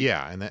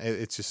 And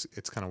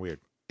it's kind of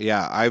weird.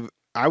 Yeah,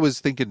 I was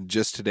thinking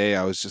just today,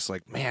 I was just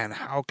like, man,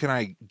 how can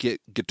I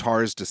get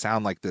guitars to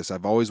sound like this?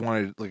 I've always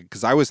wanted,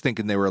 because I was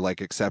thinking they were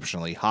like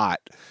exceptionally hot.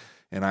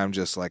 And I'm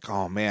just like,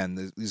 oh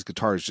man, these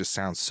guitars just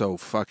sound so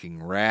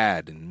fucking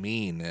rad and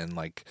mean. And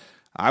like,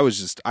 I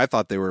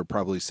thought they were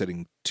probably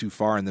sitting too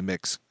far in the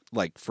mix,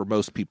 like for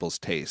most people's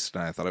taste.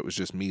 And I thought it was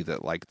just me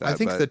that liked that. I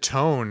think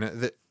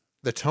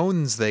the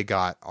tones they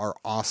got are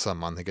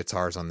awesome on the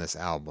guitars on this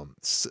album.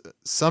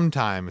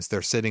 Sometimes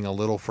they're sitting a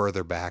little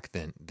further back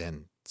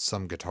than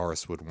some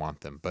guitarists would want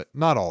them, but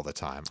not all the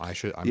time.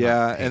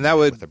 And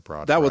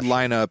that would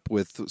line up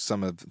with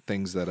some of the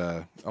things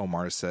that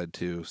Omar said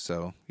too.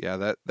 So yeah,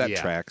 that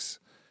tracks.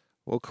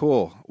 Well,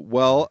 cool.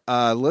 Well,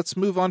 let's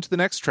move on to the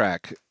next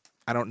track.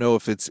 I don't know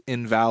if it's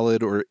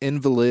Invalid or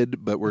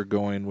Invalid, but we're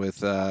going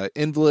with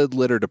Invalid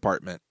Litter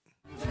Department.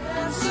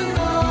 Dancing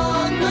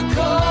on the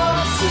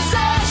corpses,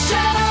 I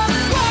shall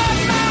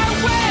find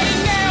my way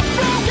now.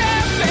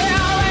 Broken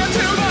fell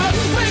into the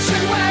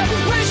wishing well,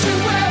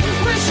 wishing well,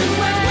 wishing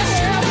well.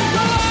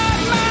 On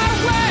my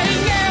way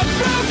now.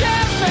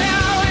 Broken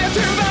fell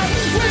into the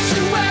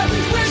wishing well,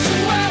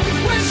 wishing well,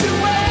 wishing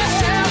well.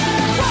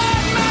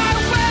 On my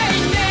way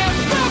now.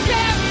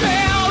 Broken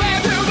fell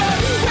into the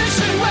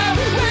wishing well,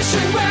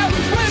 wishing well,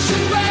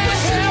 wishing well.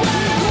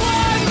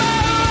 On my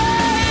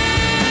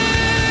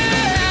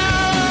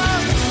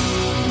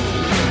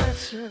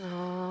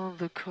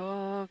the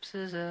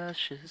corpse's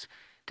ashes,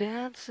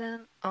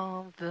 dancing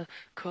on the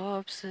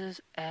corpse's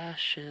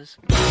ashes.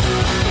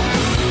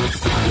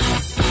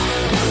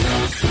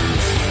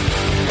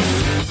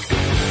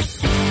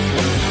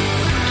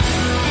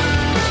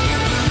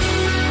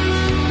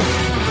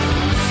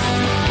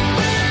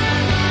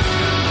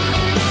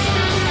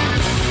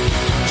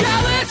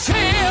 Gallant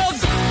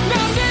hills,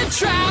 mountain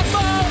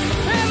travel,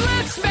 and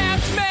let's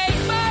match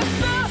make my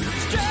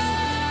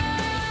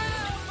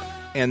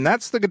And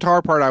that's the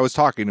guitar part I was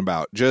talking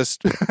about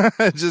just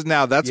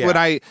now. That's what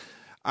I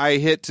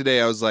hit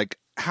today. I was like,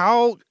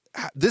 how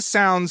this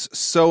sounds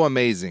so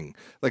amazing.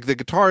 Like the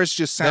guitars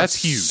just sound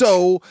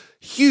so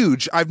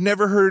huge. I've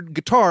never heard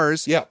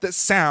guitars that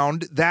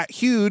sound that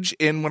huge.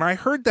 And when I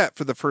heard that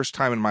for the first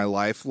time in my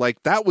life,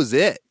 like that was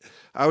it.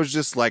 I was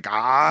just like,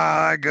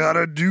 I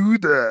gotta do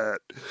that.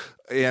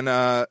 And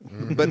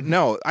but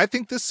no, I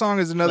think this song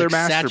is another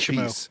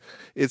masterpiece.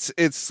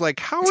 It's like,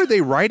 how are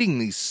they writing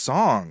these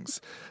songs?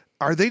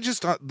 Are they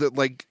just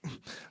like?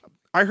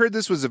 I heard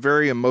this was a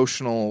very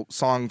emotional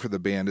song for the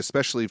band,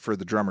 especially for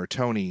the drummer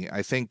Tony.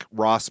 I think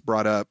Ross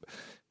brought up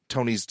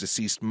Tony's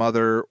deceased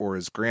mother or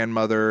his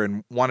grandmother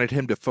and wanted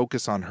him to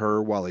focus on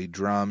her while he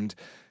drummed.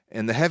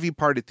 And the heavy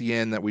part at the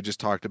end that we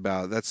just talked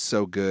about, that's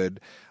so good.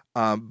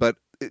 But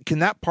can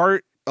that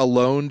part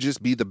alone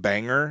just be the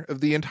banger of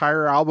the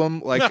entire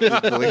album? Like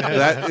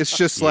that, it's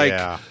just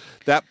like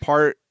that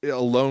part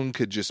alone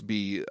could just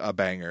be a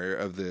banger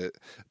of the.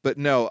 But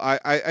no,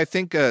 I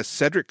think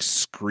Cedric's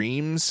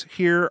screams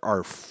here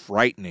are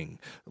frightening.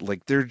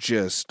 Like they're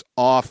just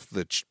off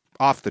the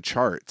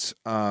charts.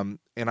 And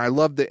I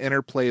love the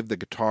interplay of the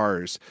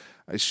guitars.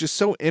 It's just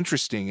so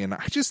interesting, and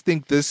I just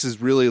think this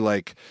is really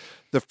like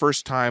the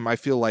first time I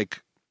feel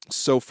like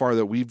so far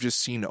that we've just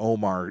seen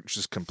Omar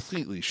just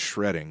completely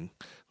shredding.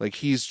 Like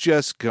he's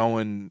just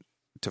going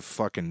to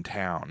fucking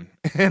town,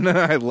 and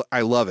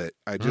I love it.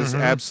 I just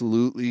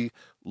absolutely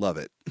love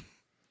it.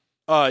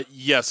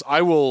 Yes,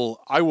 I will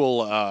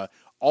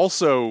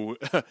also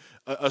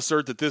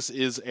assert that this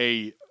is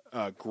a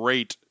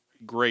great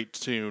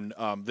tune.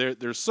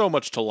 There's so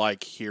much to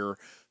like here.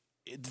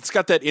 it's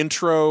got that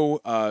intro,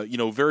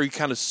 very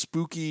kind of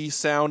spooky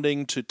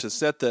sounding to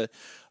set the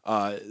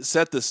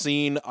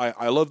scene.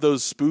 I love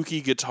those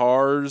spooky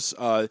guitars.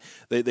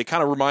 They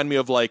kind of remind me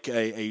of like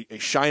a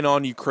Shine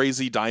On You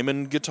Crazy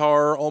Diamond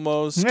guitar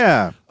almost.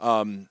 Yeah.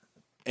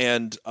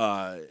 And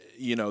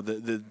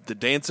the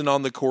dancing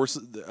on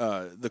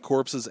the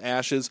corpse's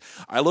ashes.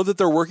 I love that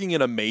they're working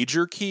in a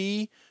major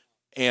key.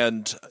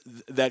 And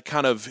that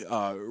kind of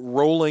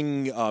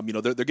rolling,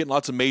 they're getting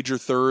lots of major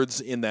thirds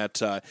in that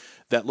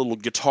little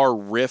guitar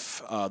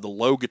riff, the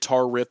low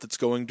guitar riff that's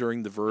going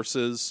during the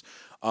verses,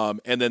 and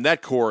then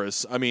that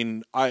chorus. I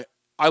mean, I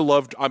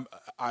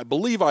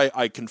believe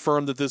I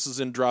confirmed that this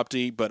is in Drop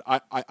D, but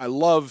I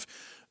love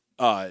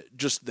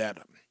just that.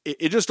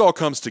 It just all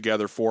comes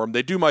together for them.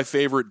 They do my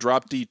favorite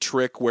Drop D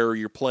trick where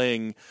you're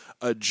playing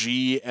a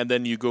G and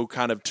then you go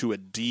kind of to a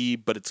D,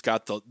 but it's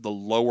got the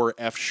lower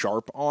F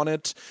sharp on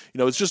it.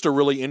 It's just a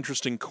really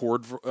interesting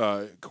chord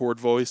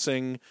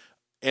voicing.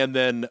 And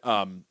then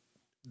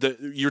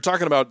you're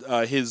talking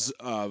about his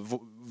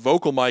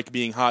vocal mic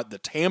being hot. The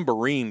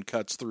tambourine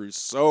cuts through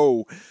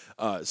so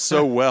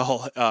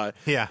well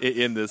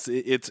in this.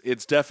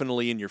 It's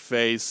definitely in your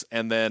face.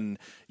 And then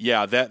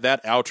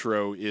that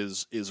outro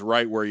is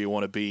right where you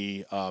want to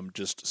be.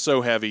 Just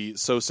so heavy,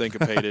 so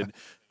syncopated.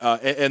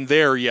 And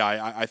there,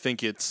 I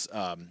think it's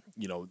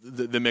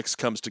the mix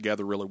comes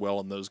together really well,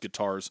 and those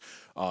guitars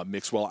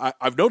mix well.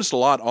 I've noticed a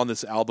lot on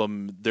this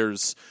album.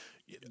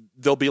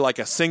 There'll be like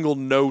a single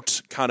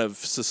note kind of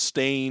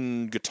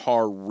sustained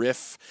guitar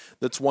riff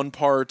that's one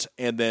part,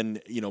 and then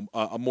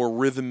a more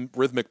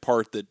rhythmic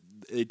part that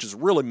it just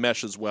really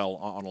meshes well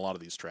on a lot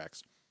of these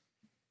tracks.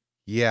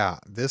 Yeah,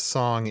 this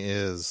song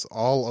is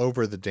all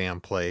over the damn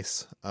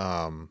place.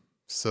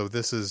 So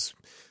this is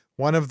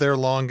one of their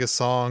longest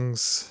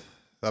songs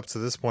up to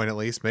this point, at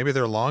least. Maybe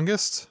their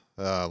longest.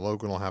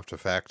 Logan will have to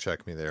fact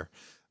check me there.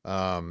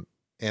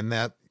 And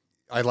that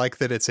I like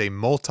that it's a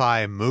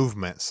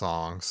multi-movement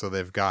song. So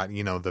they've got,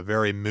 the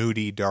very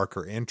moody,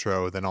 darker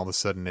intro. Then all of a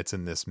sudden it's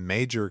in this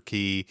major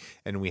key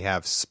and we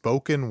have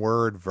spoken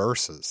word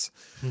verses,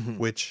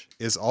 which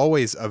is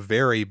always a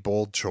very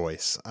bold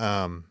choice.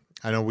 I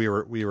know we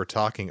were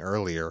talking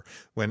earlier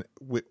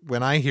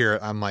when I hear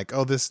it, I'm like,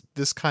 oh,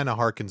 this kind of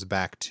harkens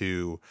back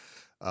to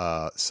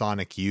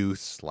Sonic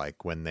Youth,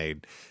 like when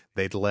they'd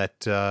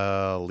let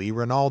Lee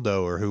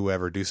Ronaldo or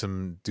whoever do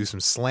some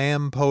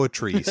slam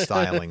poetry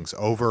stylings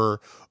over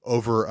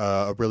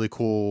a really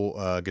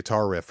cool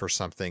guitar riff or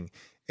something,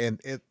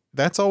 and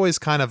that's always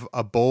kind of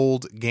a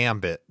bold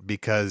gambit,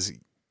 because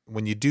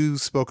when you do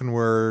spoken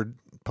word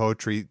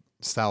poetry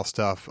style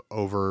stuff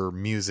over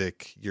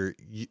music,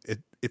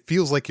 it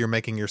feels like you're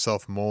making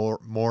yourself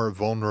more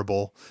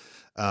vulnerable.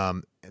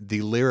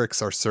 The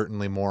lyrics are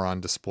certainly more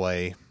on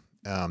display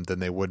than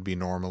they would be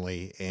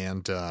normally,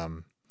 and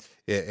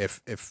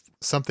if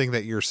something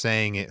that you're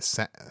saying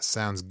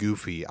sounds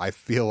goofy, I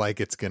feel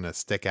like it's gonna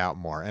stick out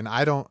more. And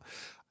I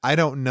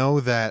don't know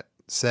that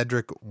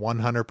Cedric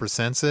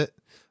 100%s it,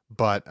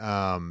 but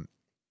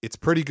it's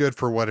pretty good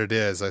for what it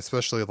is. I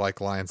especially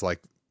like lines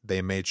like,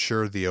 they made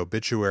sure the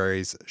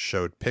obituaries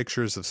showed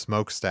pictures of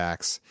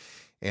smokestacks,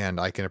 and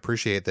I can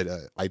appreciate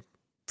that.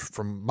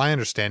 From my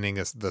understanding,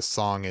 the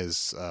song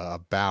is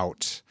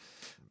about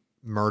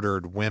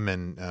murdered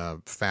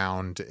women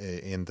found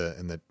in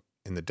the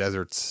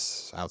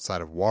deserts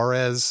outside of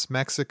Juarez,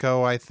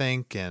 Mexico, I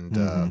think,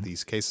 and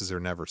these cases are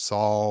never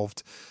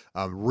solved.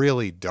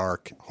 Really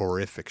dark,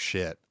 horrific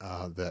shit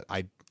that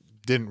I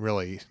didn't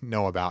really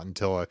know about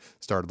until I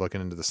started looking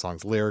into the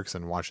song's lyrics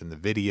and watching the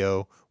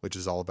video, which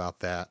is all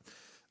about that.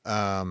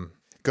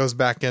 Goes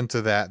back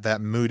into that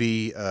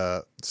moody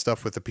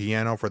stuff with the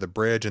piano for the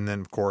bridge, and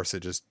then of course it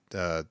just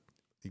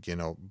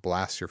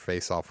blasts your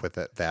face off with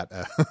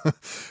that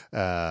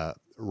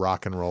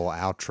rock and roll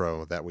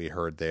outro that we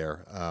heard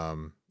there.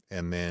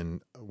 And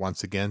then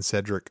once again,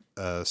 Cedric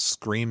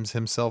screams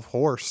himself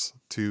hoarse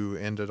to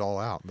end it all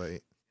out.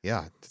 But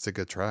yeah, it's a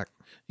good track.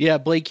 Yeah,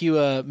 Blake, you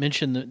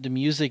mentioned the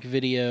music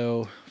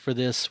video for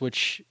this,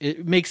 which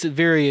it makes it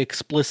very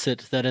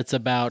explicit that it's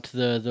about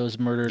those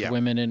murdered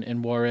women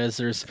in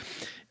Juarez.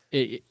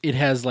 It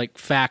has like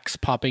facts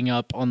popping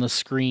up on the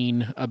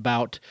screen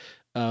about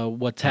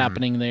what's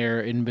happening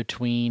there in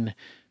between,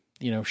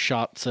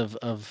 shots of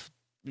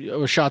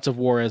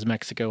Juarez,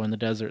 Mexico, in the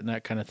desert and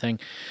that kind of thing.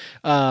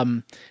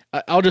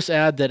 I'll just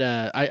add that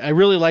I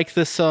really like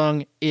this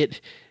song. It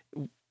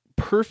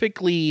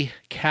perfectly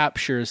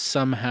captures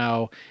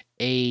somehow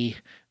a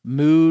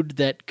mood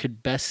that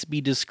could best be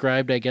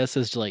described, I guess,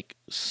 as like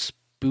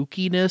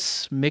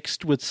spookiness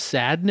mixed with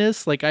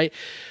sadness. Like I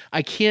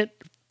can't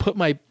put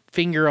my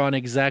finger on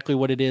exactly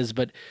what it is,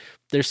 but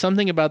there's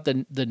something about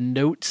the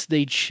notes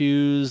they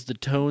choose, the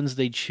tones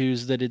they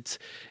choose, that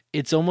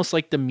it's almost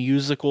like the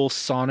musical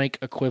sonic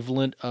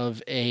equivalent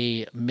of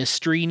a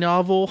mystery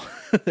novel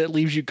that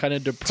leaves you kind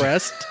of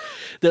depressed.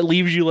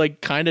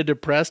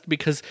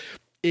 Because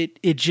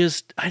it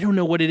just, I don't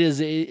know what it is.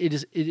 It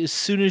is as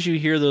soon as you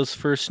hear those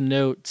first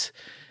notes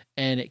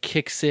and it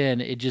kicks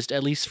in, it just,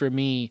 at least for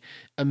me,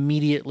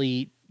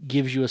 immediately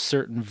gives you a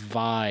certain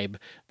vibe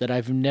that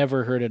I've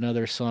never heard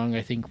another song,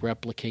 I think,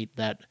 replicate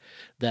that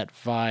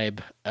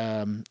vibe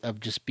of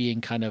just being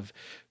kind of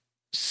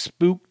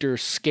spooked or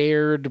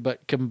scared,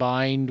 but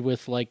combined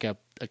with like a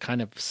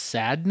kind of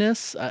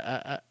sadness.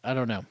 I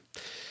don't know.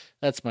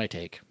 That's my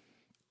take.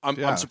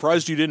 I'm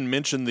surprised you didn't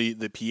mention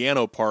the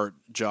piano part,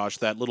 Josh.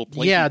 That little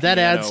plinky that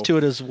piano. adds to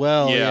it as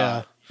well.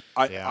 Yeah.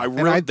 I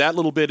really that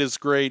little bit is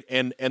great,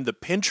 and the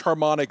pinch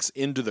harmonics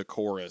into the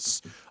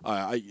chorus.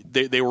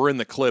 They were in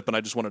the clip, and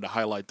I just wanted to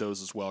highlight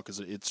those as well because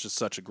it's just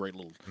such a great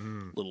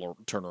little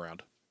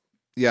turnaround.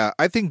 Yeah,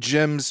 I think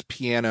Jim's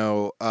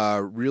piano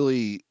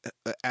really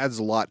adds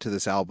a lot to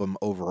this album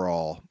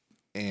overall,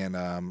 and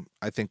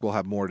I think we'll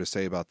have more to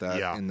say about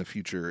that in the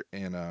future.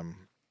 And I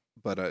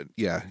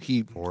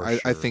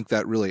think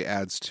that really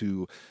adds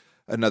to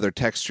another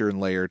texture and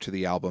layer to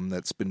the album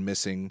that's been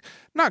missing,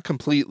 not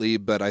completely,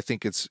 but I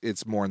think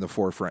it's more in the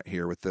forefront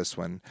here with this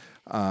one.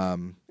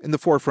 In the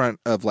forefront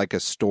of like a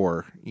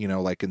store,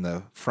 like in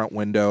the front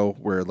window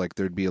where like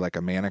there'd be like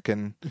a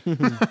mannequin.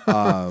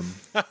 A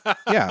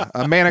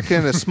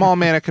mannequin, a small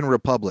mannequin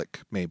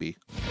republic, maybe.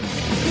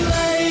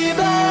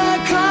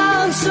 Labor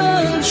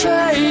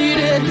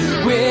concentrated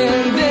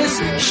with this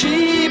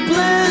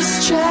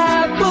sheepless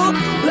chapel.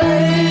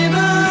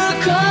 Labor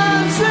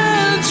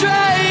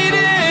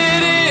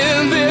concentrated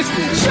in this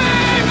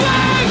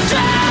sheepless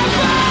chapel.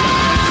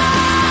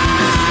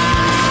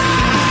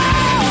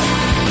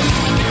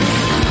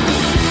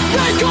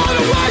 They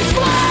gonna waste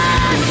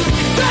land.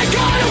 They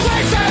gonna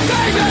waste that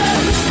baby.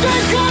 They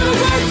gonna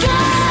waste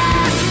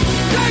land.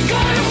 They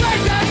gonna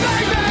waste that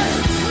baby.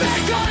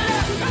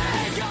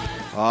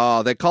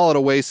 Oh, they call it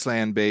a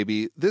wasteland,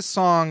 baby. This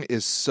song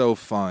is so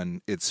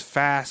fun. It's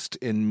fast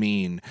and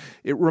mean.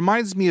 It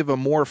reminds me of a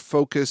more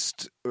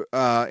focused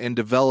and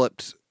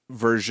developed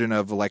version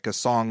of like a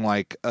song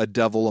like A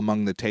Devil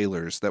Among the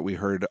Tailors that we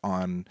heard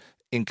on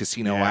In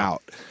Casino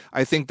Out.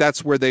 I think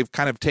that's where they've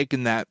kind of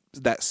taken that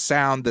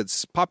sound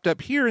that's popped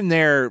up here and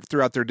there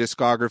throughout their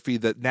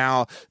discography, that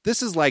now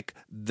this is like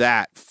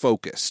that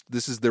focused.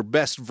 This is their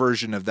best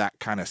version of that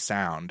kind of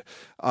sound,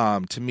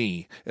 to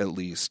me at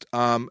least.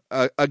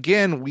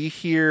 Again, we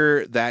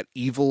hear that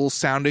evil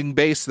sounding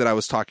bass that I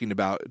was talking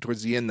about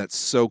towards the end. That's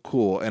so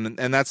cool. And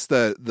that's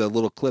the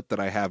little clip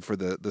that I have for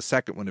the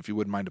second one, if you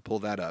wouldn't mind to pull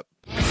that up.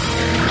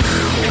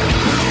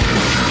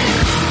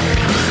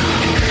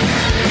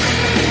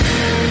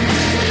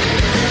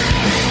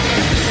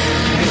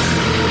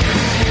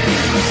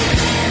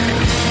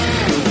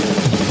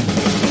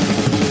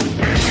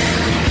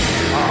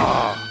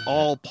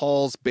 All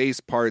Paul's bass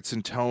parts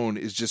and tone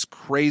is just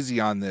crazy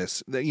on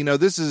this.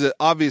 This is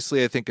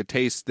obviously, I think, a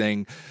taste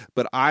thing,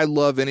 but I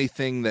love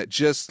anything that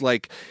just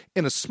like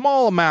in a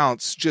small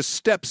amounts just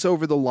steps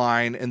over the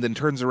line and then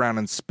turns around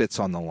and spits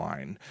on the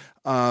line.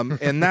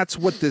 And that's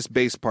what this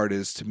bass part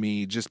is to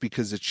me, just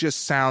because it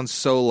just sounds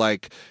so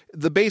like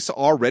the bass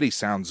already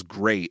sounds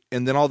great.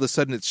 And then all of a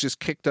sudden it's just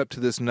kicked up to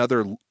this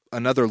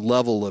another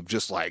level of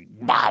just like,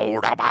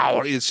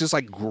 it's just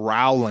like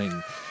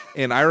growling.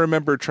 And I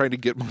remember trying to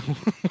get one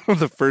of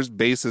the first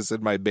bassists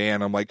in my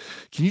band. I'm like,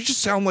 can you just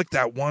sound like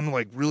that one,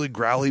 like really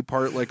growly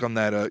part, like on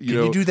that, Can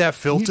you do that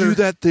filter? Can you do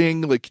that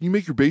thing? Like, can you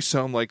make your bass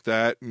sound like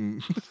that?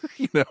 And,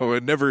 it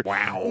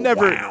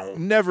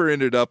never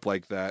ended up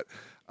like that.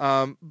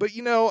 But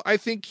I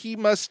think he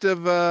must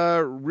have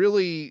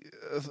really.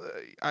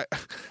 I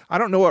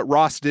don't know what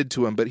Ross did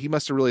to him, but he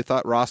must have really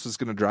thought Ross was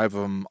going to drive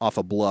him off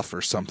a bluff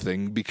or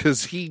something,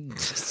 because he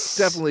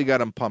definitely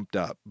got him pumped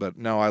up. But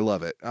no, I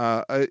love it.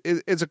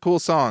 It's a cool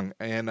song,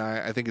 and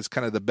I think it's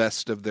kind of the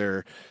best of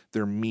their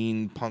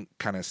mean punk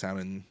kind of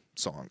sounding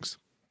songs.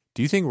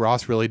 Do you think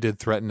Ross really did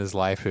threaten his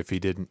life if he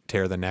didn't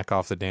tear the neck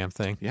off the damn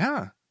thing?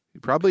 Yeah, he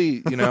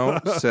probably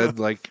said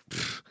like.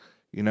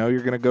 You're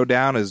going to go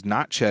down as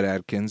not Chet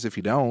Atkins if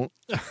you don't.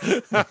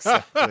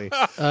 Exactly.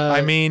 I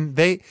mean,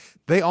 they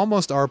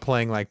almost are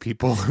playing like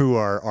people who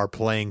are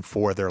playing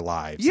for their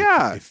lives.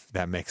 Yeah. If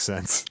that makes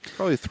sense.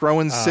 Probably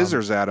throwing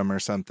scissors at him or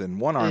something.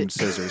 One-armed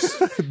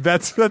scissors.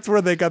 That's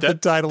where they got the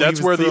title.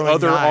 That's where the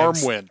other arm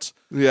went.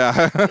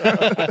 Yeah.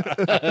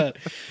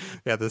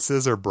 Yeah, the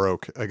scissor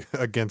broke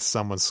against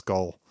someone's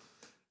skull.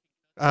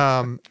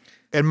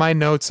 In my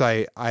notes,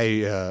 I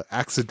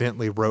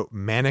accidentally wrote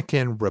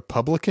Mannequin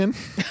Republican.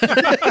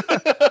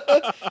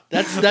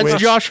 That's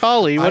Josh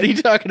Hawley. What are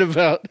you talking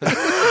about?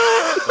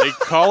 They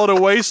call it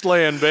a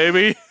wasteland,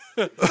 baby.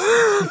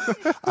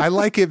 I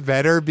like it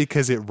better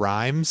because it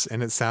rhymes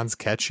and it sounds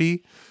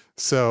catchy.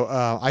 So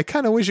I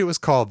kind of wish it was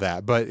called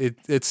that, but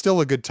it's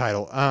still a good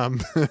title,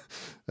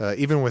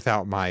 even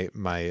without my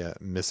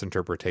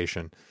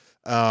misinterpretation.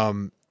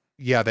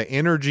 Yeah, the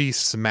energy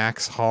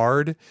smacks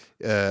hard.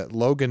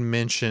 Logan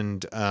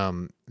mentioned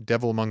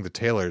Devil Among the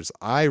Tailors.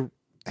 I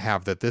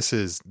have that this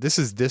is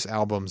this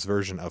album's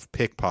version of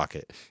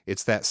Pickpocket.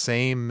 It's that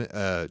same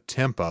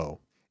tempo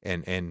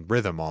and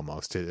rhythm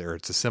almost, or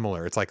it's a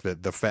similar. It's like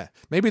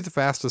maybe the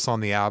fastest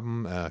on the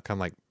album, kind of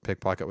like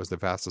Pickpocket was the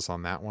fastest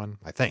on that one,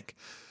 I think.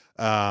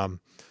 So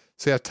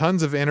yeah,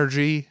 tons of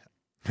energy.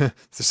 There's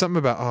something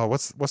about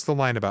what's the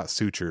line about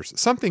sutures?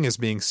 Something is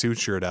being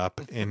sutured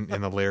up in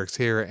the lyrics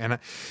here,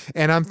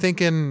 and I'm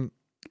thinking,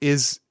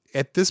 is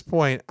at this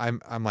point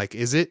I'm like,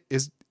 is it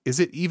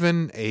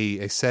even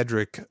a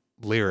Cedric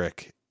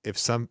lyric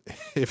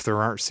if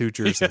there aren't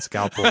sutures and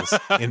scalpels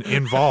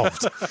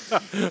involved?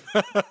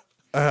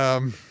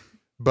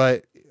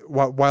 But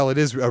while it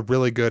is a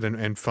really good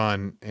and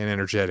fun and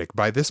energetic,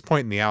 by this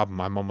point in the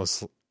album, I'm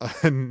almost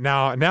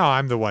now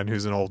I'm the one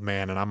who's an old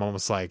man, and I'm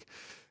almost like,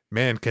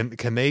 man, can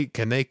they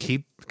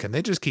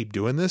just keep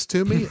doing this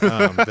to me?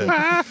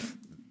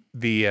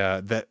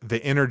 The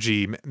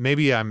energy,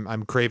 maybe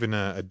I'm craving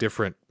a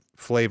different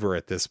flavor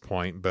at this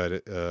point, but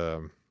it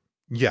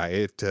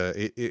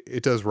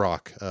does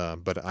rock.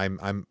 But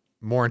I'm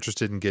more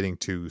interested in getting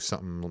to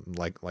something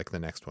like the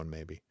next one,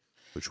 maybe,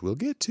 which we'll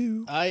get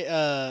to.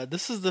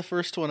 This is the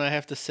first one I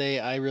have to say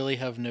I really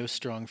have no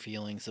strong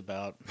feelings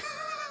about.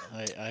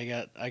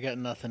 I got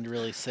nothing to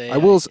really say. I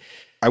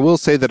will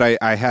say that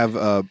I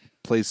have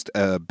placed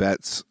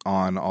bets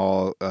on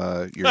all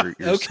your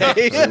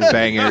okay.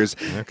 bangers.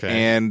 Okay.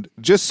 And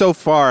just so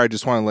far, I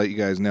just want to let you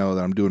guys know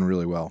that I'm doing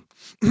really well.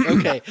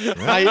 Okay.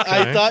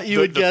 I thought you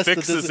would guess the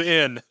fix that this is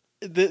in.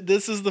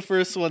 This is the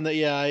first one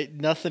that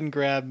nothing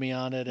grabbed me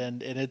on it,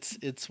 and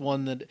it's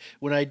one that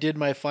when I did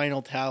my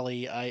final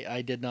tally,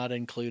 I did not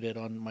include it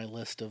on my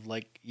list of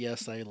like,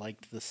 yes, I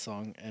liked this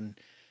song and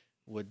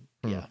would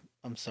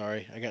I'm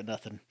sorry, I got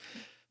nothing.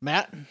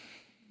 Matt?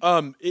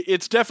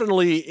 It's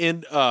definitely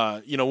in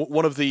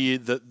one of the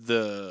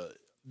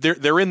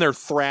they're in their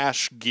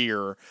thrash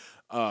gear,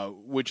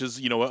 which is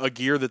a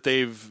gear that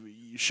they've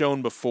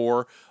shown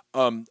before.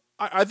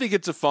 I think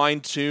it's a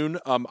fine tune.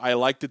 I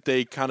like that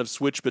they kind of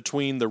switch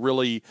between the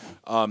really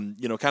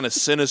kind of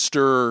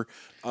sinister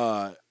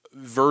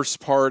verse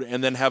part,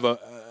 and then have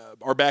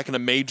are back in a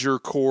major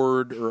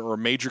chord or a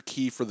major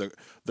key for the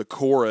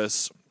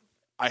chorus.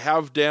 I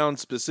have down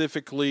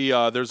specifically,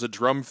 there's a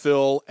drum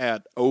fill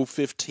at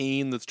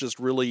 0:15 that's just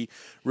really,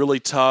 really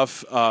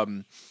tough.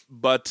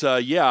 But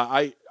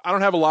I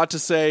don't have a lot to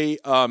say.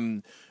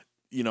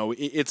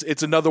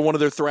 It's another one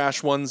of their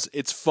thrash ones.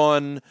 It's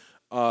fun,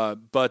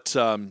 but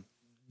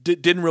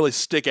didn't really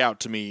stick out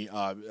to me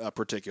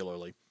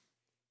particularly.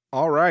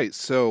 All right,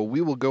 so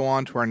we will go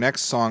on to our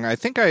next song. I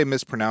think I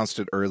mispronounced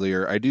it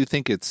earlier. I do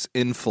think it's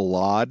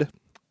Enfilade.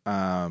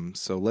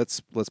 So let's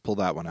pull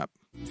that one up.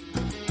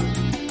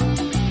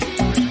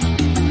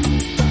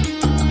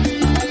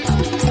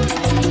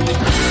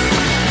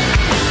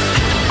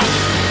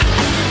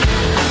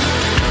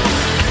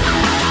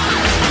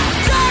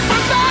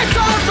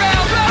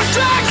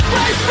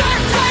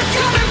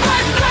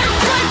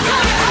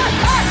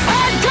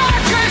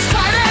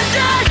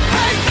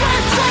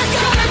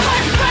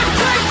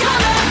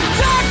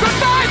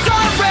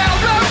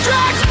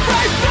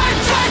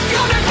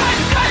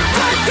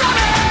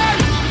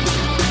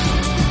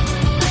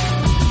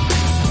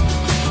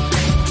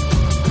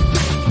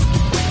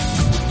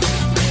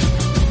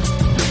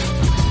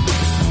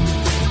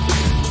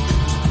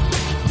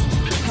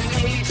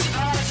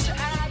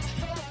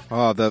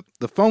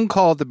 The phone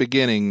call at the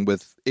beginning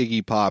with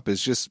Iggy Pop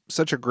is just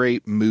such a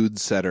great mood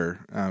setter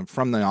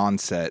from the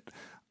onset.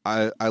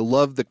 I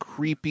love the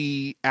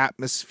creepy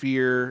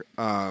atmosphere.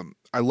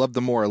 I love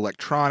the more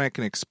electronic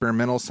and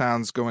experimental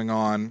sounds going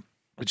on.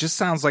 It just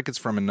sounds like it's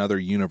from another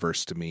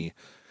universe to me.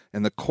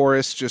 And the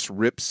chorus just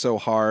rips so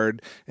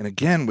hard. And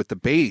again, with the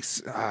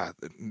bass, the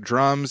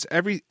drums,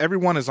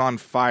 everyone is on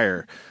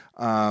fire.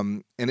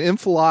 And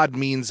Enfilade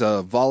means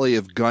a volley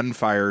of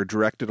gunfire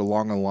directed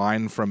along a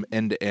line from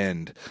end to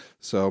end.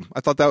 So I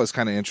thought that was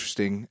kind of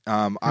interesting.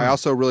 I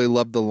also really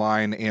loved the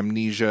line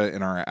 "Amnesia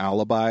in our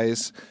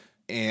alibis,"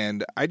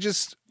 and I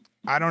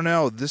don't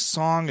know. This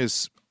song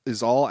is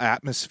all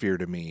atmosphere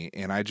to me,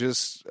 and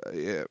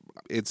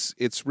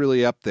it's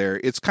really up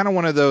there. It's kind of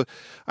one of the.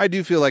 I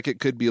do feel like it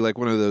could be like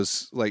one of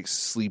those like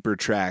sleeper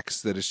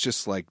tracks that it's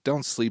just like,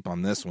 don't sleep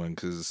on this one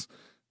because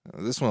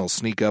this one will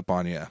sneak up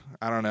on you.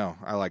 I don't know.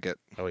 I like it.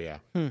 Oh yeah,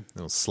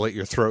 it'll slit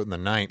your throat in the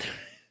night.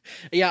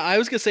 Yeah, I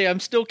was gonna say I'm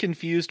still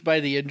confused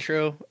by the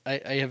intro.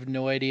 I have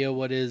no idea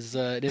what is.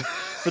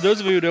 For those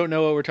of you who don't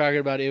know what we're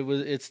talking about,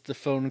 it's the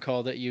phone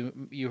call that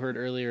you heard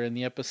earlier in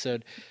the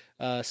episode,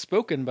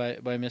 spoken by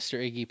Mr.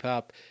 Iggy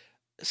Pop.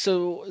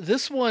 So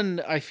this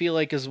one I feel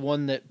like is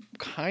one that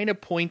kind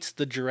of points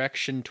the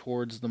direction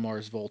towards the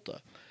Mars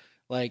Volta.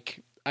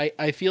 Like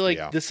I feel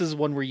like this is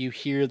one where you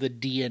hear the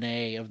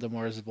DNA of the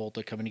Mars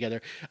Volta coming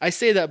together. I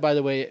say that, by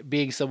the way,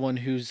 being someone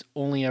who's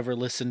only ever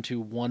listened to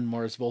one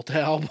Mars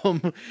Volta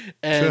album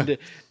and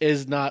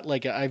is not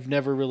like I've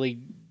never really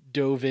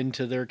dove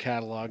into their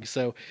catalog.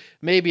 So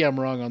maybe I'm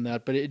wrong on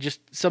that, but it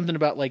just something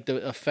about like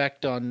the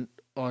effect on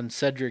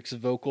Cedric's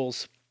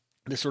vocals,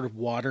 the sort of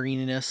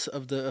wateriness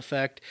of the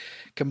effect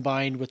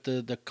combined with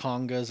the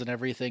congas and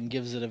everything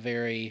gives it a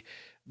very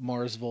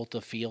Mars Volta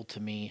feel to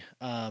me.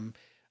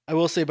 I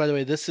will say, by the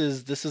way, this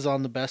is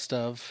on the best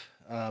of,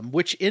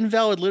 which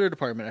Invalid Litter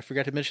Department, I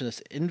forgot to mention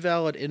this,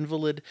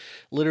 Invalid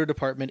Litter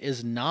Department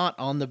is not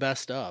on the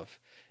best of.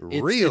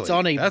 Really? It's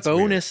on a That's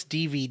bonus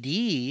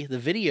DVD. The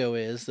video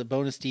is the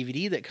bonus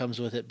DVD that comes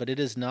with it, but it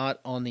is not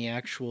on the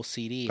actual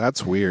CD.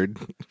 That's weird.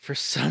 For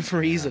some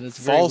reason, it's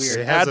very False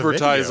weird.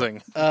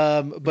 advertising.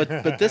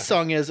 But this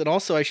song is, and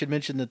also I should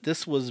mention that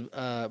this was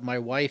my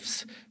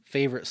wife's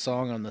favorite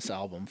song on this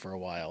album for a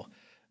while.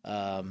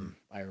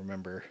 I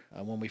remember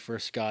when we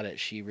first got it,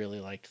 she really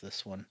liked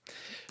this one.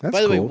 That's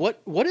By the way, cool.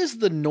 what is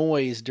the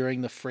noise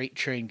during the freight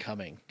train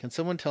coming? Can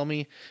someone tell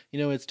me?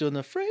 It's doing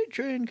the freight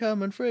train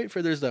coming,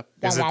 there's the.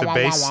 Is it wow, the wow,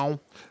 bass? wow, wow.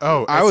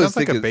 Oh, I it was sounds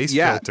like thinking, a bass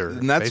yeah, filter,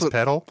 and that's bass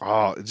pedal.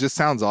 Oh, it just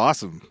sounds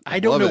awesome. I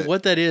don't love know it.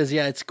 what that is.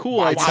 Yeah, it's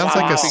cool. It sounds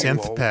like a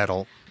synth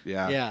pedal.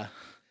 Yeah, Yeah.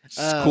 It's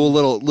a cool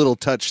little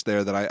touch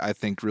there that I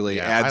think really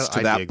Yeah, adds to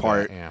I that dig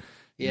part. that, yeah.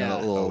 Yeah.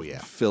 that little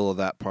fill of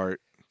that part.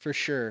 For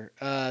sure.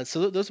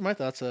 So those are my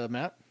thoughts,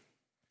 Matt.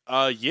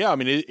 Yeah, I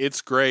mean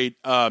it's great.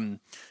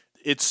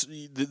 It's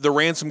the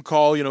ransom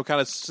call, kind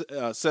of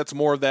sets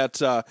more of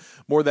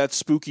that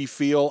spooky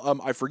feel.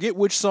 I forget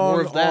which song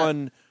More of that.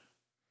 on.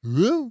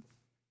 Can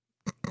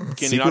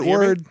Secret you not hear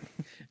word.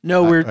 me?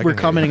 No, I we're can hear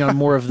commenting on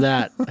more of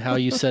that. How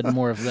you said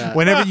more of that.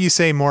 Whenever you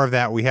say more of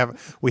that, we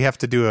have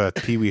to do a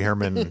Pee Wee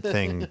Herman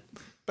thing.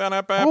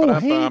 Oh,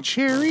 hey,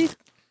 Cherry.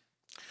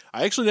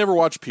 I actually never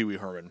watched Pee Wee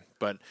Herman,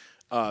 but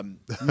Not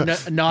You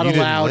didn't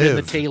allowed in the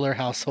live. Taylor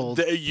household.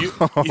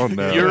 Oh,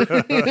 no.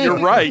 You're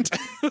right.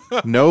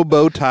 No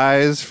bow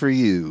ties for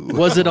you.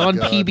 Was it on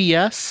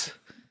PBS?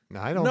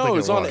 I don't No, think it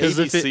was on Because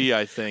if ABC.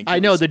 I think. I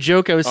It know was- the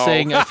joke I was Oh.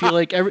 saying. I feel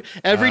like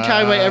every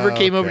time I ever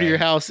came over to Okay. your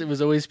house, it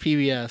was always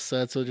PBS. So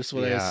that's just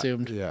what I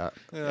assumed. Yeah.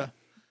 Yeah.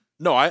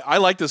 No, I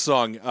like this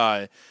song.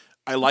 I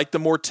like the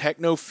more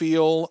techno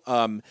feel.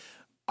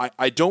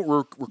 I don't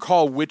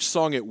recall which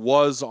song it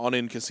was on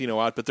In Casino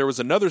Out, but there was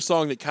another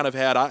song that kind of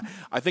had.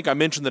 I think I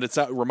mentioned that it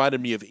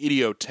reminded me of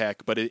Idiotech,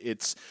 but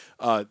it's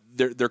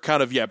they're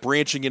kind of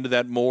branching into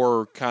that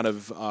more kind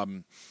of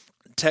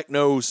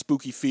techno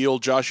spooky feel.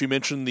 Josh, you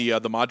mentioned the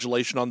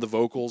modulation on the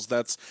vocals.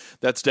 That's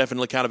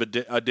definitely kind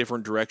of a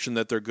different direction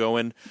that they're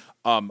going.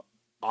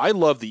 I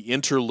love the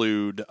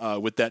interlude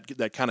with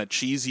that kind of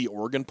cheesy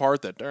organ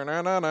part. That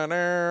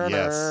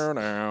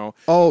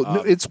Oh,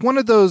 no, it's one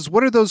of those.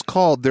 What are those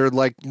called? They're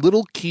like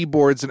little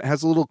keyboards, and it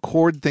has a little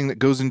cord thing that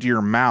goes into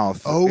your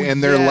mouth. Oh,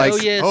 and they're yeah. like, Oh,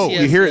 yes, you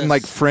yes, hear it in yes.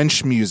 like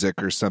French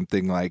music or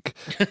something. Like,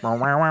 Is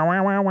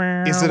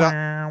it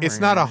it's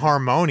not a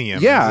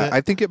harmonium? yeah, is it?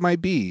 I think it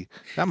might be.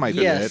 That might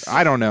be Yes. it.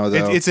 I don't know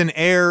though. It's an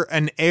air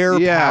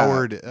Yeah.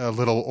 powered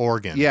little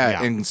organ.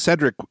 yeah, and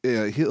Cedric,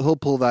 he'll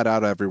pull that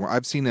out everywhere.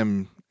 I've seen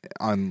him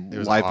on It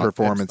was live odd.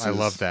 performances. I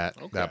love that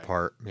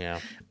part. Yeah.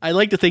 I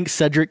like to think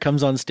Cedric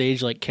comes on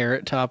stage like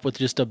Carrot Top with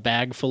just a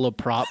bag full of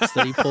props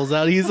that he pulls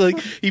out. He's like,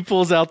 he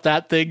pulls out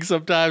that thing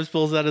sometimes,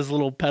 pulls out his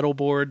little pedal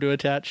board to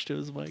attach to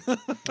his mic.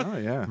 Oh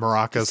yeah,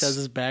 Maracas. Just has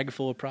his bag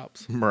full of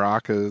props.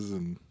 maracas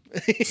and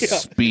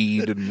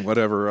speed and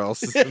whatever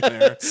else is in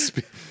there.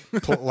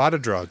 A lot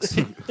of drugs.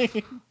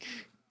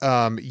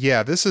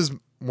 Yeah, this is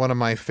one of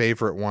my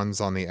favorite ones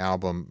on the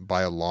album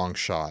by a long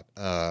shot.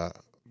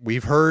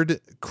 We've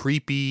heard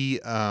creepy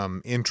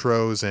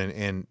intros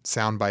and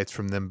sound bites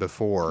from them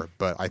before,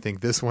 but I think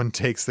this one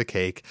takes the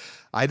cake.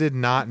 I did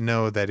not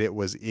know that it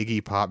was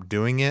Iggy Pop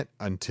doing it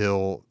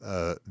until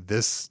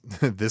this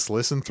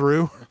listen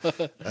through.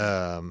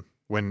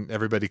 When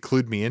everybody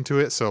clued me into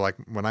it. So like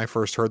when I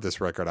first heard this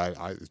record,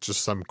 I it's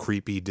just some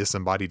creepy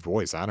disembodied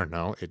voice. I don't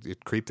know.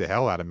 It creeped the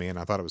hell out of me, and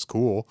I thought it was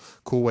cool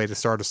way to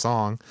start a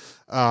song.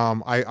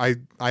 I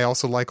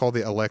also like all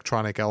the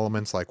electronic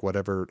elements, like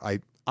whatever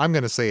I'm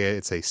going to say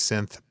it's a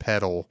synth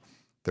pedal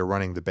they're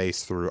running the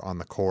bass through on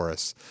the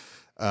chorus.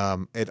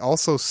 It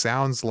also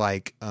sounds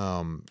like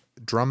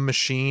drum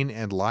machine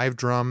and live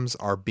drums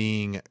are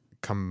being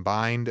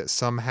combined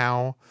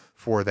somehow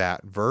for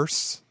that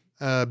verse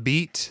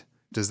beat.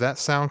 Does that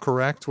sound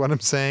correct, what I'm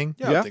saying?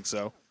 Yeah, I think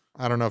so.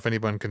 I don't know if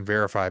anyone can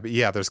verify, but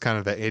yeah, there's kind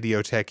of the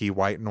Idiotech-y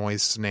white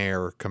noise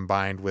snare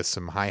combined with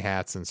some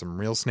hi-hats and some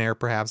real snare,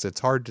 perhaps.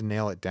 It's hard to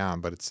nail it down,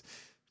 but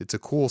it's a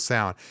cool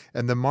sound.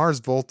 And the Mars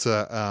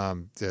Volta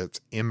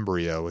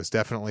embryo is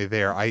definitely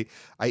there. I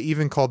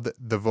even called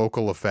the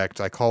vocal effect,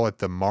 I call it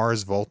the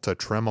Mars Volta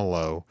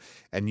tremolo,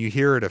 and you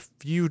hear it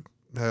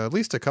at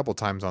least a couple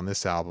times on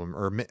this album,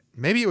 or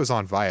maybe it was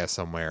on Via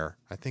somewhere.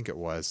 I think it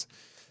was.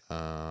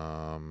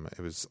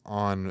 It was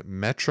on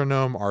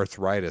Metronome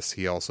Arthritis.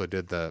 He also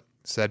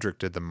Cedric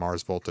did the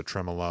Mars Volta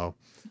tremolo,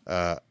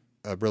 a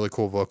really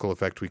cool vocal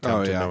effect we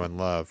come to know and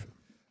love.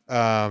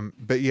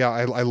 But yeah,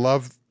 I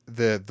love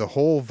the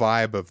whole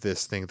vibe of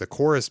this thing. The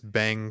chorus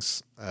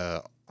bangs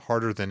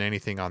harder than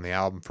anything on the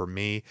album for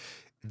me.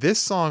 This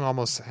song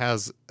almost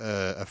has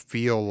a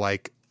feel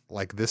like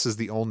this is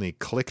the only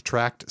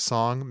click-tracked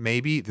song.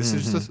 Maybe this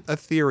is just a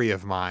theory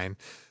of mine,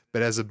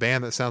 but as a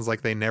band that sounds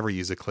like they never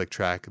use a click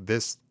track,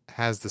 this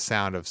has the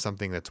sound of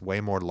something that's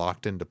way more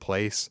locked into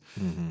place,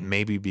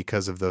 maybe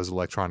because of those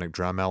electronic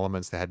drum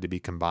elements that had to be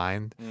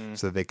combined.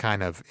 So they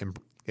kind of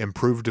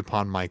improved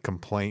upon my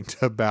complaint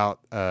about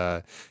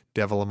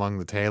Devil Among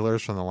the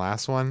Tailors from the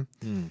last one.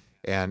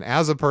 And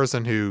as a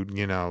person who,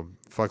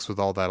 fucks with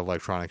all that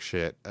electronic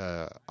shit.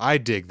 I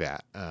dig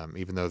that,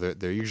 even though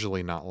they're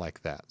usually not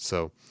like that.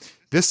 So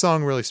this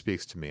song really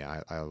speaks to me.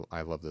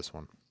 I love this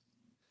one.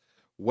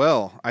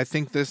 Well, I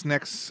think this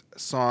next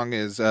song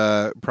is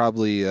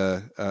probably,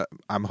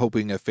 I'm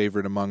hoping, a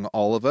favorite among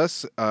all of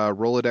us,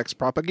 Rolodex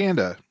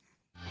Propaganda.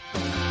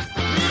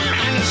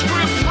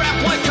 Manuscript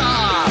replica!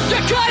 You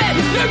got it!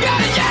 You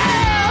got it, yeah!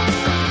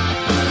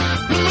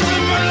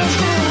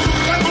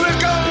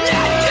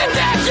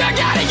 Yeah, you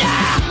got it,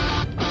 yeah!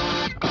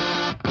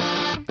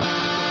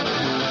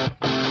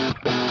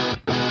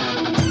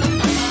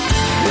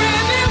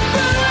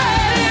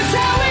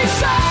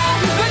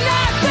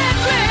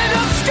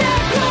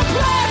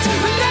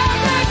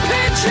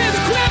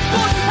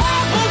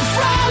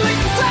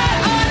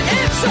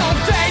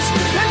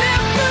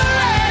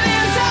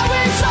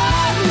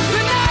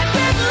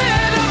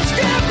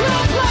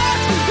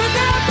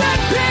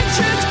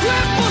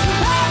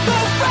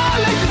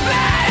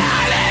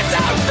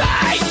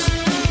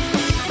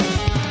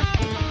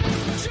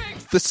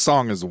 This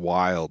song is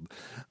wild.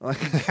 Like,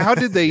 how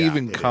did they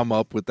even come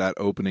up with that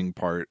opening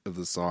part of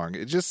the song?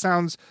 It just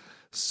sounds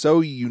so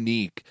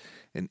unique.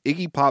 And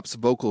Iggy Pop's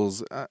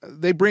vocals,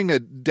 they bring a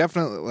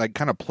definite, like,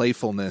 kind of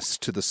playfulness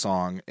to the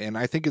song. And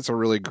I think it's a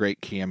really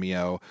great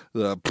cameo.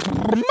 The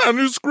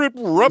manuscript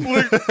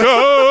replica,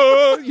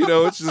 you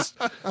know, it's just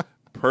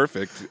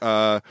perfect.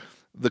 The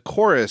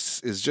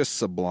chorus is just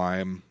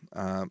sublime.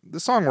 The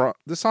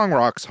song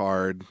rocks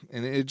hard,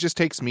 and it just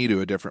takes me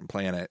to a different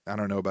planet. I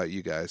don't know about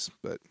you guys,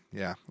 but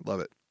yeah, love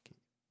it.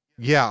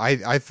 Yeah, I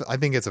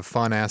think it's a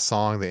fun ass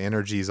song. The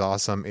energy is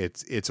awesome.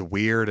 It's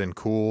weird and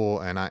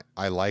cool, and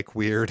I like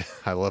weird.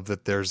 I love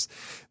that there's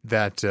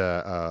that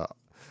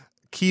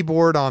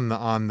keyboard on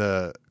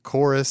the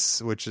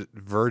chorus, which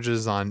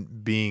verges on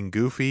being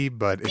goofy,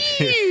 but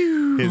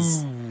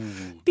it's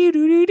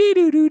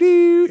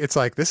it's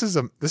like this is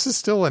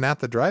still an At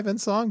the Drive-In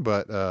song,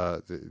 but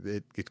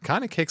it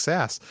kind of kicks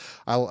ass.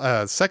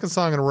 Second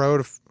song in a row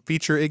to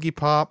feature Iggy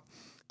Pop.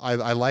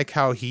 I like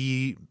how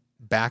he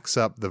backs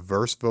up the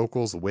verse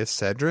vocals with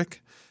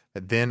Cedric.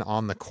 Then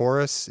on the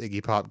chorus,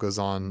 Iggy Pop goes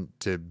on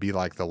to be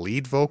like the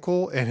lead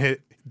vocal, and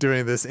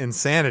doing this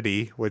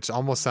insanity, which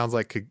almost sounds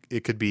like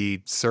it could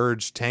be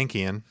Serge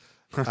Tankian.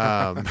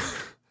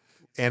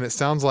 And it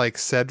sounds like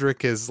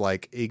Cedric is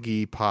like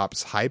Iggy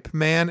Pop's hype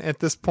man at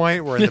this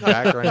point, where in the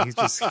background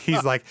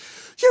he's like,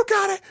 you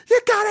got it,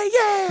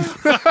 yeah.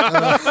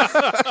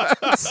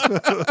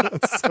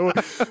 So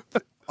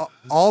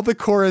all the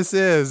chorus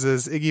is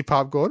Iggy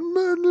Pop going,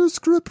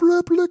 manuscript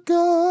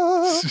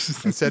replica,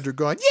 and Cedric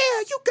going, yeah,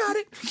 you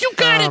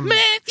got it,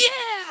 man,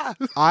 yeah.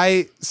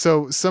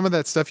 So some of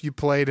that stuff you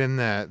played in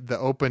the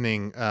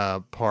opening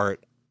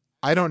part,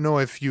 I don't know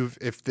if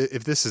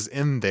this is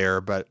in there,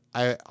 but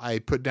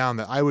I put down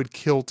that I would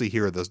kill to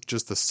hear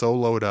just the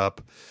soloed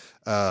up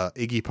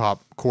Iggy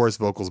Pop chorus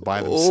vocals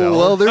by themselves. Oh,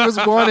 well, there was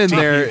one in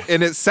there,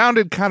 and it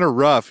sounded kind of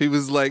rough. He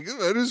was like,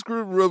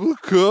 manuscript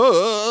replica.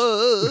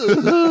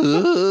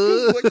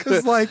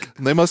 Because like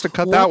they must have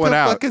cut that one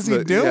out. What the fuck is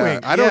he doing? Yeah,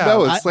 I don't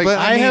know. It's but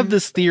I have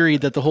this theory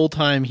that the whole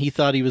time he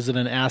thought he was in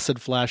an acid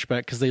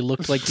flashback because they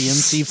looked like the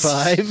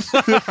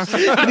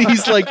MC5. And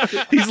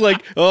he's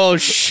like, oh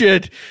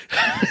shit,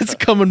 it's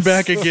coming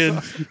back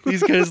again.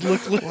 These guys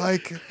look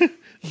like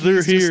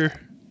they're here.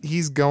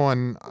 He's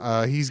going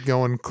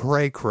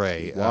cray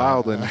cray,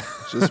 wilding,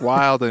 just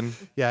wilding.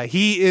 Yeah,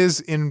 he is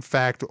in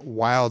fact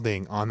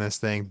wilding on this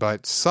thing,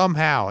 but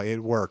somehow it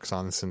works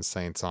on this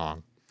insane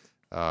song.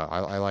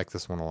 I like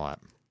this one a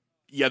lot.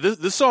 Yeah,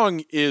 this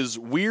song is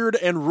weird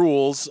and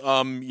rules.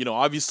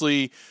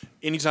 Obviously,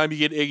 anytime you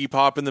get Iggy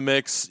Pop in the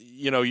mix,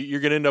 you're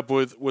going to end up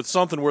with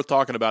something worth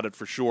talking about it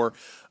for sure.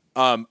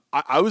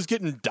 I was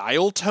getting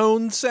dial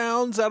tone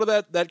sounds out of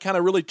that kind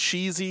of really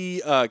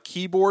cheesy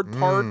keyboard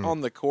part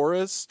on the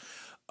chorus.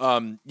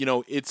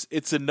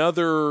 It's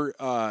another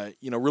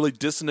really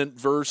dissonant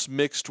verse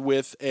mixed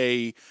with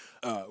a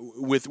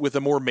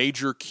more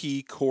major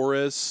key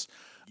chorus.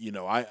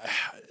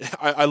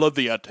 I love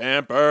the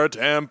temperature.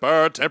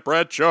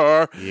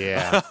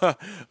 Yeah.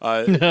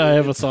 I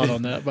have a thought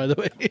on that, by the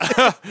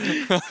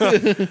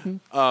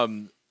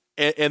way.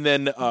 And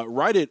then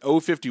right at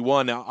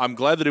 051, now I'm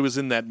glad that it was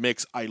in that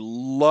mix. I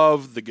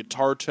love the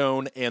guitar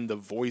tone and the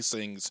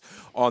voicings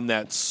on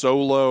that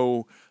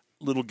solo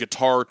little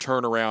guitar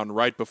turnaround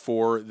right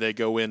before they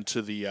go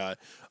into the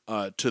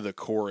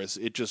chorus.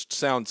 It just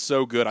sounds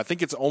so good. I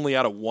think it's only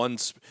out of one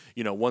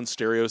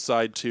stereo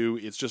side too.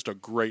 It's just a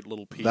great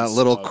little piece. That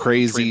little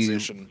crazy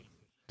transition.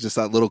 Just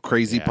that little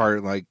crazy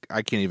part, like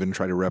I can't even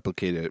try to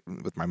replicate it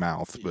with my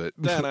mouth, but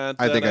I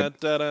think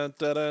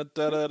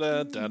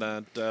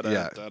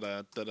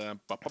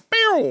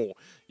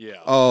yeah.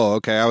 Oh,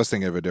 okay. I was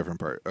thinking of a different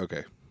part.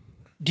 Okay.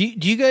 Do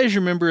you guys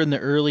remember in the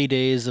early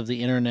days of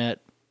the internet,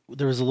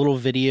 there was a little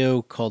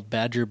video called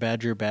Badger,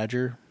 Badger,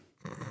 Badger?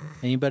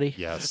 Anybody?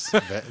 Yes.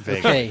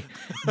 Okay.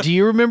 Do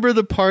you remember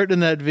the part in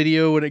that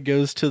video when it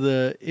goes to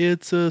the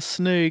 "It's a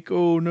snake,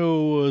 oh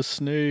no, a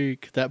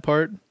snake"? That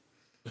part?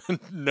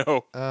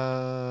 No.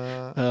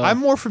 I'm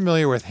more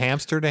familiar with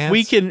Hamster Dance.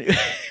 We can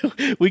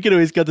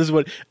always cut this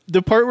one.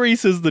 The part where he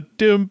says the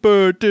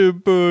temperature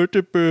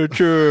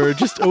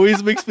just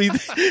always makes me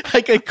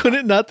like I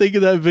couldn't not think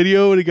of that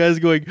video when the guy's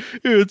going,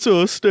 "It's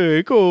a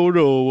snake, oh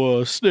no,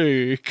 a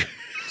snake."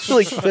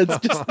 Like that's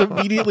just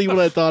immediately what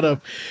I thought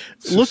of.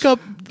 Look up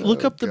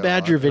the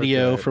Badger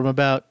video from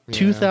about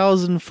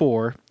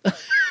 2004,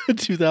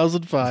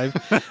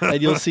 2005,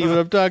 and you'll see what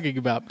I'm talking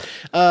about.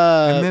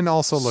 And then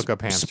also look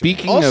up Hamster.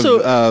 Speaking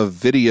of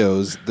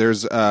videos,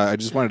 there's I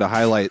just wanted to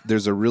highlight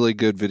there's a really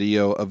good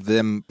video of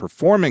them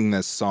performing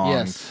this song.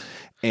 Yes.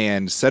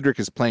 And Cedric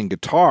is playing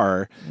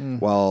guitar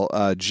while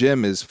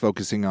Jim is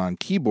focusing on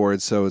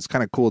keyboards. So it's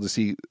kind of cool to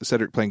see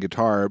Cedric playing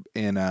guitar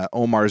and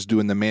Omar's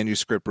doing the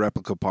manuscript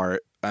replica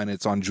part, and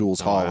it's on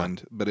Jules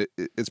Holland, but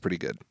it's pretty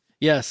good.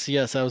 Yes,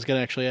 I was going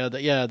to actually add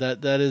that. Yeah,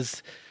 that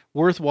is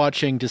worth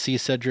watching to see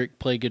Cedric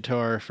play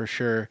guitar for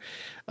sure.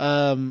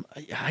 I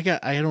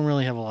don't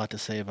really have a lot to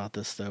say about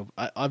this though.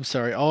 I'm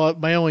sorry.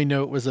 My only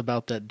note was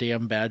about that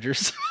damn Badger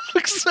song.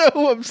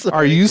 So I'm sorry.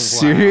 Are you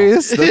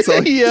serious? That's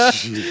all. Yeah.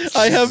 Jesus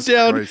I have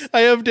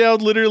Christ. down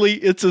literally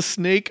it's a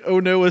snake, oh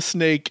no, a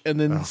snake, and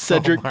then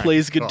Cedric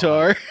plays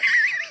guitar.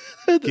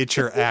 Get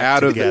your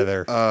act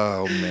together.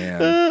 Oh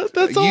man,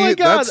 that's all I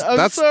got.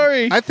 I'm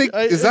sorry. I think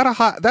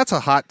that's a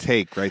hot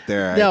take right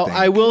there. Now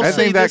I will say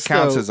think that this,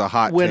 counts though, as a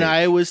hot when take.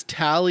 I was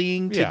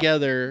tallying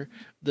together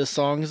the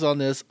songs on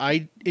this,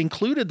 I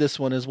included this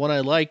one as one I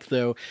like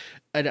though,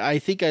 and I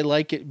think I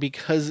like it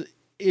because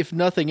if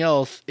nothing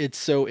else, it's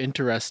so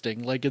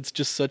interesting. Like it's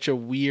just such a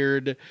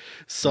weird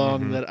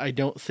song that I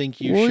don't think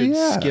you should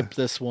skip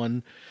this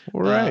one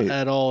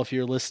at all if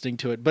you're listening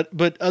to it.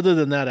 But other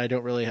than that, I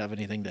don't really have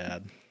anything to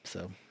add.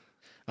 So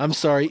I'm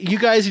sorry. You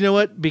guys, you know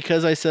what?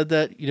 Because I said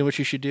that, you know what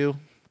you should do?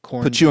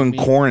 Put you in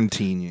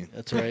quarantine. You.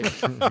 That's right.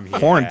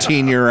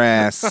 Quarantine your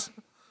ass.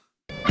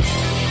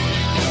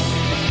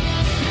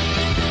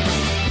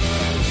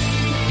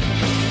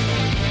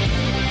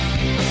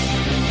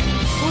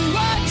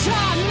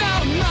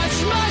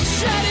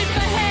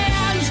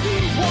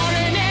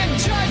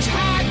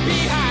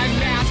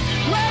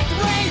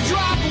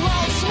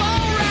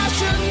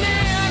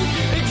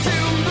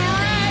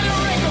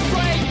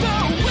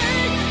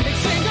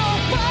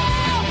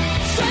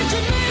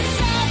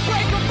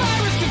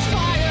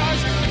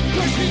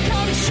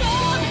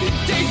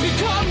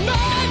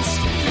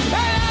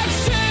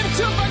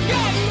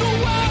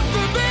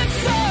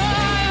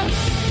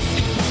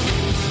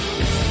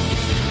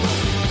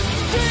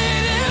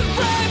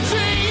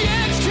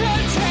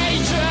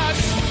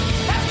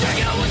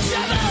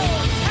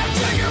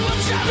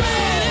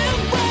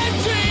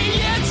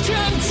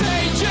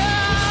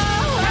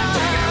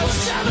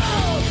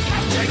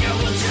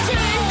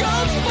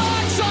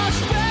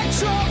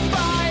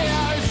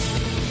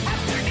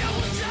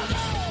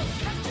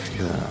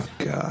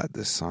 God,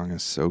 this song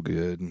is so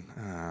good.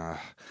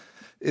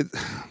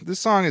 This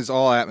song is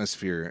all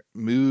atmosphere,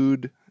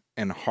 mood,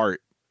 and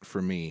heart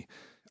for me.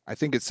 I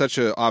think it's such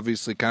a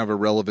obviously kind of a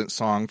relevant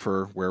song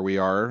for where we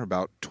are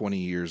about 20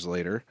 years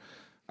later.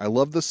 I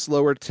love the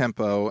slower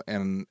tempo,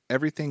 and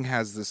everything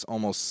has this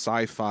almost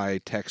sci-fi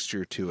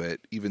texture to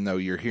it, even though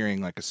you're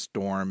hearing like a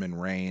storm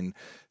and rain.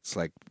 It's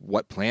like,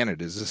 what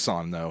planet is this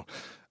on, though?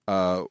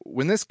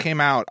 When this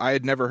came out, I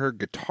had never heard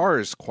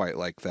guitars quite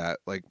like that.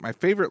 Like, my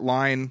favorite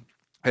line,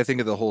 I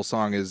think, of the whole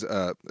song is,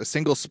 a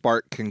single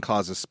spark can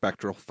cause a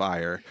spectral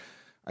fire.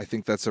 I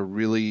think that's a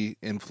really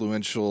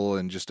influential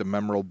and just a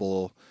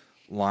memorable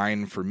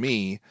line for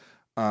me.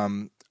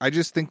 I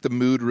just think the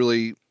mood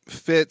really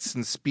fits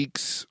and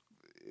speaks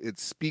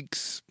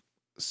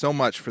so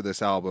much for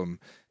this album,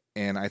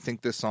 and I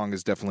think this song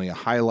is definitely a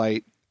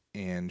highlight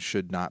and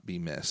should not be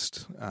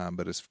missed.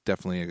 But it's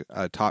definitely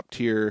a top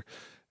tier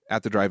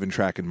at the drive-in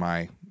track in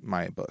my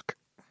book.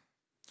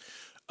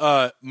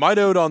 My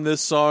note on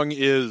this song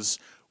is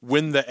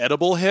when the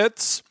edible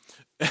hits.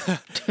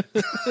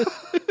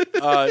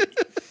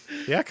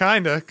 Yeah,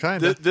 kinda.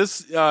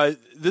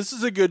 This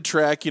is a good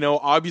track. You know,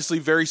 obviously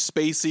very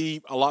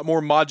spacey, a lot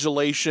more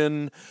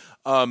modulation.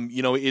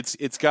 You know,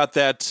 it's got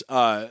that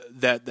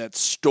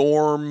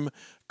storm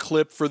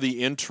clip for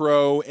the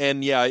intro,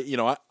 and yeah, you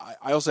know,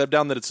 I also have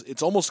down that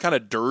it's almost kind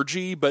of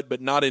dirgy,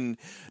 but not in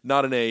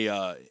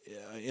a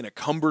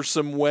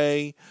cumbersome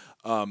way.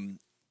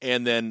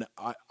 And then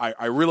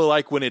I really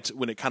like when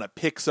it kind of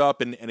picks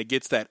up and it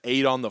gets that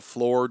 8 on the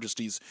floor. Just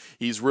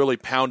he's really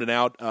pounding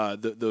out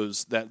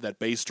that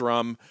bass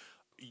drum.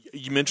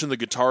 You mentioned the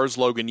guitars,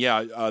 Logan.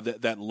 Yeah,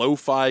 that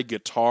lo-fi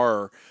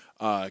guitar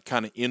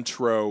kind of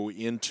intro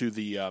into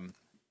the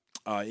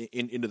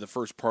into the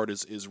first part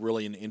is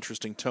really an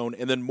interesting tone,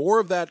 and then more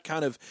of that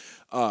kind of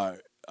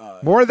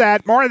more of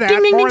that. More of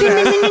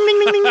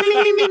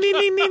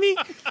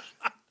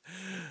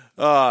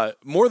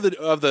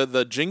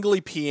the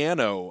jingly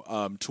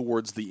piano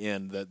towards the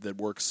end that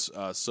works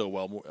so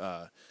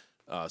well.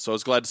 So I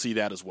was glad to see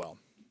that as well.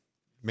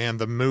 Man,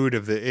 the mood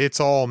of it's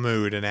all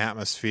mood and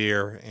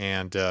atmosphere,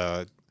 and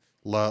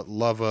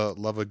love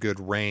a good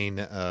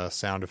rain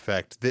sound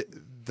effect.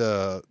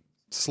 The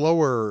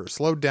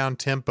slowed down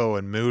tempo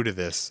and mood of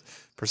this,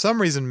 for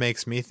some reason,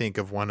 makes me think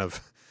of one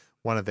of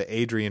the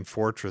Adrian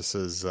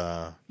Fortress's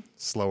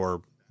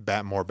slower,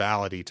 more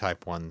ballady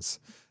type ones.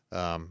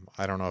 I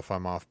don't know if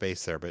I'm off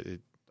base there, but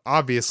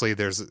obviously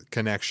there's a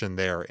connection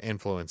there,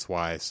 influence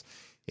wise.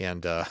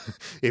 And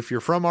if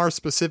you're from our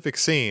specific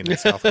scene in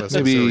Southwest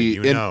Missouri,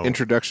 maybe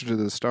Introduction to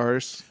the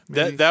Stars.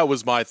 That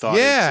was my thought.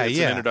 Yeah, it's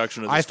an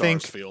Introduction to the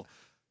Stars feel.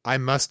 I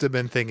must have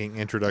been thinking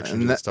Introduction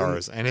to the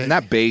Stars, and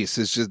that bass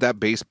is just that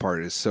bass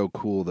part is so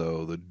cool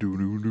though. The doo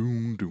doo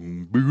doo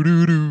doo boo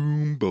doo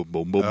doo bum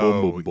bum bum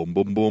bum bum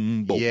bum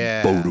bum bum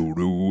yeah,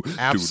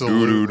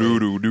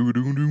 absolutely.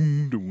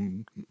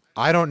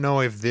 I don't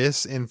know if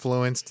this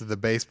influenced the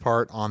bass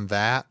part on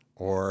that,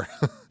 or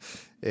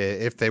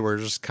if they were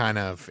just kind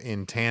of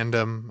in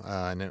tandem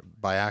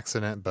by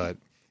accident. But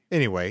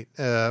anyway,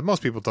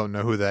 most people don't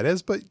know who that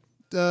is, but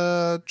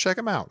check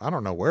them out. I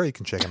don't know where you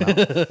can check them out.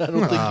 I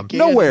don't think you can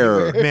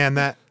nowhere, man.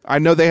 That I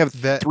know they have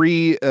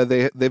three.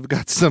 They've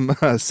got some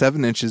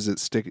 7 inches that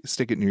stick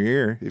it in your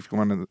ear if you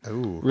want to.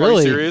 Ooh,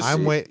 really? Are you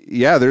serious?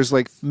 Yeah, there's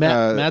like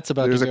Matt's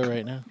about to go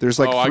right now. There's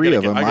like 3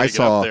 of them. I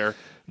saw.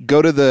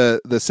 Go to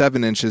the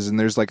 7 inches and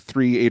there's like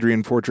 3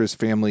 Adrian Fortress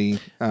family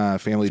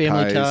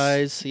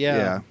ties.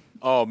 Yeah.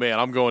 Oh man,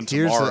 I'm going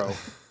tomorrow.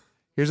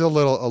 Here's a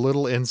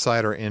little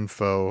insider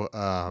info.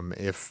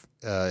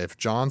 If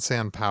John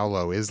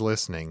Sanpaolo is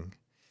listening,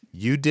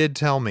 you did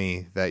tell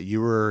me that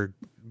you were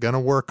gonna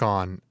work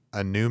on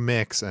a new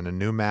mix and a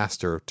new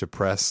master to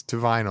press to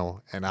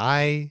vinyl, and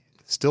I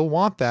still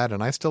want that,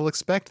 and I still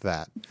expect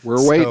that.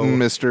 We're waiting,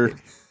 mister.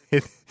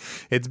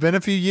 It's been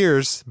a few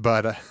years,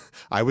 but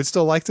I would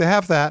still like to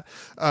have that.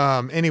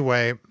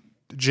 Anyway,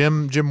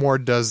 Jim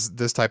Ward does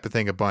this type of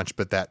thing a bunch,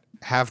 but that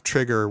have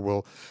trigger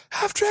will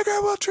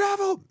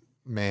travel.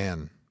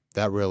 Man,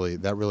 that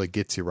really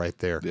gets you right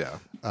there. Yeah.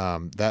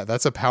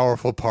 That's a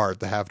powerful part.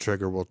 The have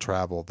trigger will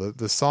travel.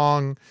 The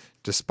song,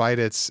 despite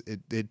it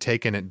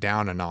taking it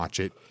down a notch,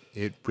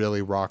 it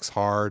really rocks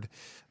hard.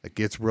 It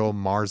gets real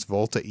Mars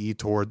Volta-y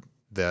toward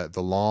the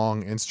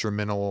long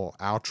instrumental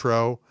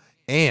outro.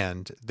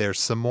 And there's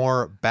some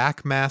more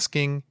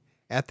backmasking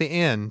at the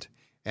end,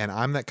 and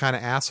I'm that kind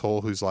of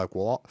asshole who's like,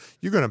 well,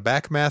 you're going to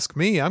backmask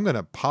me. I'm going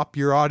to pop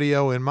your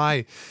audio in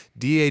my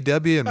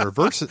DAW and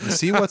reverse it and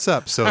see what's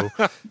up. So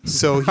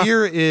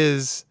here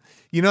is,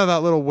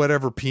 that little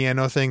whatever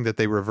piano thing that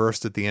they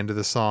reversed at the end of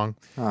the song?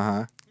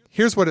 Uh-huh.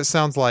 Here's what it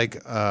sounds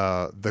like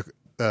the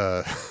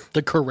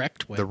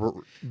correct way.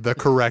 The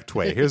correct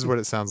way. Here's what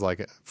it sounds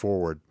like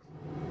forward.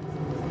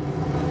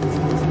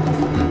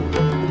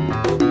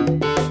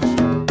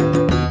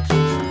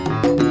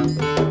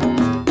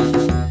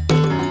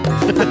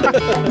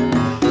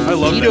 I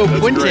love Tito that.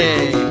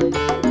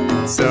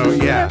 Puente. So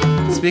yeah,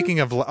 speaking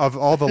of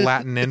all the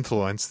Latin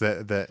influence,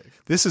 that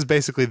this is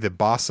basically the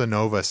bossa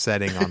nova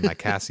setting on my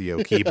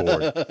Casio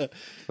keyboard.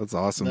 That's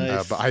awesome.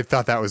 Nice. But I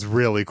thought that was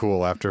really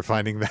cool after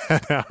finding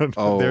that out.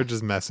 Oh, they're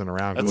just messing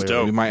around. That's clearly.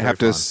 dope. We might Very have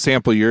to fun.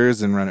 sample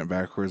yours and run it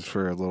backwards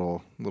for a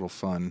little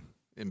fun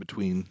in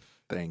between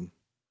thing.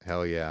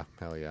 Hell yeah.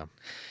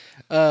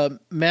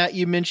 Matt,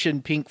 you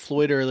mentioned Pink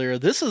Floyd earlier.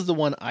 This is the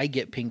one I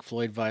get Pink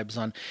Floyd vibes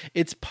on.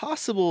 It's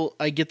possible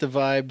I get the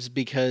vibes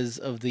because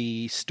of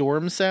the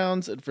storm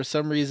sounds, and for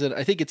some reason,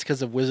 I think it's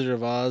because of Wizard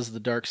of Oz, the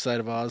Dark Side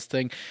of Oz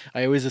thing.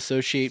 I always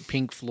associate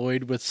Pink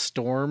Floyd with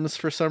storms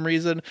for some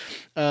reason.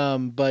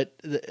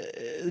 But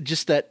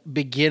just that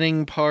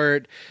beginning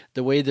part,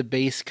 the way the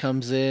bass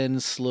comes in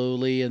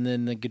slowly, and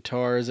then the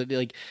guitars,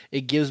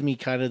 it gives me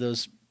kind of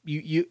those.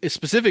 You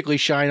specifically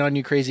Shine On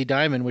You Crazy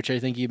Diamond, which I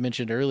think you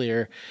mentioned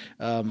earlier.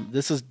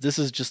 This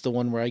is just the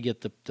one where I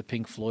get the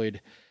Pink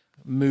Floyd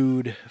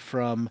mood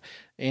from,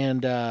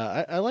 and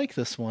I like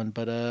this one,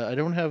 but I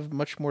don't have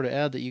much more to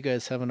add that you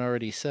guys haven't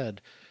already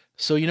said.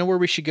 So where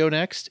we should go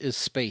next is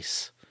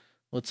space.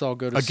 Let's all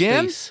go to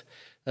space.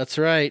 That's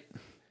right.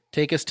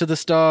 Take us to the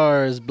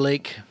stars,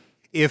 Blake.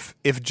 If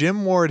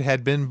Jim Ward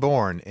had been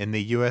born in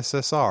the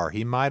USSR,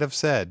 he might have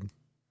said,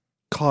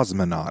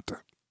 "Cosmonaut.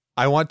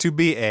 I want to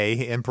be a,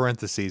 in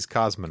parentheses,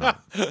 cosmonaut."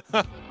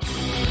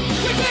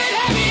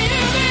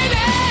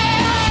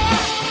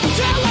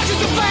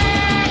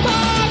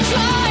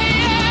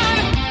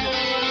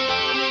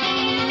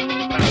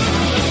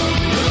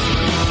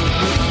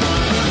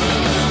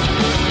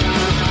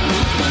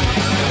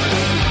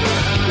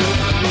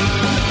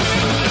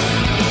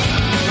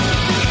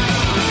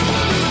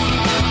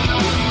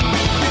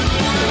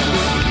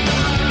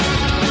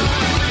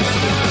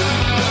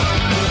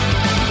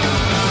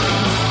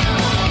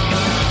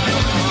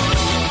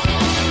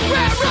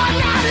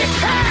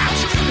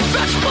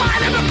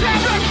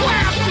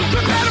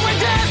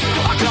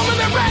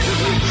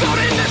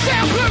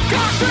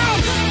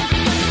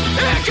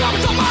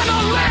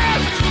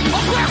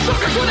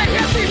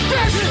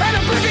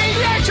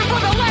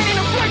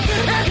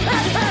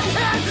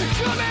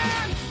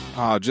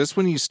 Just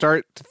when you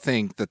start to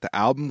think that the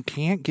album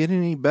can't get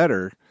any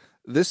better,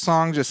 this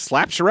song just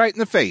slaps you right in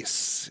the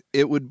face.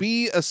 It would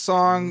be a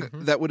song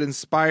that would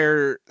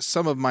inspire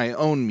some of my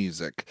own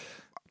music.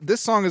 This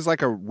song is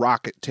like a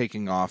rocket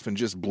taking off and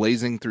just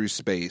blazing through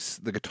space.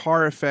 The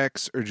guitar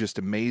effects are just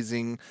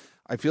amazing.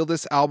 I feel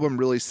this album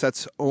really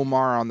sets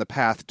Omar on the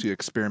path to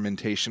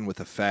experimentation with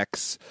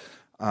effects.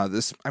 I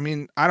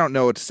don't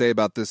know what to say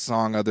about this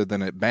song other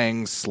than it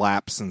bangs,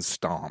 slaps, and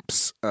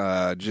stomps.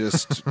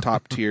 Just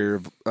top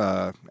tier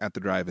at the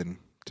drive-in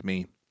to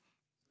me.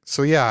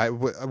 So yeah,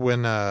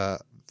 when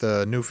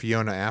the new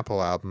Fiona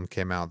Apple album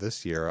came out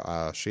this year,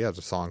 she has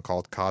a song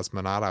called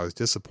Cosmonaut. I was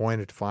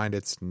disappointed to find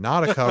it's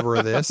not a cover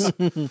of this.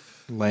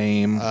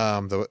 Lame.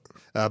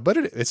 But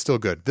it's still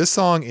good. This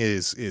song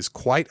is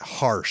quite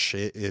harsh.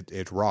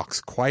 It rocks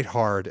quite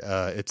hard.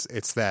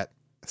 It's that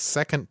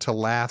second to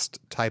last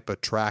type of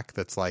track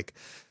that's like,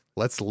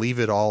 let's leave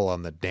it all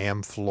on the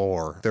damn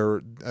floor.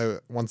 They're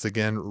once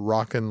again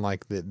rocking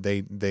like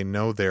they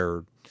know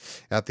they're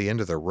at the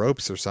end of the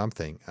ropes or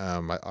something.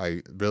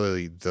 I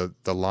really, the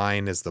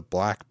line is the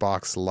black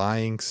box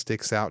lying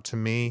sticks out to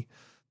me.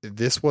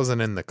 This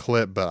wasn't in the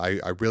clip, but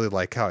I really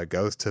like how it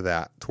goes to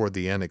that toward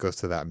the end. It goes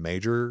to that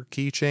major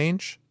key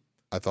change.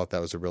 I thought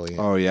that was a really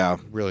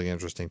really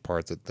interesting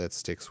part that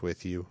sticks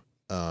with you.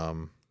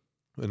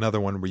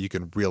 Another one where you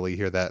can really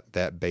hear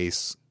that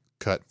bass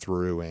cut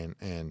through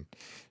and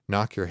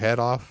knock your head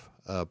off.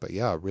 But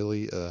yeah,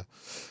 really a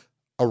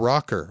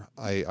rocker.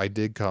 I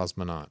dig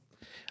Cosmonaut.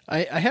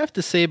 I have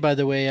to say, by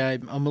the way,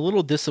 I'm a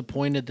little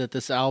disappointed that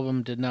this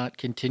album did not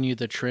continue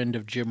the trend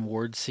of Jim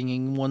Ward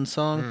singing one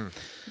song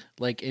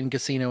like In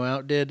Casino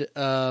Out did.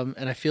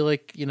 And I feel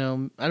like, I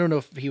don't know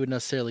if he would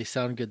necessarily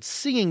sound good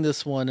singing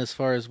this one as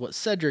far as what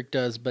Cedric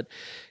does, but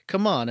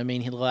come on. I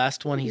mean, the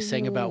last one he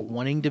sang about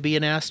wanting to be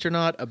an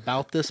astronaut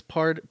about this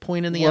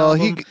point in the album.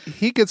 Well,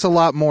 he gets a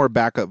lot more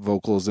backup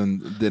vocals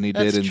than he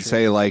did in,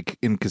 say, like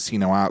In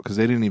Casino Out, because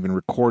they didn't even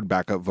record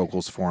backup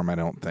vocals for him, I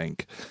don't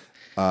think.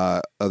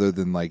 Other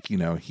than like,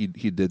 he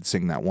did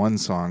sing that one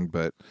song,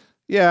 but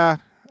yeah,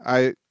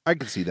 I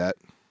can see that.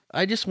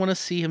 I just want to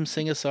see him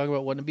sing a song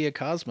about wanting to be a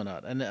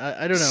cosmonaut. And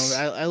I don't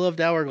know. I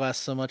loved Hourglass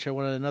so much. I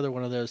wanted another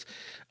one of those.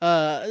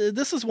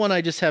 This is one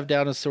I just have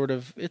down as sort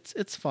of,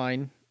 it's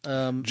fine. I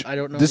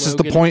don't know. This is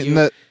the point in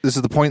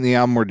the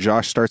album where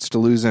Josh starts to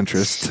lose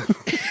interest.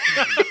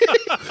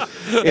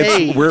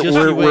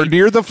 We're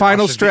near the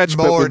final stretch,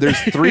 but there's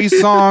 3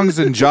 songs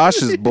and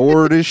Josh is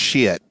bored as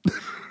shit.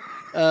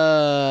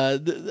 No,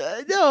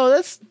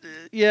 that's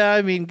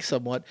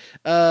somewhat.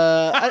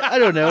 I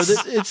don't know.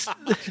 It's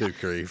good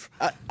grief.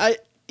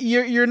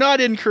 You're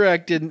not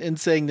incorrect in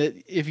saying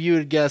that if you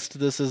had guessed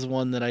this is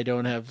one that I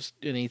don't have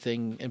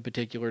anything in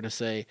particular to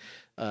say.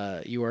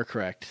 You are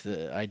correct.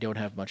 I don't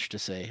have much to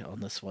say on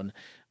this one.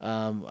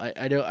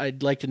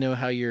 I'd like to know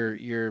how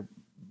your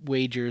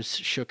wagers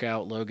shook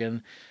out,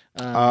 Logan,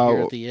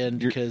 here at the end,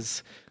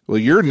 because. Well,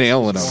 you're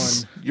nailing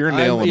them. You're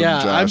nailing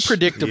them, Josh. I'm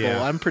predictable.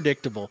 Yeah. I'm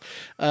predictable.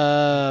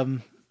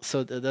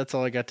 So that's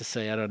all I got to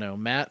say. I don't know,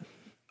 Matt.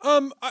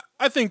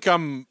 I think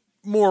I'm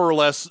more or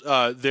less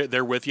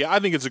there with you. I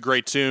think it's a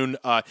great tune.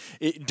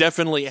 It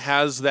definitely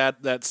has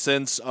that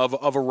sense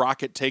of a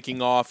rocket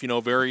taking off.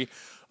 Very,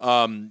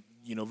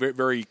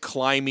 very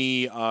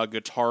climby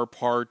guitar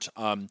part.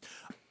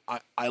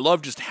 I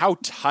love just how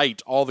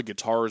tight all the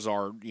guitars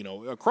are,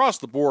 across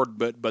the board.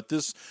 But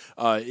this,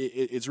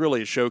 it's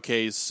really a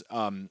showcase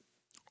on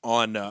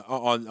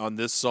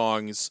this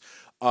song's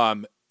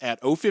at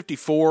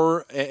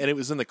 054, and it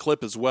was in the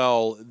clip as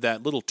well.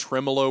 That little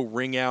tremolo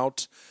ring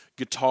out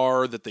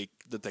guitar that they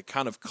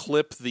kind of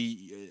clip they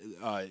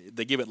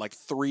give it like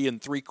 3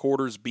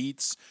 3/4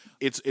 beats.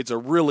 It's a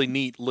really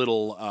neat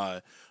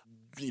little.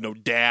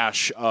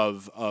 Dash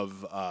of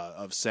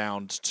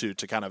sound to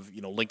kind of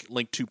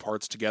link 2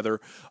 parts together.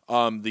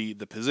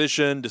 The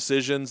position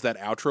decisions, that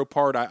outro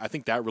part, I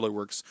think that really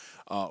works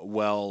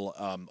well.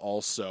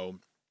 Also,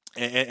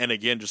 and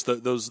again, just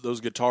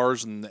those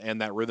guitars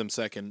and that rhythm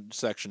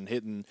section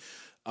hitting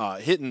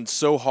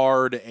so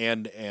hard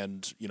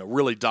and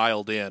really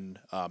dialed in.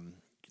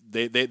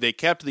 They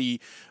kept the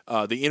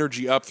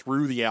energy up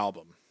through the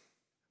album.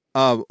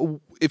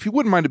 If you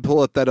wouldn't mind to pull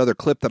up that other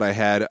clip that I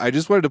had, I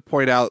just wanted to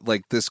point out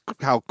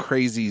how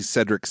crazy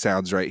Cedric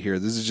sounds right here.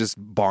 This is just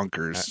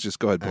bonkers. Just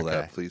go ahead and pull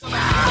that up, please.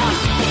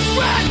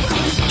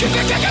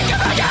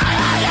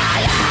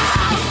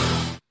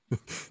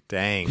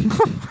 Dang.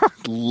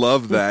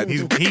 Love that.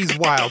 He's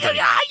wild.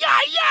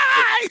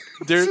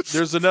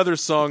 There's another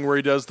song where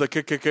he does the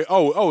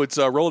it's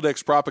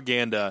Rolodex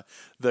Propaganda.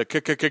 The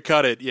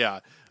cut it,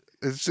 yeah.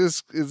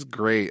 It's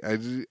great. I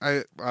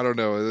don't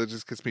know. It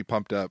just gets me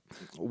pumped up.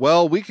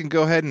 Well, we can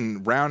go ahead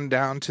and round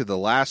down to the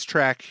last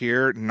track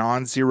here,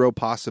 Non-Zero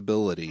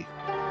Possibility.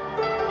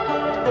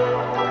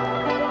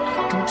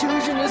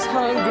 Contusion is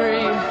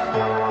hungry.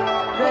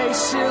 They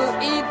still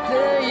eat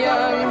their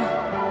young.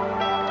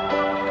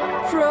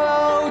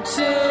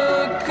 Protoculture,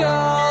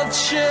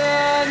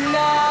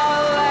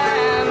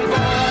 Nolan,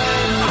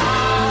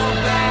 all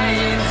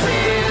veins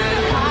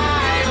in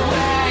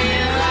highway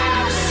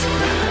laps.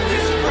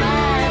 This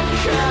brand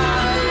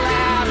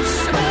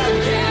collapse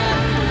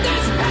again.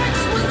 This X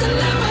was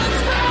delivered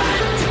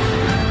straight.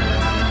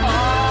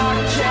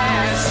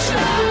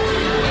 Orchestra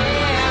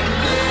in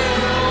blue.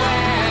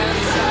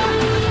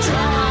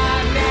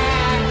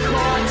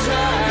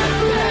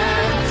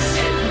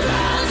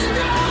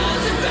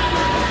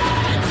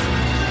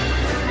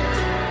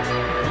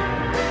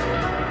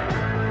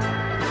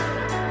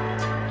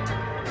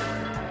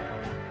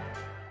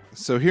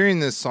 So hearing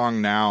this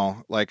song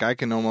now, like I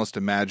can almost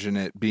imagine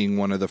it being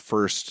one of the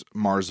first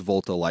Mars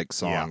Volta-like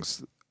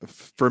songs. Yeah.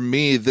 For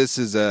me, this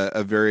is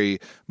a very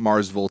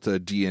Mars Volta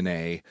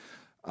DNA.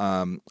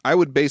 I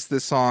would base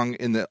this song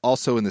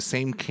also in the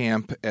same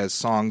camp as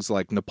songs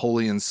like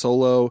Napoleon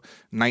Solo,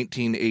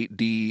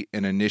 19/8D,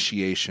 and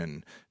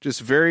Initiation.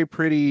 Just very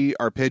pretty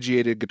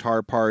arpeggiated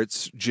guitar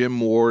parts, Jim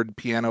Ward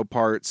piano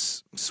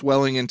parts,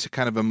 swelling into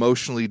kind of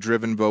emotionally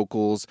driven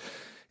vocals.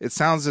 It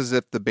sounds as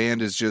if the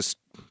band is just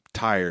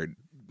tired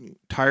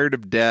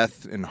of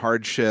death and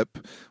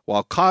hardship.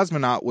 While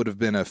Cosmonaut would have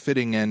been a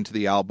fitting end to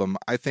the album,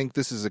 I think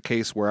this is a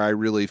case where I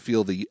really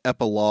feel the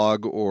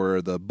epilogue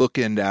or the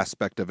bookend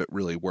aspect of it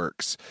really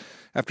works.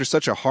 After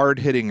such a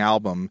hard-hitting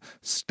album,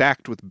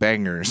 stacked with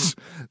bangers,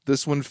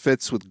 this one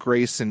fits with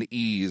grace and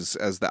ease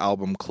as the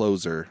album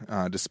closer.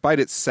 Despite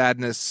its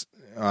sadness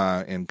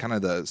and kind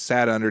of the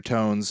sad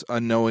undertones,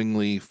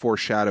 unknowingly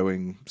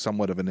foreshadowing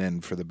somewhat of an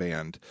end for the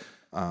band.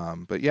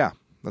 But yeah,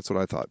 that's what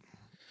I thought.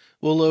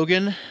 Well,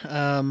 Logan,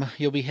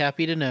 you'll be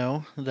happy to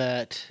know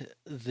that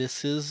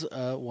this is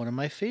one of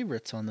my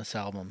favorites on this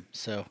album.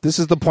 So this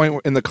is the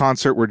point in the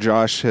concert where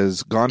Josh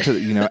has gone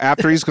to,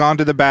 after he's gone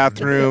to the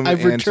bathroom and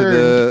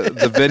returned. to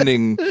the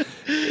vending,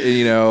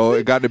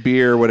 got a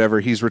beer or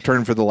whatever, he's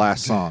returned for the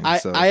last song.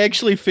 I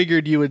actually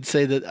figured you would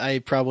say that I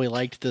probably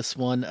liked this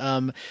one.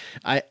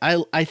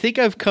 I think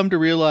I've come to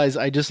realize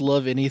I just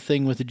love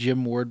anything with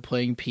Jim Ward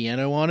playing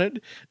piano on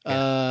it.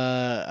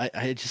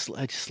 I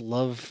just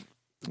love.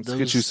 Let's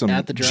get you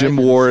some Jim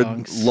Ward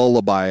songs.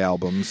 Lullaby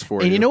albums for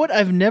you. And you know what?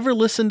 I've never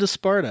listened to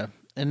Sparta.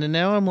 And then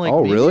now I'm like,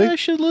 really? I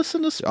should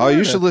listen to Sparta. Oh,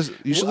 you should listen.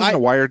 You should listen to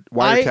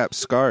Wiretap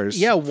Scars.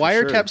 Yeah,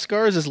 Wiretap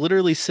Scars is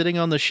literally sitting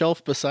on the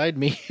shelf beside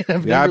me.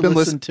 I've been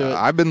listened to it.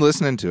 I've been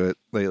listening to it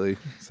lately.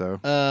 So,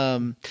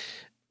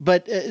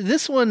 but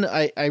this one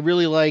I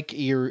really like.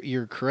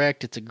 You're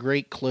correct. It's a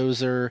great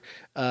closer.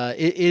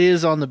 It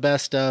is on the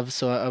best of.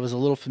 So I was a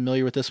little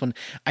familiar with this one.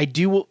 I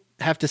do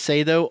have to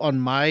say though, on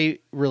my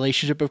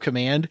Relationship of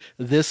Command,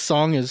 this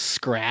song is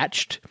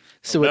scratched,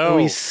 so it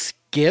always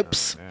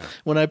skips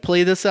when I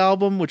play this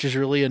album, which is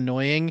really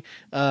annoying.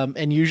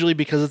 And usually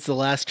because it's the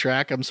last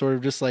track, I'm sort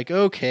of just like,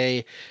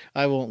 okay,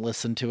 I won't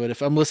listen to it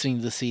if I'm listening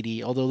to the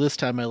CD. Although this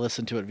time I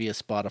listened to it via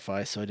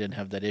Spotify, so I didn't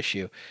have that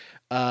issue.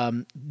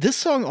 This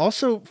song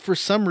also, for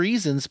some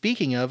reason,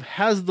 speaking of,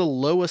 has the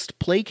lowest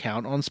play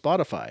count on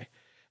Spotify.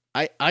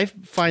 I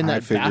find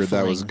that baffling. I figured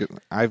that was good.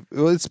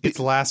 It's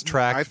the last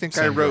track. I think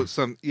syndrome. I wrote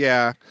some.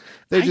 Yeah,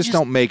 they just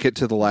don't make it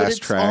to the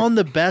last track. On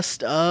the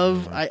best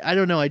of. I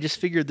don't know. I just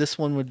figured this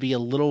one would be a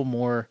little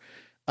more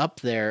up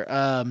there.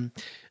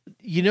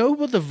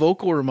 What the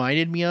vocal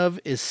reminded me of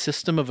is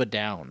System of a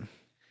Down,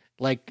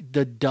 like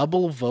the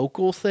double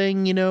vocal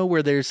thing.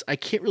 Where there's I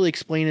can't really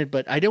explain it,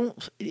 but I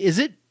don't. Is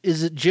it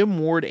Jim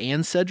Ward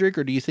and Cedric,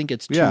 or do you think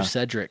it's two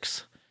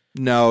Cedrics?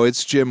 No,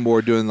 it's Jim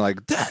Ward doing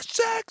like that.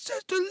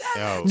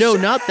 No,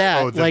 not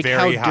that. Like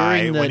how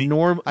during the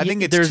norm, I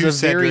think it's there's a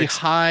very a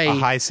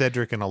high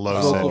Cedric and a low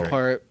vocal Cedric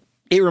part.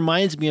 It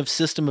reminds me of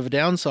System of a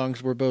Down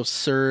songs where both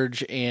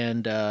Serge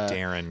and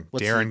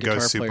Darren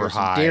goes super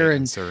high.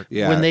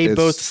 Darren, when they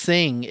both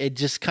sing, it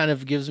just kind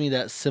of gives me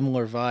that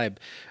similar vibe.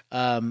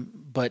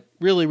 But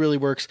really, really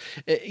works.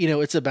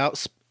 It's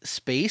about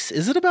space.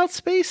 Is it about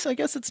space? I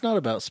guess it's not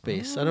about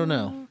space. I don't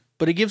know,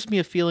 but it gives me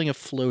a feeling of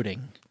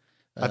floating.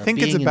 I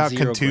think it's about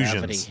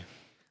contusions.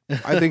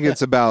 I think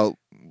it's about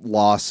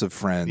loss of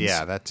friends.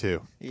 Yeah, that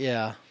too.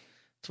 Yeah,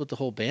 that's what the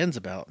whole band's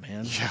about,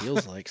 man. Yeah. It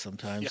feels like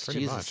sometimes. Yeah,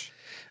 pretty much.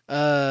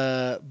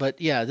 But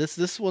yeah,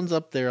 this one's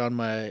up there on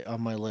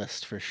my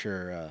list for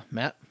sure.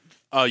 Matt,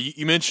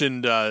 you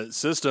mentioned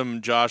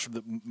System, Josh.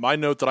 My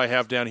note that I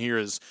have down here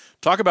is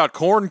talk about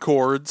corn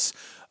chords.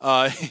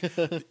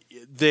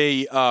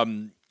 They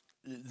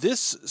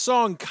this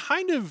song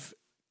kind of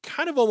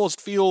almost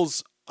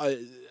feels.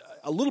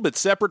 A little bit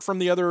separate from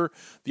the other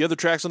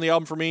tracks on the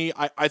album for me.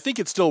 I think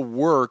it still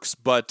works,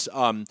 but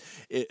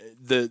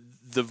the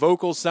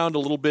vocals sound a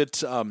little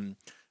bit,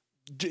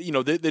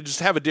 they just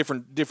have a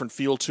different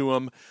feel to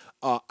them.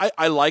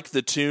 I like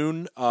the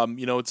tune.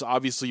 It's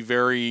obviously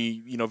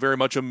very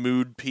much a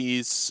mood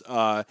piece.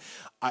 I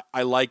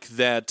like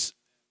that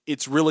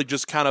it's really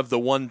just kind of the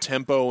one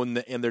tempo, and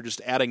they're just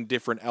adding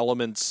different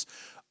elements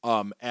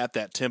at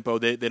that tempo.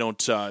 They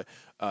don't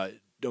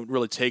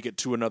really take it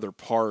to another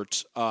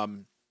part.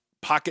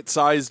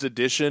 Pocket-sized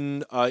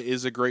edition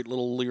is a great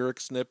little lyric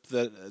snip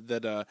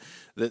that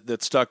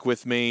stuck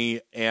with me,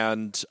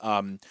 and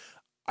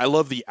I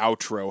love the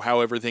outro.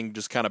 How everything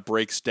just kind of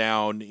breaks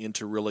down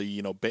into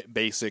really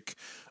basic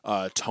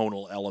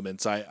tonal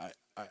elements. I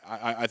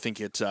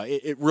think it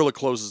really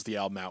closes the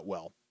album out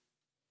well.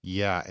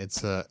 Yeah,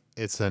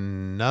 it's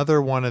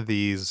another one of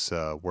these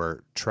where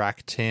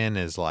track 10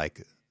 is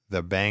like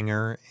the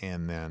banger,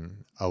 and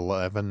then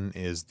 11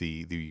 is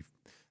the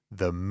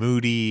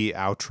moody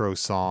outro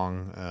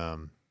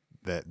song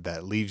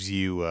that leaves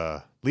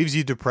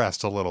you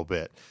depressed a little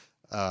bit.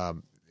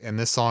 And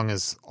this song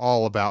is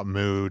all about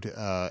mood.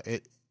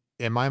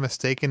 Am I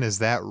mistaken? Is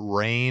that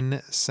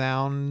rain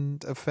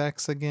sound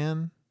effects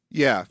again?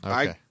 Yeah,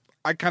 okay.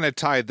 I kind of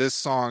tie this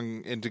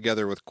song in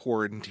together with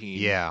Quarantine.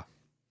 Yeah.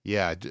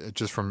 Yeah,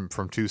 just from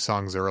 2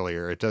 songs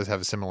earlier, it does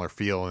have a similar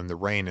feel, and the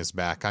rain is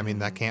back. I mean,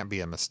 that can't be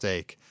a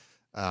mistake.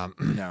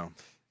 No.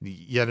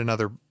 Yet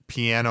another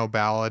piano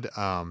ballad.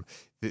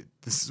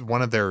 This is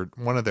one of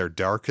their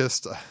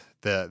darkest.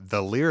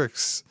 The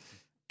lyrics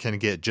can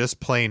get just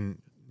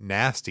plain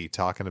nasty,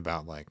 talking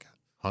about like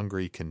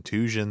hungry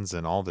contusions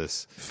and all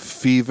this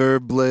fever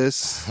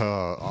bliss.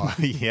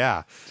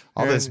 Yeah,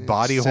 all this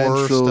body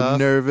Central horror stuff,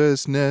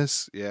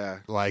 nervousness. Yeah,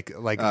 like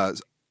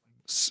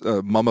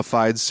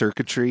mummified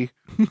circuitry.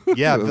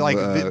 Yeah, of, like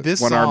this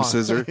one song, arm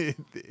scissor.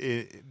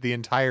 The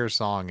entire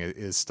song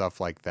is stuff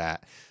like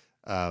that.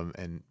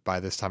 And by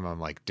this time, I'm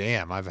like,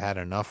 damn, I've had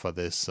enough of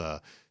this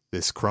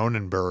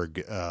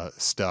Cronenberg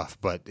stuff.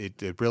 But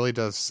it really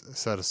does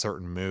set a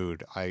certain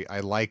mood. I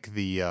like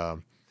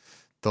the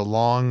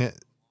long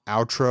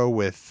outro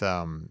with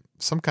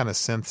some kind of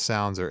synth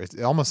sounds, or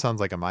it almost sounds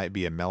like it might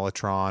be a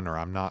Mellotron, or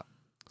I'm not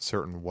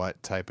certain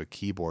what type of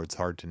keyboard. It's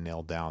hard to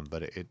nail down,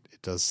 but it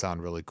does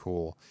sound really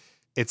cool.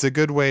 It's a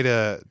good way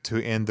to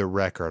end the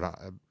record,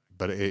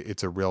 but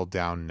it's a real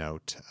down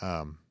note.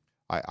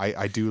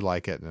 I do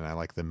like it, and I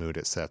like the mood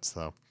it sets,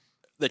 though.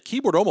 That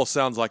keyboard almost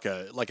sounds like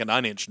a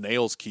 9 Inch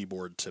Nails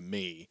keyboard to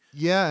me.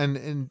 Yeah,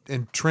 and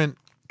Trent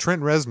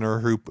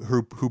Reznor,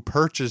 who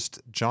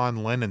purchased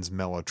John Lennon's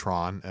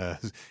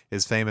Mellotron,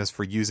 is famous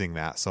for using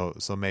that. So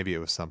maybe it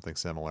was something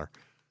similar.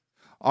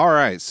 All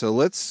right, so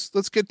let's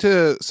get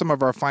to some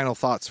of our final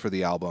thoughts for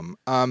the album.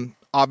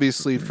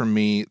 Obviously, for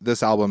me,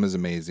 this album is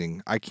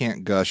amazing. I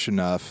can't gush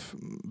enough,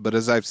 but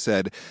as I've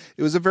said,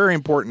 it was a very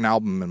important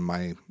album in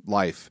my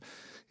life.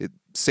 It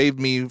saved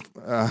me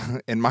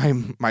and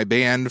my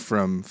band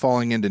from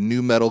falling into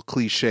nu metal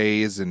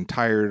cliches and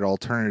tired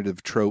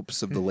alternative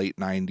tropes of the late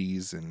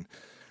 90s. And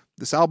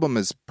this album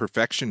is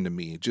perfection to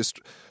me. Just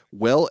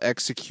well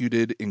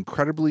executed,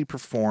 incredibly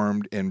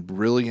performed, and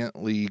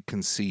brilliantly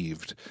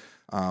conceived.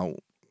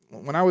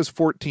 When I was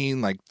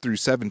 14, through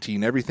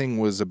 17, everything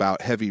was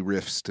about heavy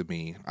riffs to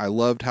me. I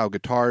loved how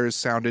guitars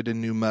sounded in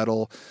nu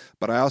metal,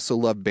 but I also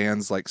loved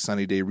bands like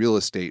Sunny Day Real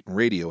Estate and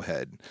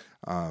Radiohead.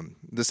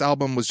 This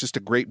album was just a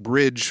great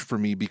bridge for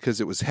me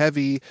because it was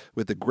heavy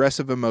with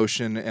aggressive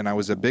emotion, and I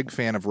was a big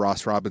fan of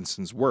Ross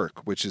Robinson's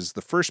work, which is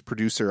the first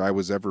producer I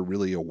was ever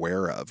really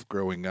aware of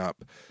growing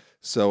up.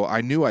 So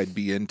I knew I'd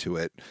be into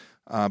it,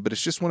 but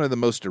it's just one of the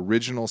most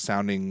original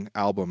sounding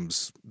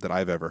albums that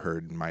I've ever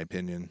heard, in my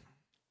opinion.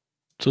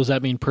 So does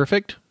that mean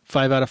perfect?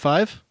 5 out of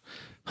 5?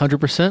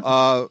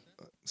 100%?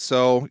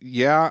 So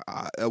yeah,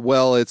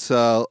 well, it's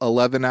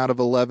 11 out of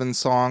 11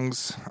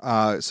 songs.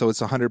 So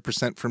it's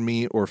 100% for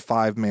me, or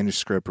 5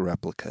 manuscript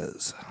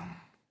replicas.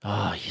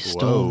 Ah, you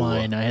stole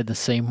mine. I had the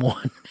same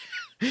one.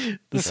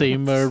 The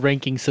same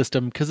ranking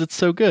system because it's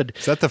so good.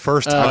 Is that the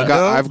first time?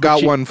 I've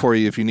got one for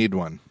you if you need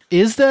one.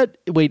 Is that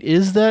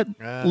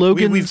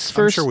Logan's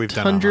first I'm sure we've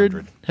done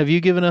 100? Have you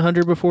given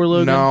 100 before,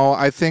 Logan? No,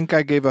 I think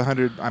I gave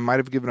 100. I might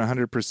have given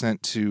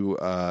 100%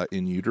 to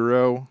In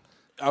Utero.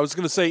 I was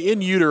going to say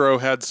In Utero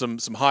had some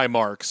high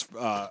marks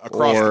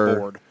across the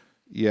board.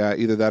 Yeah,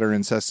 either that or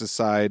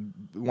Incesticide.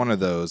 One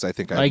of those. I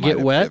think I Get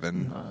have Wet.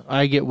 Given.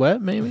 I Get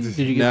Wet. Maybe. Did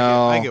you get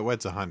No. I Get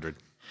Wet's 100.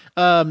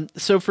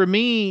 So for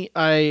me,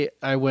 I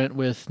went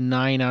with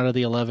 9 out of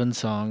the 11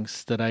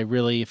 songs that I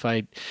really,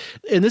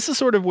 and this is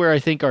sort of where I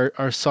think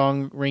our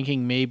song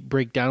ranking may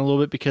break down a little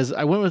bit, because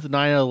I went with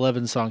 9 out of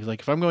 11 songs. Like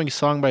if I'm going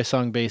song by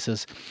song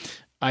basis,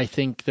 I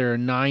think there are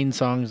 9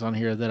 songs on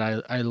here that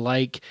I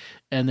like,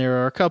 and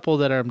there are a couple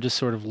that I'm just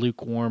sort of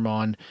lukewarm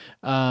on,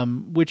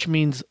 which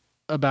means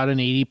about an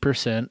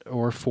 80%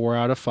 or 4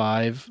 out of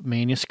 5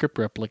 manuscript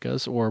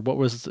replicas, or what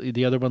was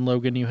the other one,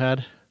 Logan, you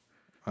had?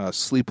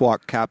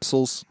 Sleepwalk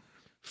Capsules.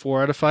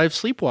 4 out of 5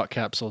 Sleepwalk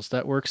Capsules.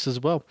 That works as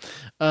well.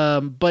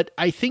 But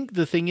I think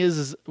the thing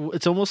is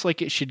it's almost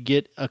like it should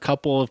get a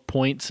couple of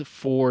points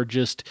for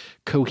just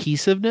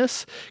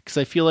cohesiveness, because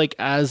I feel like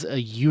as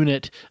a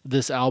unit,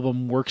 this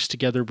album works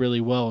together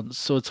really well.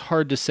 So it's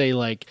hard to say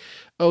like,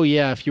 oh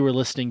yeah, if you were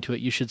listening to it,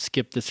 you should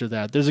skip this or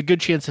that. There's a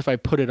good chance if I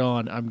put it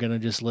on, I'm going to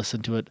just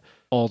listen to it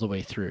all the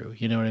way through.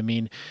 You know what I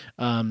mean?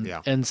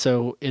 Yeah. And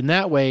so in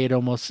that way, it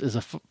almost is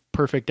a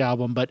perfect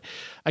album. But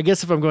I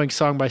guess if I'm going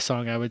song by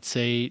song, I would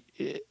say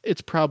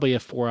it's probably a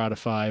 4 out of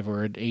 5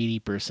 or an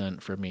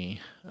 80% for me,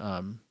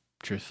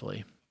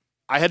 truthfully.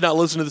 I had not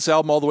listened to this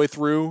album all the way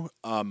through.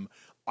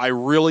 I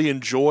really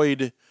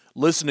enjoyed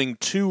listening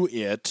to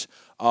it,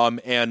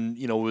 and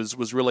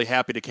was really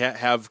happy to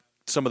have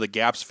some of the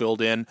gaps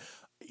filled in.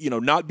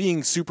 Not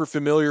being super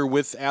familiar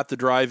with At the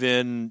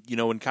Drive-In,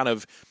 and kind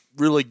of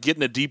really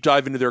getting a deep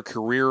dive into their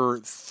career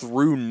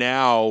through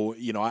now.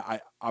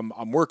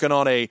 I'm working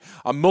on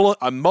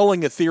I'm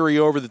mulling a theory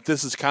over that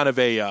this is kind of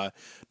a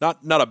not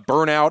a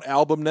burnout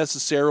album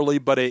necessarily,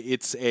 but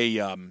it's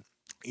a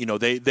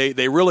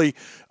they really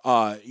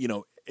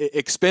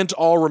expend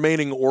all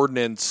remaining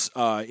ordnance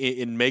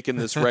in making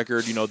this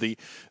record. The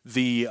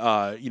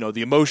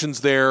emotions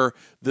there,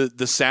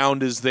 the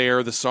sound is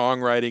there, the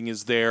songwriting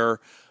is there.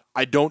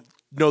 I don't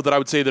know that I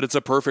would say that it's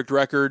a perfect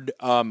record.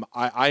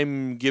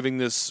 I'm giving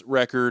this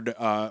record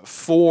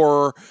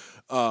 4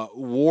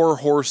 war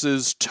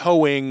horses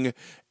towing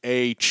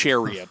a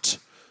chariot.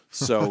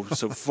 So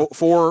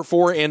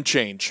 4 and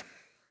change.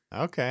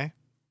 Okay.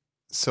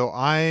 So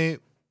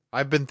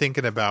I've been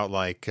thinking about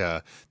like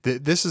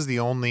this is the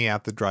only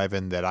At the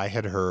Drive-In that I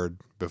had heard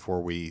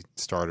before we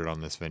started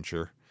on this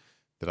venture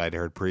that I'd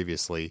heard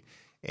previously,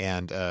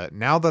 and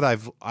now that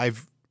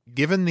I've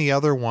given the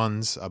other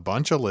ones a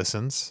bunch of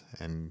listens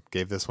and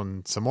gave this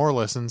one some more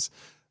listens,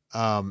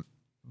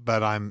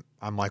 but I'm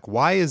like,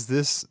 why is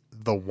this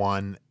the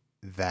one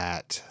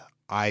that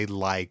I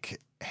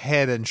like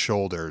head and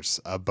shoulders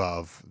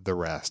above the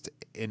rest?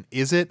 And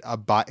is it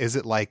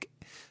like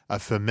a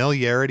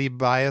familiarity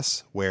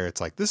bias where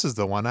it's like, this is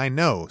the one I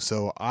know,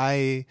 so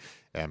I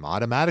am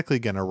automatically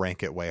going to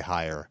rank it way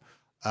higher?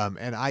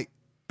 And I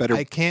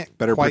can't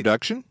better quite,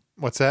 production.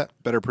 What's that?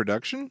 Better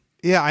production?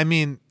 Yeah, I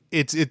mean,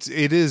 it's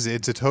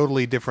a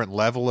totally different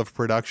level of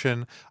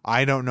production.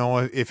 I don't know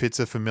if it's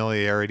a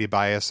familiarity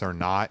bias or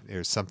not.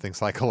 There's something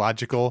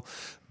psychological,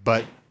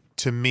 but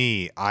to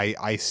me,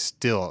 I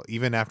still,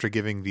 even after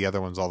giving the other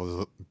ones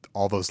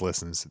all those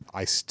listens,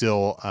 I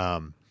still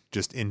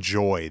just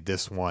enjoy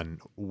this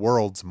one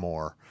worlds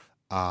more.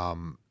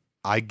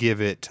 I give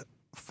it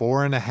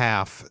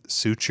 4.5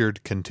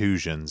 sutured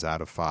contusions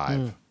out of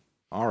 5.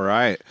 All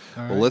right.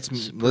 Well, let's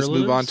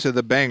move on to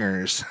the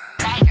bangers.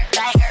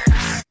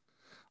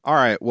 All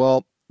right.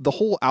 Well, the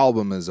whole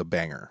album is a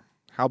banger.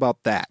 How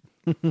about that?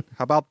 How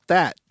about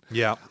that?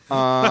 Yeah.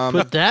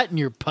 Put that in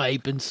your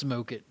pipe and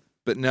smoke it.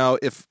 But no,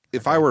 if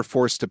I were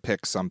forced to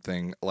pick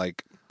something,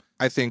 like,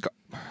 I think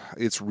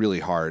it's really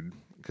hard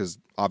because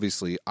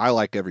obviously I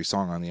like every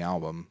song on the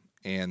album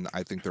and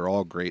I think they're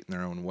all great in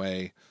their own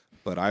way.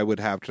 But I would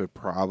have to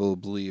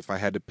probably, if I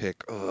had to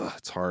pick,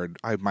 it's hard.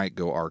 I might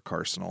go Ark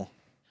Arsenal.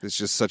 It's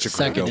just such a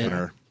great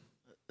opener.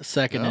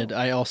 Seconded.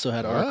 I also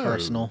had Ark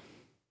Arsenal.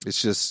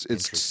 It's just,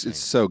 it's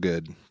so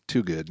good.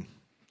 Too good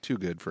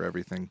for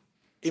everything.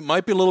 It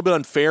might be a little bit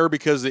unfair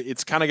because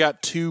it's kind of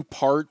got 2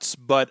 parts,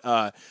 but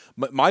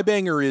my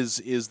banger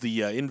is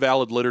the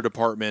Invalid Litter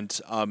Department.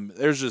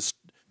 There's just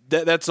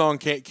that song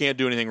can't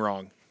do anything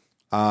wrong.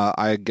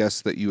 I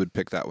guess that you would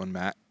pick that one,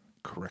 Matt,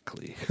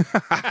 correctly.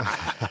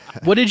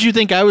 What did you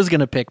think I was going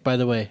to pick, by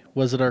the way?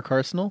 Was it Ark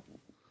Arsenal?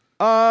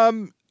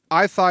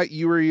 I thought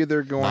you were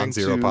either going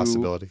Non-zero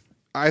possibility.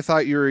 I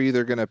thought you were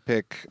either going to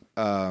pick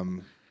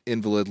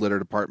Invalid Litter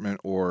Department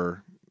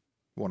or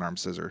One Arm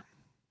Scissor.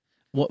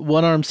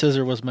 One Arm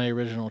Scissor was my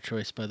original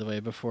choice, by the way,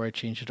 before I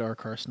changed it to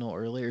Ark Arsenal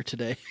earlier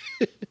today.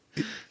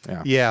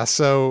 Yeah,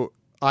 so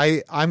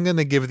I'm going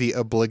to give the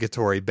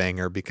obligatory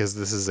banger because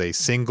this is a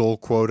single,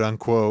 quote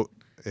unquote,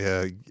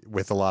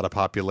 with a lot of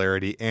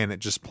popularity, and it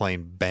just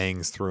plain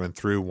bangs through and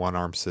through. One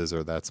Arm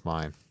Scissor, that's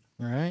mine.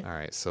 All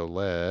right, so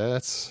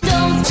let's...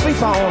 Don't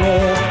sleep on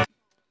it.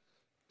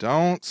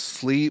 Don't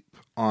sleep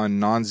on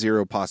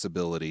Non-Zero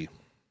Possibility.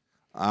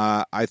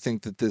 I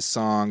think that this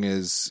song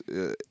is,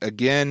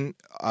 again,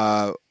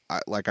 I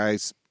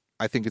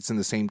think it's in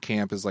the same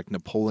camp as like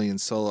Napoleon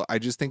Solo. I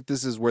just think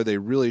this is where they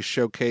really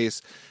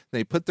showcase,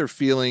 they put their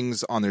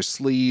feelings on their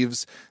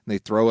sleeves, and they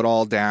throw it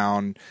all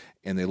down,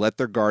 and they let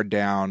their guard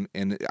down.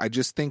 And I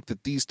just think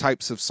that these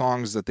types of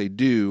songs that they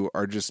do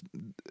are just,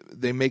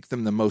 they make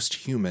them the most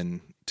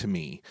human to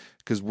me,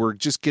 because we're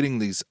just getting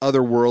these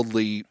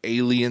otherworldly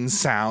alien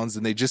sounds,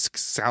 and they just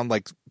sound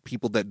like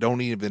people that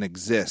don't even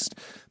exist.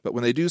 But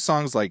when they do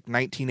songs like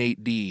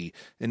 19/8D,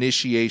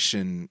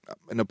 Initiation,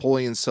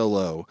 Napoleon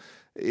Solo,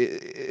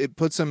 it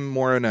puts them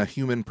more in a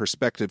human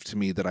perspective to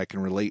me that I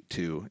can relate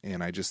to.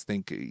 And I just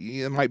think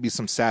it might be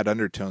some sad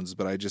undertones,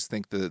 but I just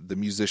think the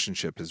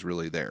musicianship is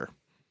really there.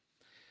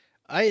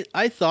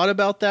 I thought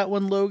about that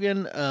one,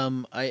 Logan.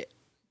 I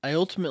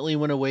ultimately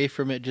went away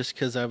from it just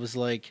because I was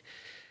like,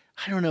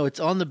 I don't know, it's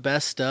on the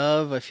best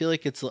of. I feel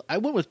like I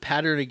went with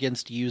Pattern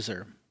Against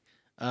User.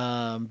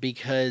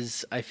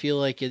 Because I feel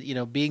like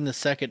it, being the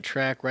second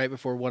track right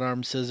before One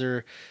Arm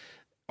Scissor,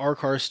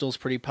 Ark Arsenal's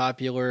pretty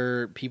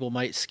popular. People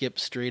might skip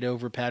straight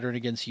over Pattern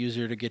Against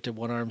User to get to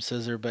One Arm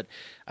Scissor, but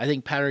I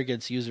think Pattern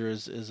Against User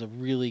is a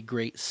really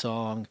great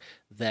song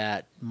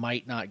that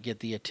might not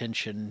get the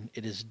attention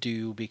it is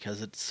due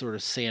because it's sort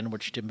of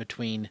sandwiched in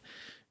between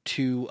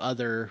 2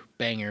 other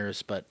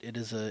bangers, but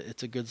it's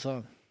a good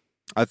song.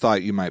 I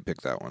thought you might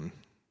pick that one.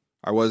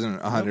 I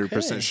wasn't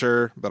 100%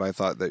 sure, but I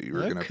thought that you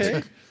were going to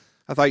pick.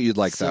 I thought you'd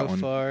like that one.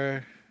 So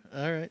far,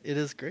 all right, it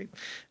is great.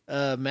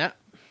 Matt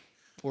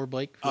or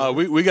Blake?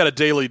 We got a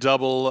daily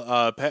double.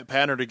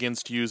 Pattern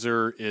Against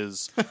User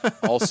is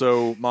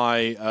also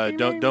my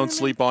don't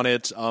sleep on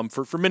it.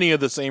 For many of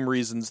the same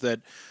reasons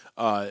that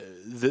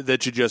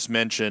that you just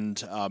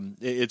mentioned.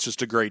 It's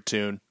just a great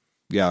tune.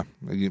 Yeah,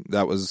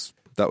 that was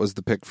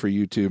the pick for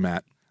you too,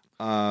 Matt.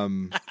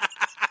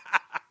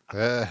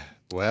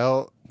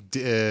 Well,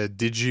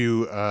 did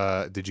you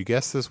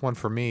guess this one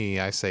for me?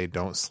 I say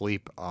don't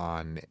sleep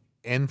on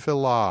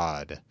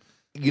Enfilade.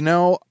 You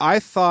know, I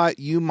thought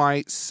you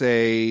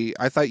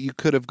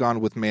could have gone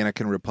with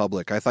Mannequin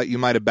Republic. I thought you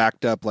might have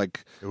backed up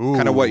like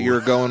kind of what you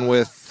were going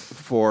with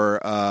for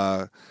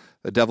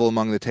The Devil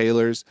Among the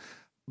Tailors.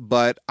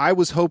 But I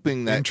was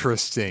hoping that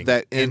interesting.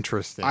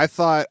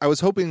 I was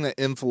hoping that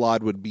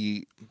Infilad would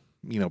be,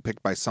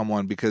 picked by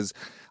someone, because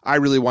I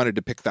really wanted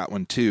to pick that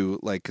one too.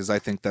 Like, because I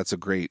think that's a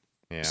great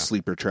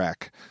sleeper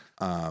track.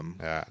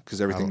 Because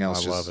everything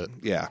else, I love it.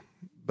 Yeah,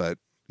 but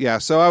yeah.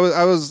 So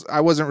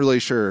I wasn't really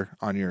sure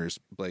on yours,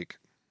 Blake.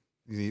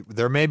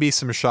 There may be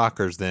some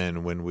shockers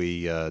then when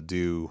we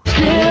do.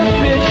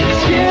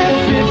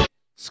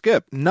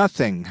 Skip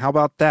nothing. How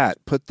about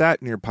that? Put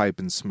that in your pipe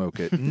and smoke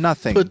it.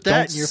 Nothing. Put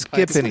that Don't in your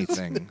skip pipe.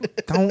 anything.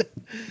 Don't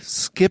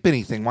skip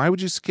anything. Why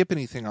would you skip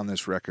anything on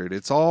this record?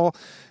 It's all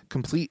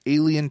complete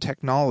alien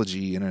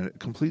technology in a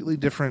completely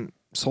different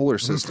solar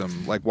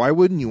system. Like, why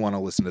wouldn't you want to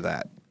listen to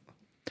that?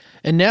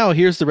 And now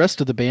here's the rest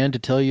of the band to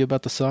tell you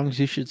about the songs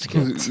you should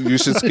skip. You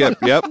should skip.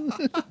 Yep.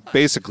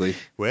 Basically.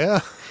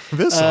 Well,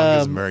 this song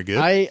isn't very good.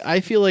 I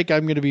feel like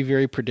I'm going to be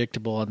very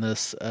predictable on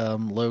this,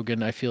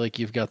 Logan. I feel like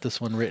you've got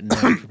this one written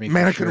down for me.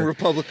 Mannequin sure.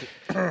 Republic.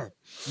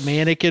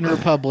 Mannequin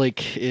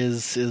Republic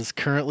is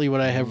currently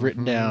what I have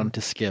written down to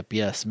skip.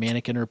 Yes,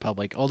 Mannequin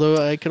Republic. Although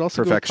I could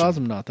also Perfection. go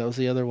with Cosmonaut. That was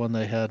the other one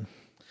that I had.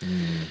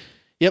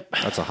 Yep.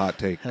 That's a hot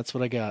take. That's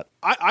what I got.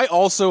 I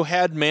also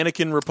had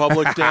Mannequin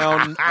Republic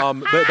down,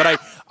 but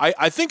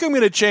I think I'm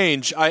going to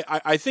change.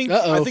 I think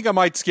I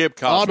might skip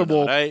Cosmonaut.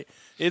 Audible.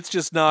 It's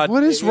just not.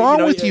 What is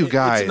wrong with you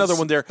guys? It's another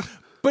one there.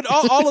 But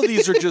all of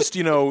these are just,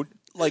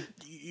 like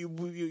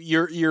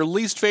your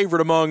least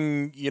favorite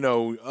among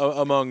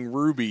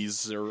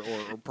rubies or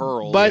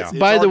pearls. But It's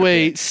by hard the to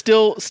way, pick.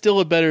 still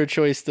a better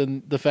choice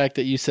than the fact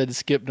that you said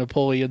skip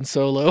Napoleon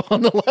solo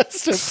on the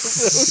last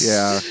episode.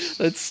 Yeah.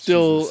 That's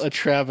still a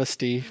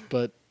travesty,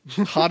 but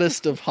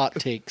hottest of hot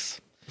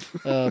takes.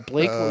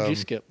 Blake, what would you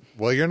skip?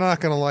 Well, you're not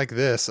going to like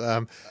this.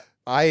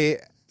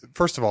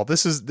 First of all,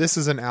 this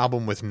is an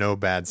album with no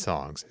bad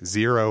songs,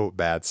 0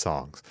 bad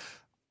songs.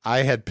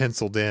 I had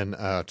penciled in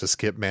to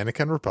skip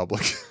Mannequin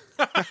Republic.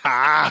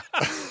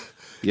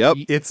 Yep.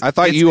 I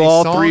thought it's you a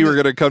all song three that- were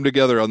going to come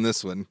together on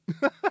this one.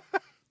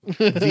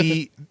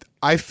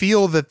 I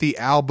feel that the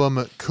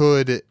album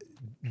could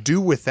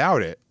do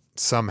without it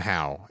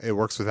somehow. It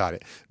works without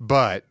it.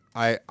 But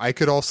I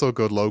could also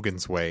go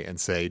Logan's way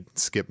and say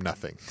skip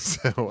nothing.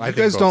 So I You think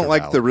guys both don't are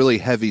like valid. the really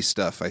heavy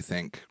stuff, I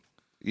think.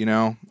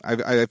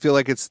 I feel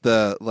like it's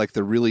the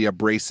really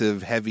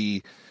abrasive,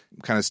 heavy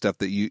kind of stuff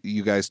that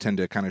you guys tend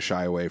to kind of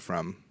shy away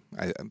from.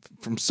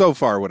 From so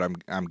far, what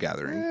I'm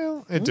gathering.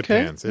 Well, it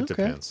depends. It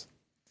depends.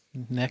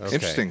 Next.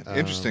 Okay,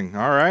 Interesting.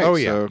 All right. Oh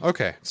yeah. So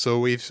Okay. So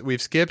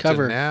we've skipped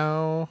Cover. and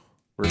now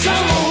we're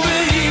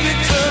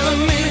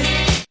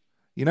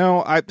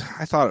I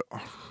thought,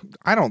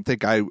 I don't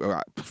think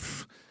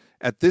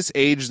at this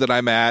age that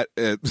I'm at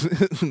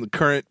the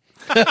current,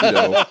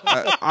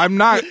 I'm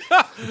not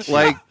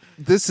like,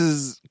 this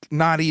is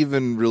not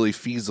even really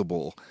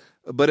feasible.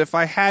 But if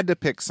I had to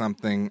pick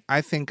something,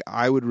 I think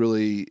I would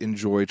really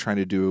enjoy trying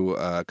to do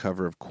a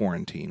cover of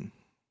Quarantine.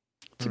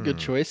 It's a good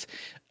choice.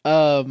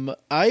 I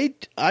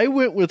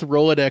went with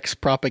Rolodex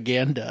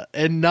Propaganda,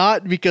 and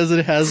not because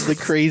it has the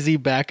crazy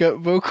backup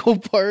vocal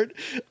part.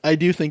 I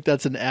do think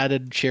that's an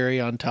added cherry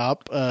on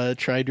top.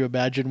 Trying to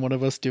imagine one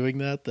of us doing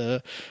that,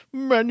 the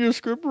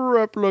manuscript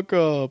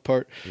replica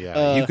part.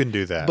 Yeah, you can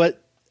do that.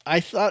 But I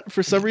thought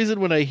for some reason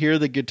when I hear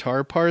the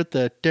guitar part,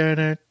 the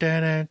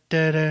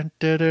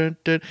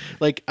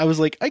like I was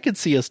like, I could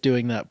see us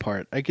doing that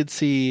part. I could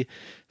see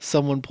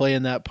someone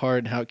playing that part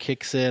and how it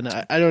kicks in.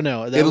 I don't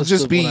know. That It'll was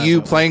just the be one I you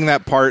went with. playing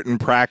that part in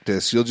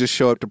practice. You'll just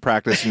show up to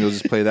practice and you'll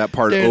just play that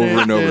part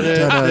over and over.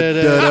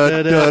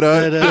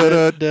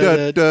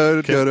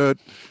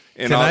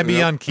 Can I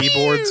be on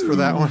keyboards for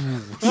that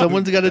one?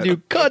 Someone's got to do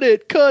cut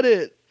it.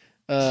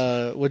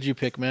 What'd you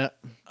pick, Matt?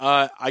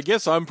 I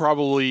guess I'm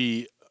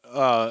probably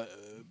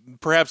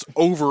perhaps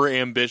over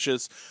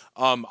ambitious.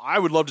 I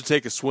would love to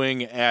take a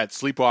swing at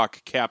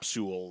Sleepwalk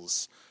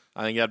Capsules.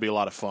 I think that'd be a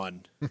lot of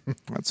fun.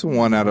 That's the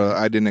one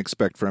I didn't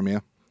expect from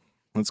you.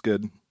 That's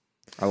good.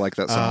 I like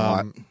that song a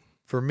lot.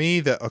 For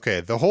me,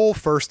 the whole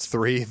first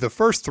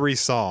three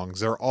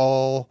songs are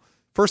all,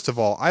 first of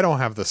all, I don't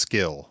have the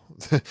skill,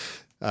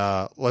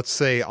 let's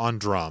say on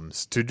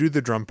drums, to do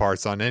the drum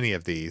parts on any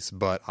of these,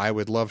 but I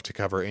would love to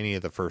cover any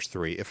of the first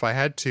three. If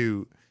I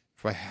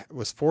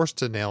was forced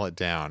to nail it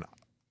down,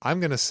 I'm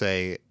going to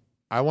say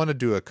I want to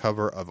do a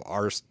cover of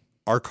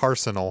Ark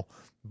Arsenal,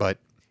 but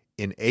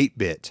in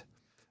 8-bit,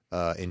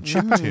 in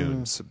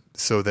chiptunes,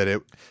 so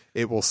that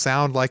it will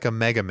sound like a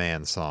Mega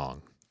Man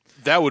song.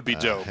 That would be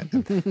dope.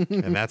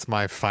 And that's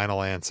my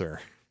final answer.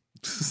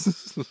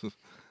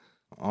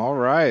 All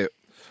right.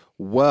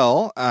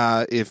 Well,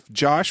 if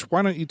Josh,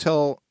 why don't you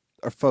tell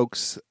our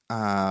folks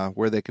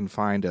where they can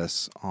find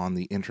us on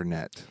the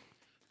internet?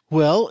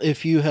 Well,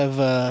 if you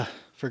have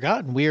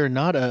forgotten, we are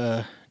not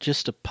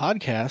just a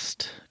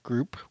podcast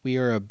group. We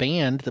are a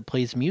band that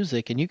plays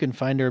music, and you can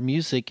find our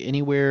music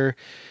anywhere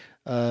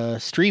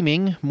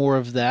streaming More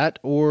of That,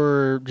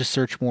 or just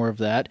search More of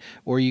That,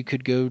 or you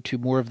could go to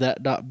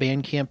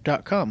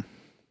moreofthat.bandcamp.com.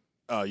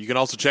 You can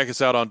also check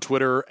us out on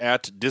Twitter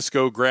at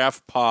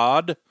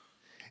DiscographPod.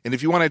 And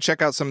if you want to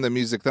check out some of the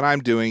music that I'm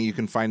doing, you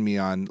can find me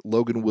on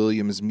Logan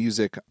Williams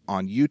Music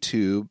on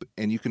YouTube,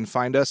 and you can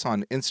find us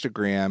on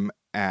Instagram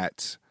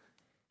at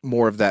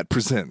More of That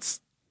Presents.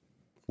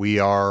 We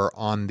are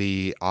on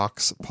the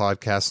Aux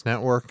Podcast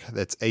Network.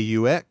 That's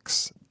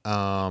AUX.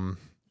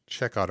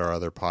 Check out our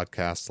other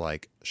podcasts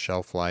like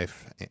Shelf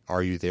Life,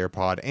 Are You There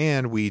Pod,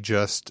 and we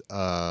just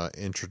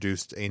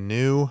introduced a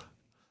new...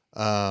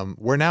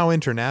 we're now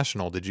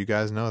international. Did you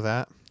guys know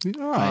that?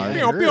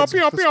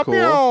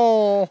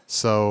 Cool.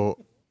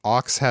 So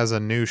Aux has a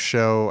new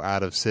show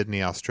out of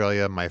Sydney,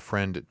 Australia. My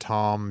friend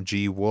Tom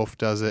G. Wolf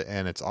does it,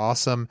 and it's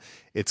awesome.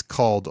 It's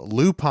called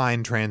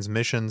Lupine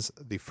Transmissions.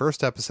 The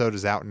first episode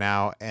is out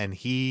now, and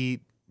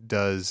he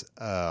does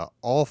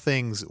all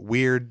things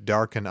weird,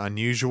 dark, and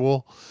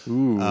unusual.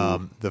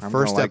 The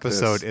first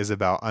episode is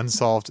about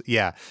unsolved.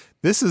 Yeah,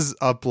 this is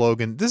up,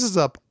 Logan. This is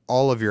up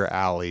all of your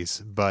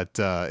alleys, but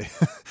the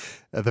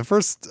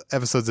first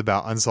episode's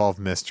about unsolved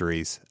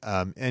mysteries.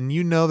 And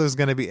there's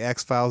going to be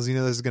X-Files.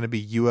 There's going to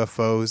be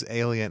UFOs,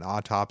 alien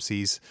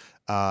autopsies,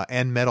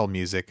 and metal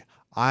music.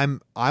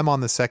 I'm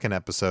on the second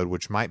episode,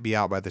 which might be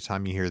out by the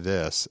time you hear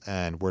this,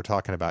 and we're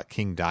talking about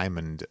King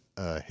Diamond,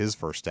 his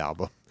first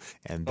album,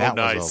 and that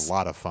was a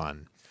lot of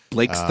fun.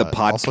 Blake's the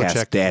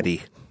podcast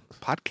daddy.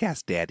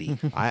 Podcast daddy.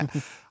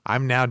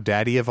 I'm now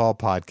daddy of all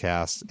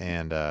podcasts,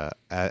 and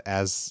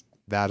as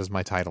that is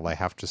my title, I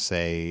have to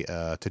say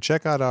to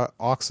check out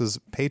Aux's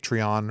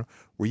Patreon,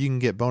 where you can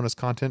get bonus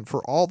content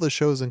for all the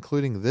shows,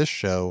 including this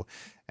show,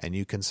 and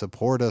you can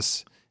support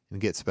us and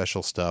get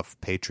special stuff.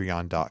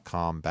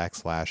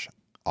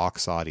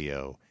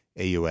 Patreon.com/AuxAudio,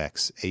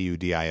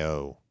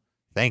 AUXAUDIO.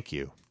 Thank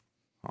you.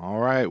 All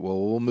right.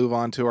 Well, we'll move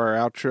on to our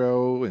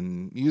outro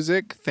and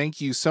music. Thank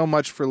you so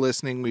much for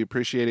listening. We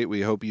appreciate it.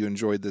 We hope you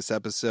enjoyed this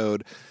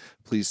episode.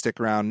 Please stick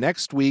around.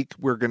 Next week,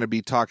 we're going to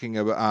be talking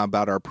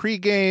about our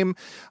pregame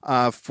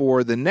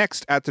for the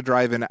next At the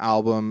Drive-In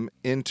album,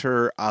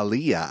 Inter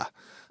Alia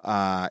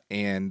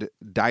and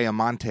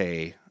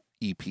Diamante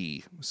EP.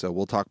 So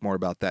we'll talk more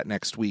about that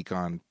next week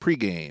on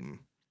pregame.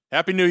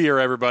 Happy New Year,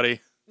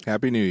 everybody.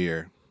 Happy New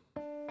Year.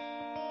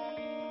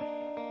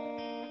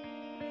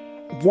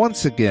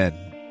 Once again,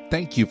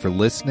 thank you for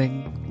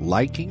listening,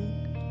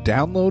 liking,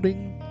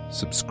 downloading,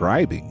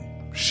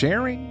 subscribing,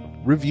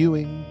 sharing,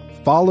 reviewing,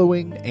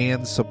 following,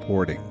 and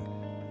supporting.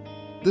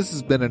 This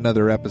has been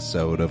another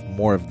episode of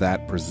More of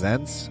That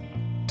Presents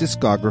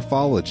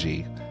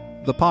Discographology,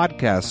 the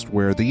podcast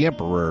where the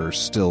Emperor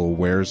still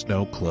wears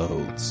no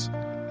clothes.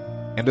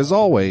 And as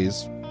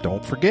always,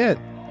 don't forget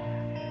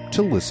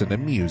to listen to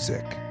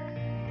music.